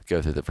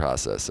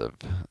process of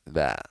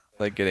that.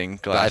 Like getting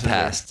But I glasses.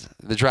 passed.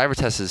 The driver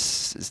test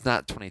it's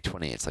not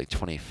 2020. It's like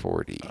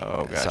 2040.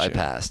 Oh, So I gotcha.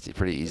 passed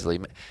pretty easily.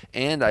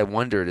 And I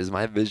wondered, is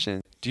my vision?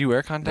 Do you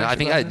wear contacts? No, I with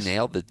think I glasses?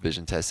 nailed the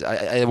vision test.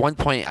 At one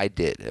point, I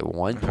did.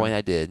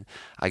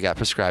 I got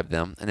prescribed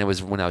them, and it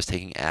was when I was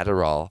taking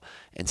Adderall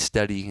and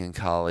studying in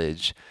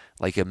college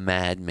like a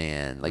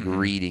madman, like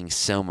reading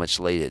so much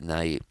late at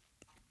night.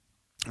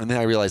 And then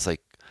I realized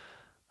like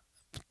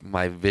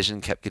my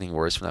vision kept getting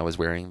worse when I was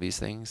wearing these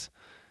things.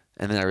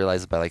 And then I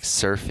realized by like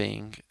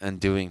surfing and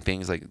doing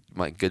things like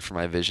good for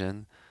my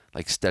vision,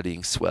 like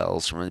studying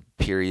swells from a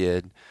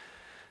period,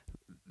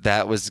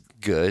 that was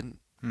good.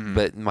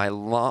 But my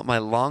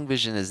long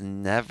vision has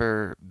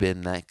never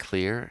been that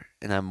clear,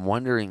 and I'm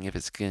wondering if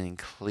it's getting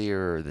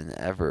clearer than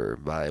ever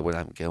by what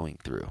I'm going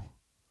through.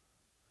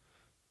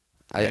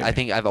 I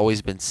think I've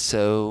always been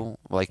so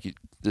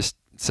just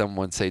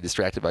someone say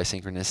distracted by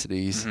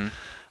synchronicities,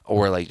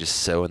 or like just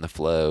so in the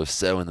flow,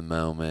 so in the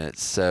moment,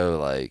 so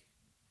like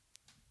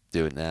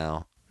do it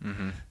now.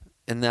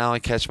 And now I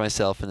catch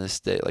myself in a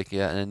state,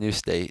 in a new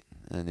state,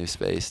 in a new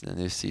space, in a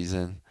new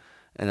season,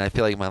 and I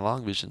feel like my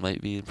long vision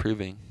might be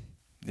improving.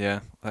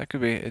 Yeah, that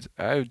could be.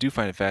 I do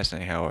find it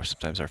fascinating how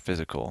sometimes our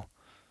physical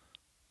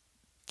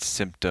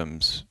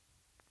symptoms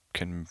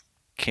can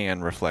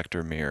reflect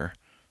or mirror,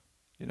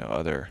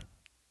 other,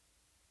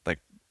 what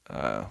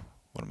am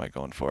I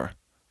going for?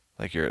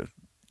 Like your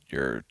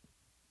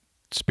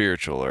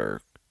spiritual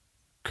or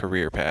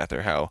career path,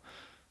 or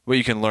what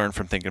you can learn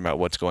from thinking about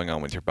what's going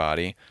on with your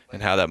body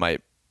and how that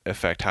might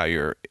affect how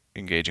you're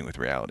engaging with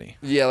reality.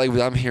 Yeah, like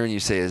what I'm hearing you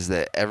say is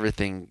that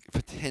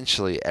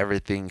potentially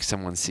everything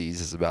someone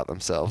sees is about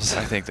themselves.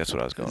 I think that's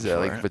what I was going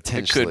So, for. like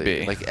potentially, It could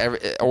be.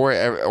 like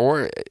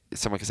or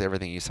someone could say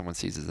everything someone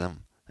sees is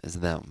them.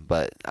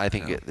 But I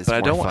think it's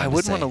But more fun I to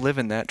wouldn't say. want to live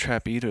in that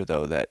trap either,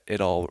 though. That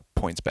it all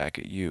points back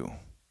at you.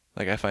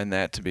 Like I find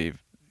that to be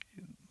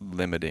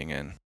limiting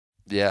and.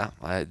 Yeah,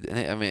 I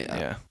mean,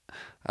 Yeah.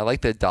 I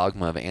like the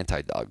dogma of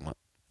anti-dogma.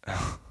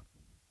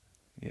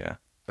 Yeah.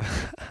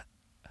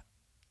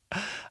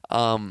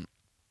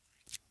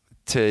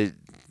 To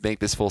make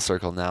this full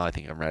circle now, I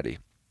think I'm ready.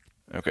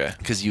 Okay.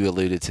 Because you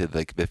alluded to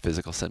like the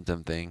physical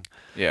symptom thing.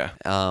 Yeah.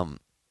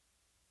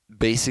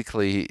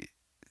 Basically,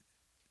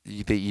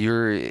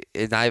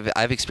 and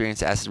I've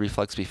experienced acid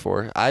reflux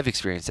before. I've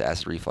experienced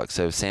acid reflux.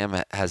 So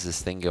Sam has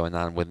this thing going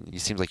on when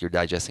it seems like you're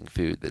digesting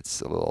food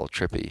that's a little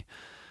trippy.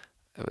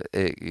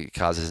 It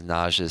causes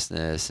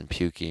nauseousness and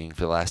puking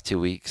for the last 2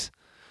 weeks.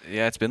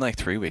 Yeah, it's been like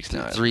 3 weeks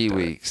now. 3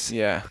 weeks.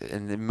 Yeah.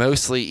 And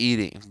mostly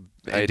eating.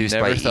 I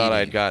never thought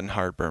I'd gotten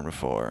heartburn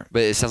before.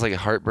 But it sounds like a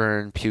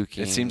heartburn,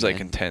 puking. It seems like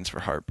intense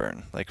for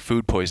heartburn, like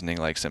food poisoning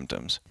like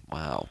symptoms.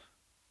 Wow.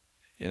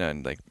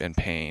 And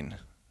pain.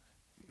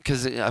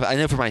 Because I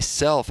know for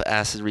myself,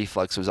 acid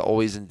reflux was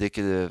always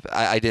indicative.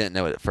 I didn't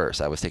know it at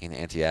first. I was taking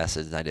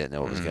antacids and I didn't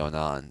know what was going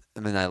on.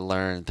 And then I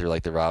learned through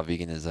like the raw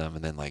veganism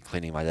and then like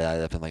cleaning my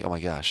diet up and like, oh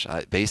my gosh,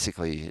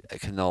 basically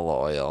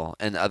canola oil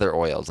and other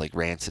oils like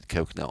rancid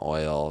coconut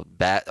oil,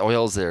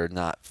 oils that are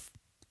not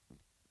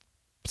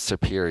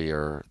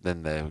superior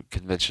than the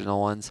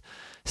conventional ones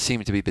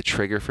seem to be the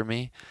trigger for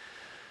me.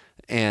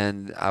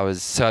 And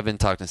I've been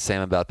talking to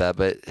Sam about that,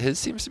 but his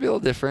seems to be a little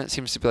different.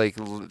 Seems to be like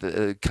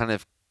kind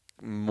of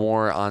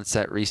more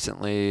onset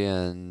recently,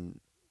 and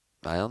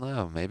I don't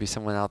know, maybe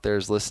someone out there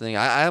is listening.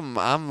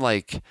 I'm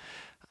like,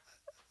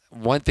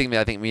 one thing that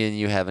I think me and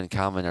you have in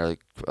common are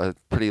like a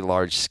pretty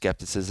large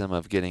skepticism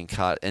of getting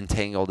caught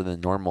entangled in the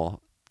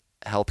normal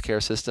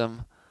healthcare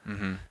system,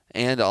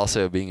 and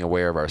also being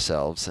aware of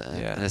ourselves.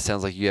 And it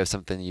sounds like you have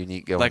something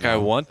unique going on. Like I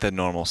want the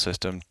normal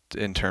system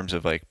in terms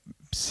of like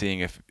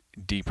seeing if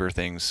deeper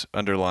things,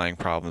 underlying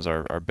problems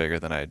are bigger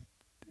than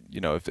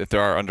if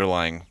there are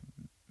underlying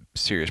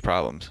serious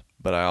problems.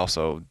 But I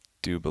also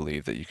do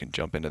believe that you can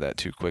jump into that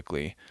too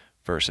quickly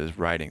versus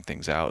writing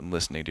things out and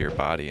listening to your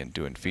body and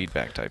doing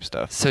feedback type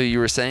stuff. So you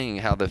were saying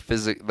how the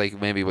like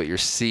maybe what you're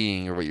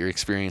seeing or what you're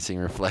experiencing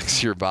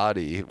reflects your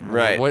body.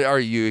 Right. What are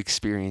you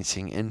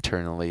experiencing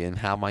internally, and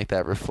how might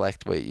that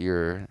reflect what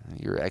your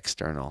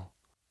external?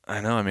 I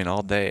know. I mean,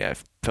 all day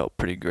I've felt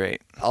pretty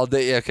great. All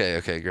day.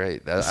 Okay,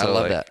 great. I So,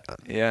 love like, that.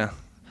 Yeah.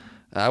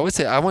 I would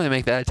say I want to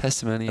make that a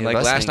testimony. And of like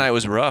us last being- night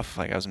was rough.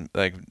 Like I was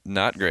like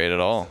not great at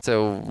all.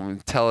 So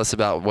tell us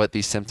about what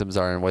these symptoms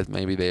are and what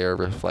maybe they are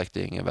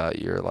reflecting about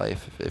your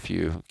life, if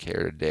you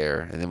care to dare,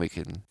 and then we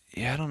can.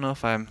 Yeah, I don't know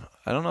if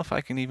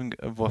I can even,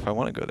 if I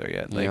want to go there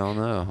yet. Like, You don't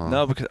know, huh?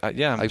 no, because I'm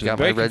I've just got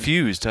very my red-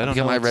 confused. I don't I've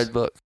know. got my red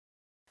book.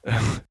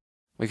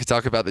 We could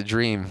talk about the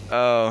dream.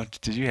 Oh,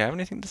 did you have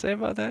anything to say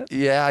about that?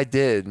 Yeah, I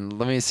did.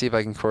 Let me see if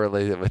I can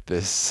correlate it with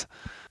this.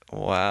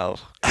 Wow.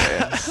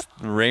 Yes.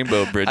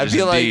 Rainbow I bridges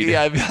feel indeed.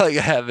 I feel like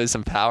I have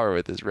some power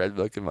with this red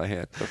book in my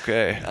hand.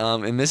 Okay.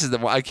 And this is the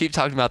one I keep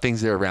talking about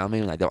things that are around me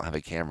when I don't have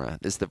a camera.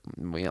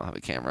 We don't have a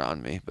camera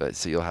on me, but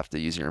so you'll have to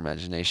use your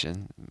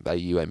imagination. By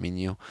you, I mean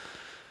you.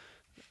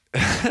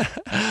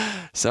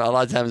 So a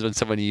lot of times when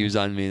someone uses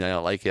on me and I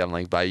don't like it, I'm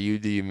like, by you,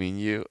 do you mean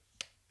you?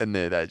 And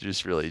then that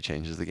just really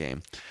changes the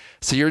game.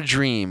 So your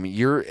dream,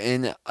 you're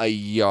in a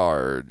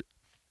yard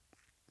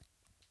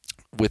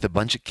with a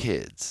bunch of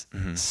kids.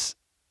 Mhm.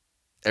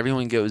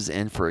 Everyone goes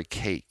in for a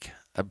cake,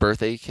 a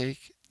birthday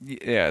cake.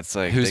 Yeah, it's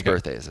like Whose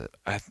birthday is it?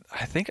 I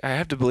think I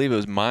have to believe it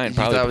was mine, You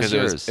probably thought it was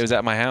because yours. it was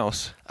at my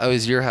house. Oh, it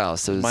was your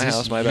house. So My this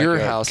house, my your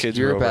backyard. house, Kids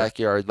your were over.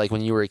 backyard, like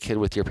when you were a kid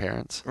with your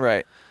parents.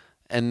 Right.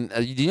 And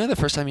do you know the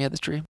first time you had this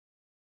dream?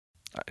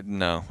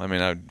 No, I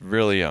mean I'm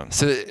really young.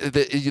 So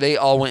they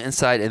all went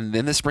inside, and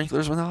then the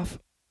sprinklers went off,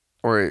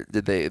 or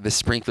did the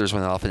sprinklers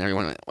went off and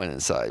everyone went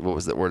inside? What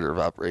was the order of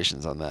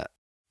operations on that?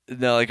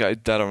 No, like I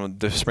don't.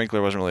 The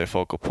sprinkler wasn't really a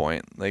focal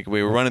point. Like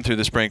we were running through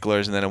the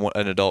sprinklers, and then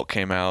an adult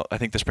came out. I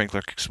think the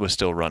sprinkler was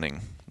still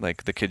running.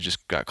 Like the kid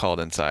just got called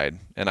inside,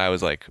 and I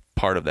was like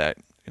part of that.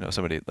 You know,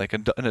 somebody like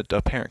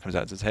a parent comes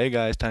out and says, "Hey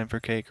guys, time for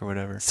cake or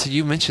whatever." So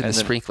you mentioned And the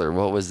then- sprinkler.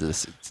 What was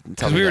this?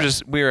 Tell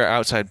Because me we that. were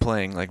outside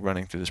playing, like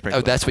running through the sprinkler.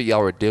 Oh, that's what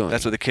y'all were doing.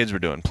 That's what the kids were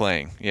doing,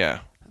 playing. Yeah.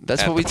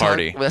 That's at what we the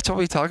party. talk. That's what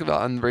we talk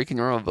about on the Breaking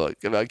Normal book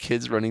about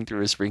kids running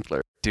through a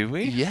sprinkler. Do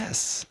we?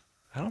 Yes.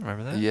 I don't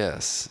remember that.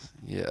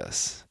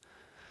 Yes.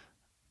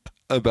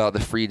 About the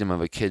freedom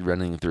of a kid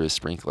running through a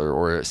sprinkler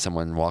or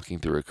someone walking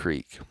through a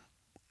creek.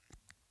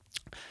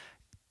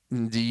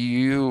 Did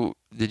you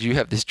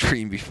have this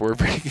dream before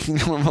Breaking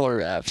Normal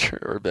or after,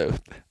 or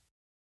both?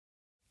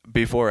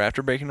 Before or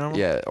after Breaking Normal?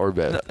 Yeah, or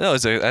both. No,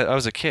 I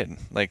was a kid.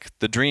 Like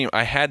the dream,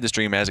 I had this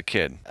dream as a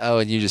kid. Oh,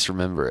 and you just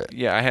remember it.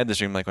 Yeah, I had this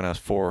dream like when I was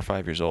 4 or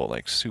 5 years old,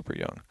 like super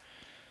young.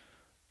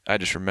 I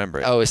just remember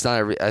it. Oh, it's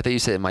not. I thought you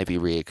said it might be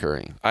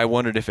reoccurring. I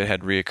wondered if it had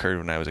reoccurred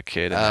when I was a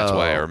kid, and that's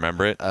why I Oh.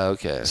 remember it.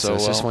 Okay, so So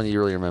it's just well. one you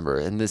really remember.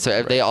 And then,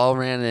 so they all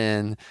ran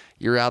in.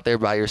 You're out there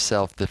by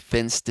yourself. The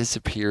fence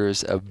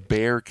disappears. A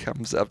bear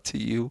comes up to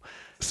you,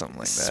 Something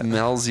like that.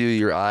 smells you.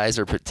 Your eyes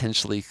are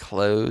potentially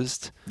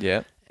closed,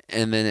 Yeah.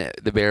 and then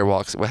the bear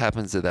walks. What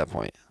happens at that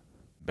point?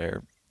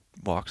 Bear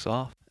walks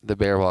off. The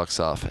bear walks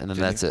off, and then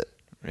Did that's he? it.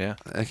 Yeah.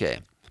 Okay.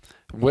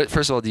 What?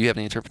 First of all, do you have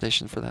any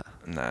interpretation for that?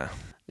 Nah.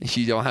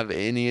 You don't have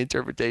any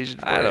interpretation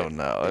for it? I don't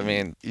know. I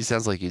mean, It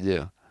sounds like you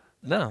do.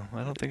 no,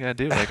 I don't think I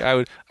do. Like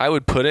I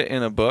would put it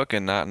in a book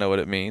and not know what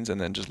it means, and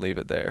then just leave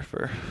it there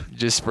for.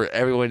 Just for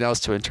everyone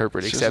else to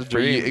interpret, It's just except a for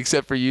you. dream.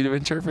 Except for you to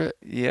interpret.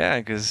 Yeah,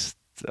 because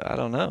I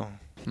don't know.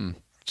 Hmm.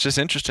 It's just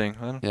interesting.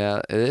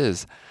 Yeah, it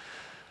is.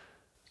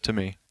 To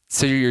me.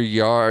 So your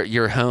yard,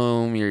 your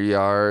home, your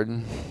yard.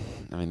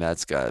 I mean,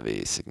 that's got to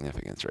be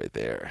significance right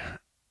there.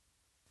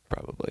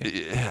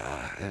 Probably.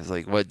 Yeah, it was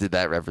like, what did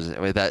that represent?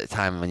 At that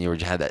time when you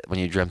when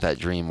you dreamt that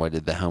dream, what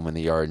did the home and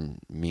the yard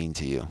mean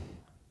to you?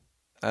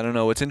 I don't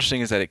know. What's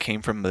interesting is that it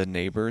came from the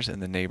neighbors,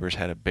 and the neighbors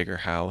had a bigger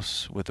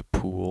house with a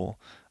pool.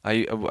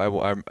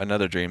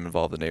 Another dream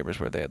involved the neighbors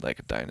where they had like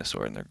a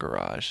dinosaur in their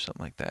garage,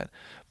 something like that.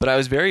 But I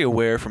was very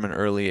aware from an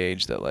early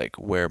age that like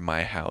where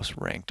my house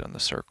ranked on the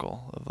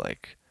circle of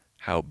like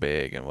how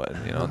big and what,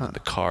 you know, the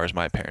cars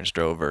my parents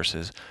drove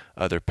versus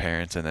other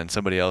parents, and then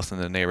somebody else in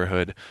the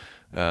neighborhood.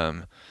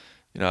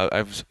 You know,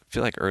 I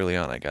feel like early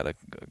on I got a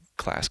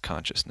class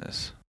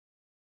consciousness.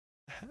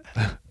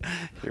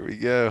 Here we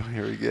go.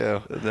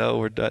 No,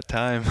 we're at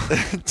time.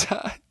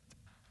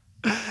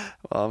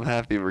 Well, I'm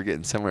happy we're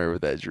getting somewhere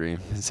with that dream.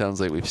 It sounds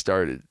like we've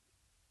started.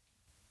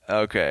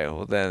 Okay,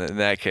 well then in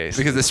that case,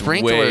 Because the it's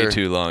sprinkler- way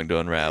too long to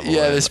unravel.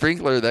 Yeah, and- the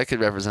sprinkler, that could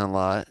represent a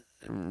lot.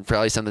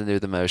 Probably something to do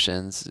with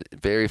emotions.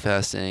 Very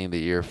fascinating that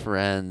your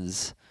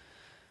friends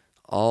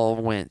all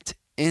went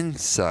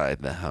inside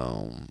the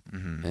home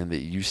Mhm. and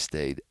that you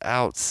stayed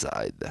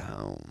outside the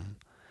home.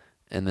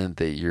 And then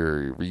that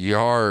your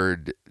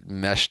yard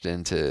meshed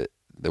into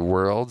the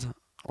world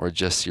or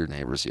just your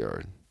neighbor's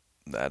yard.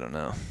 I don't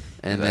know.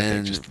 And I think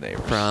then just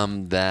neighbors.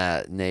 from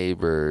that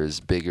neighbor's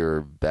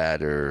bigger,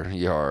 badder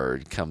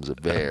yard comes a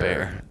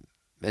bear.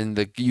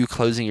 And you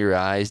closing your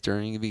eyes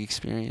during the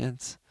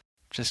experience?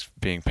 Just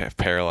being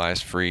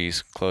paralyzed,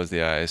 freeze, close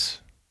the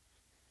eyes.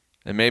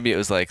 And maybe it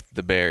was like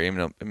the bear, even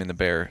though, I mean, the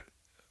bear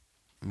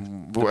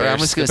I'm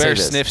just the gonna say bear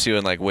this. sniffs you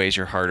and like weighs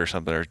your heart or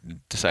something, or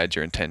decides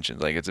your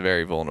intentions. Like it's a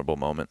very vulnerable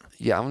moment.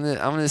 Yeah, I'm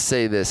gonna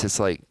say this. It's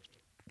like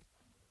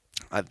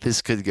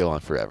this could go on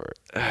forever.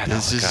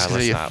 This is just gonna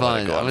be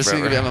fun. I'm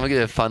gonna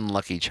get a fun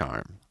lucky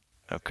charm.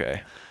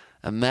 Okay.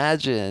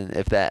 Imagine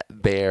if that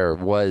bear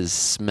was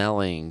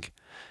smelling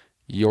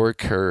your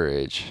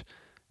courage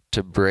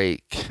to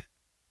break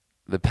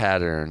the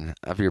pattern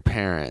of your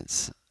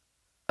parents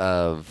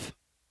of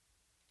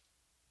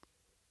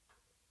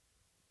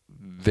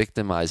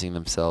victimizing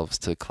themselves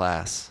to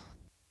class.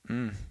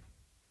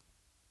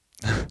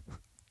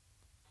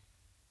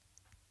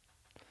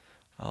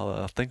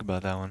 I'll think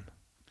about that one.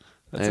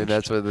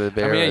 That's what the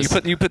bear. I mean,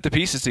 yeah, you put the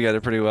pieces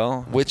together pretty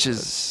well. Which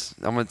is,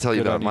 I'm going to tell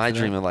you about my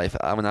dream of life.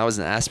 When I was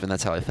in Aspen,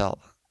 that's how I felt.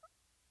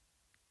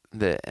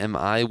 That am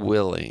I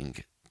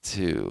willing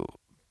to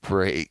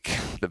break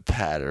the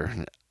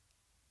pattern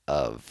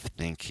of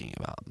thinking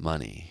about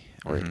money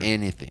or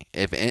anything?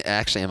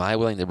 Actually, am I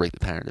willing to break the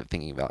pattern of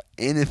thinking about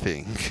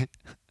anything?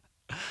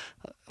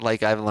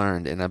 Like I've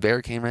learned, and a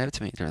bear came right up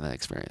to me during that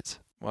experience.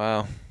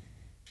 Wow.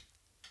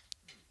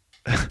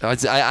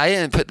 I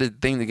didn't put the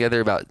thing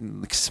together about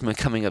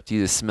coming up to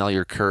you to smell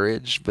your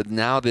courage, but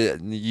now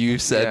that you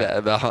said that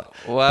about,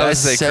 that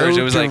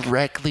so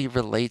directly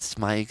relates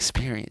to my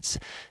experience.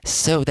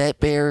 So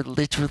that bear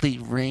literally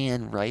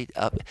ran right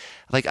up.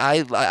 Like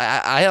I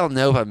don't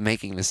know if I'm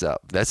making this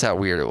up. That's how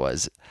weird it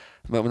was.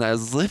 But when I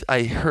was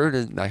I heard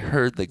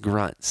the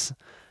grunts,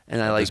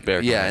 and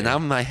and now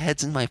my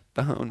head's in my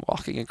phone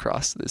walking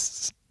across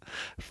this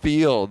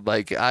field.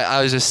 Like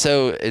I was just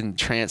so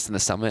entranced in the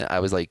summit. I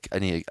was like,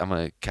 I'm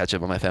gonna catch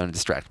up on my phone and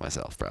distract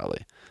myself.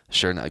 Probably.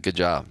 Sure enough, good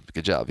job,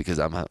 because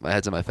my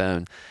head's on my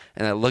phone,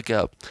 and I look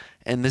up,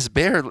 and this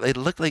bear, it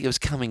looked like it was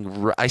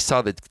coming. I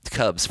saw the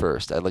cubs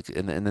first. I looked,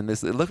 and then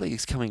it looked like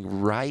it's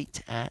coming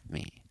right at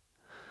me,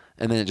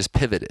 and then it just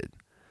pivoted,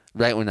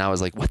 right when I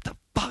was like, what the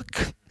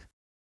fuck?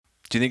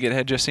 Do you think it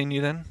had just seen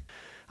you then?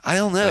 I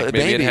don't know. Like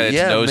maybe it had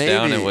its nose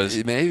down and was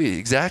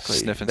exactly.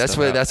 Sniffing that's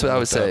stuff what out. I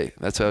would say.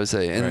 That's what I would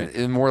say. And, Right.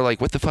 and more like,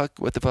 what the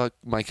fuck,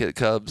 my kid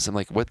Cubs. I'm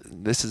like, what?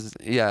 This is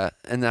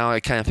And now I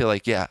kind of feel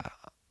like,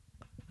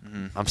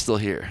 I'm still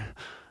here.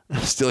 I'm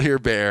still here,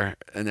 bear,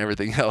 and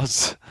everything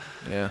else.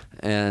 Yeah.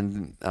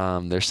 And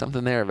there's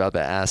something there about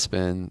the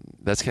Aspen.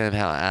 That's kind of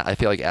how I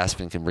feel like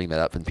Aspen can bring that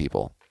up in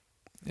people.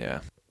 Yeah.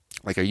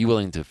 Like, are you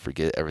willing to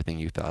forget everything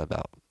you thought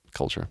about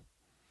culture?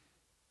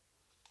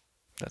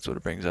 That's what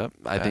it brings up.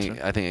 I think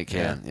it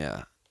can,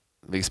 yeah.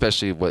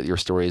 Especially what your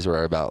stories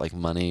are about, like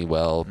money,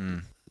 wealth,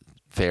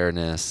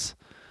 fairness,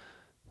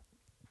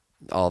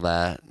 all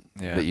that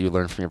you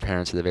learn from your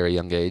parents at a very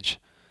young age.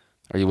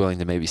 Are you willing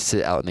to maybe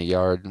sit out in the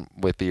yard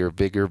with your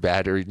bigger,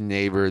 badder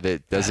neighbor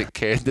that doesn't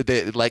care, that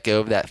they let go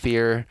of that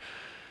fear,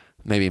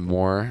 maybe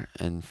more,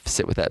 and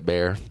sit with that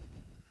bear?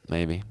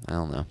 Maybe. I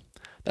don't know.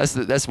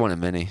 That's one of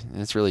many.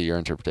 It's really your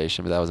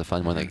interpretation, but that was a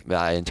fun one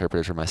that I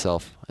interpreted for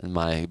myself in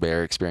my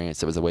bear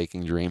experience. It was a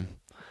waking dream.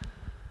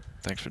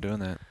 Thanks for doing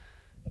that.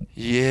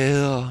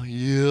 Yeah.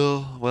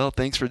 Well,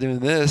 thanks for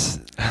doing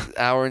this.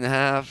 Hour and a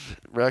half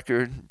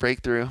record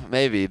breakthrough.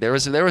 Maybe there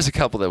was a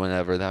couple that went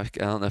over. I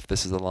don't know if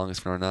this is the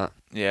longest one or not.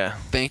 Yeah.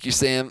 Thank you,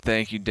 Sam.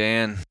 Thank you,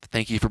 Dan.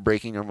 Thank you for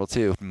breaking normal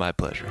too. My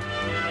pleasure.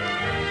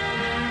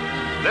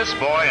 This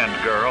boy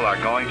and girl are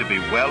going to be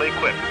well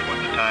equipped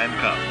when the time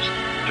comes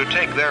to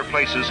take their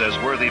places as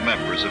worthy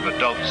members of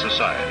adult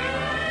society.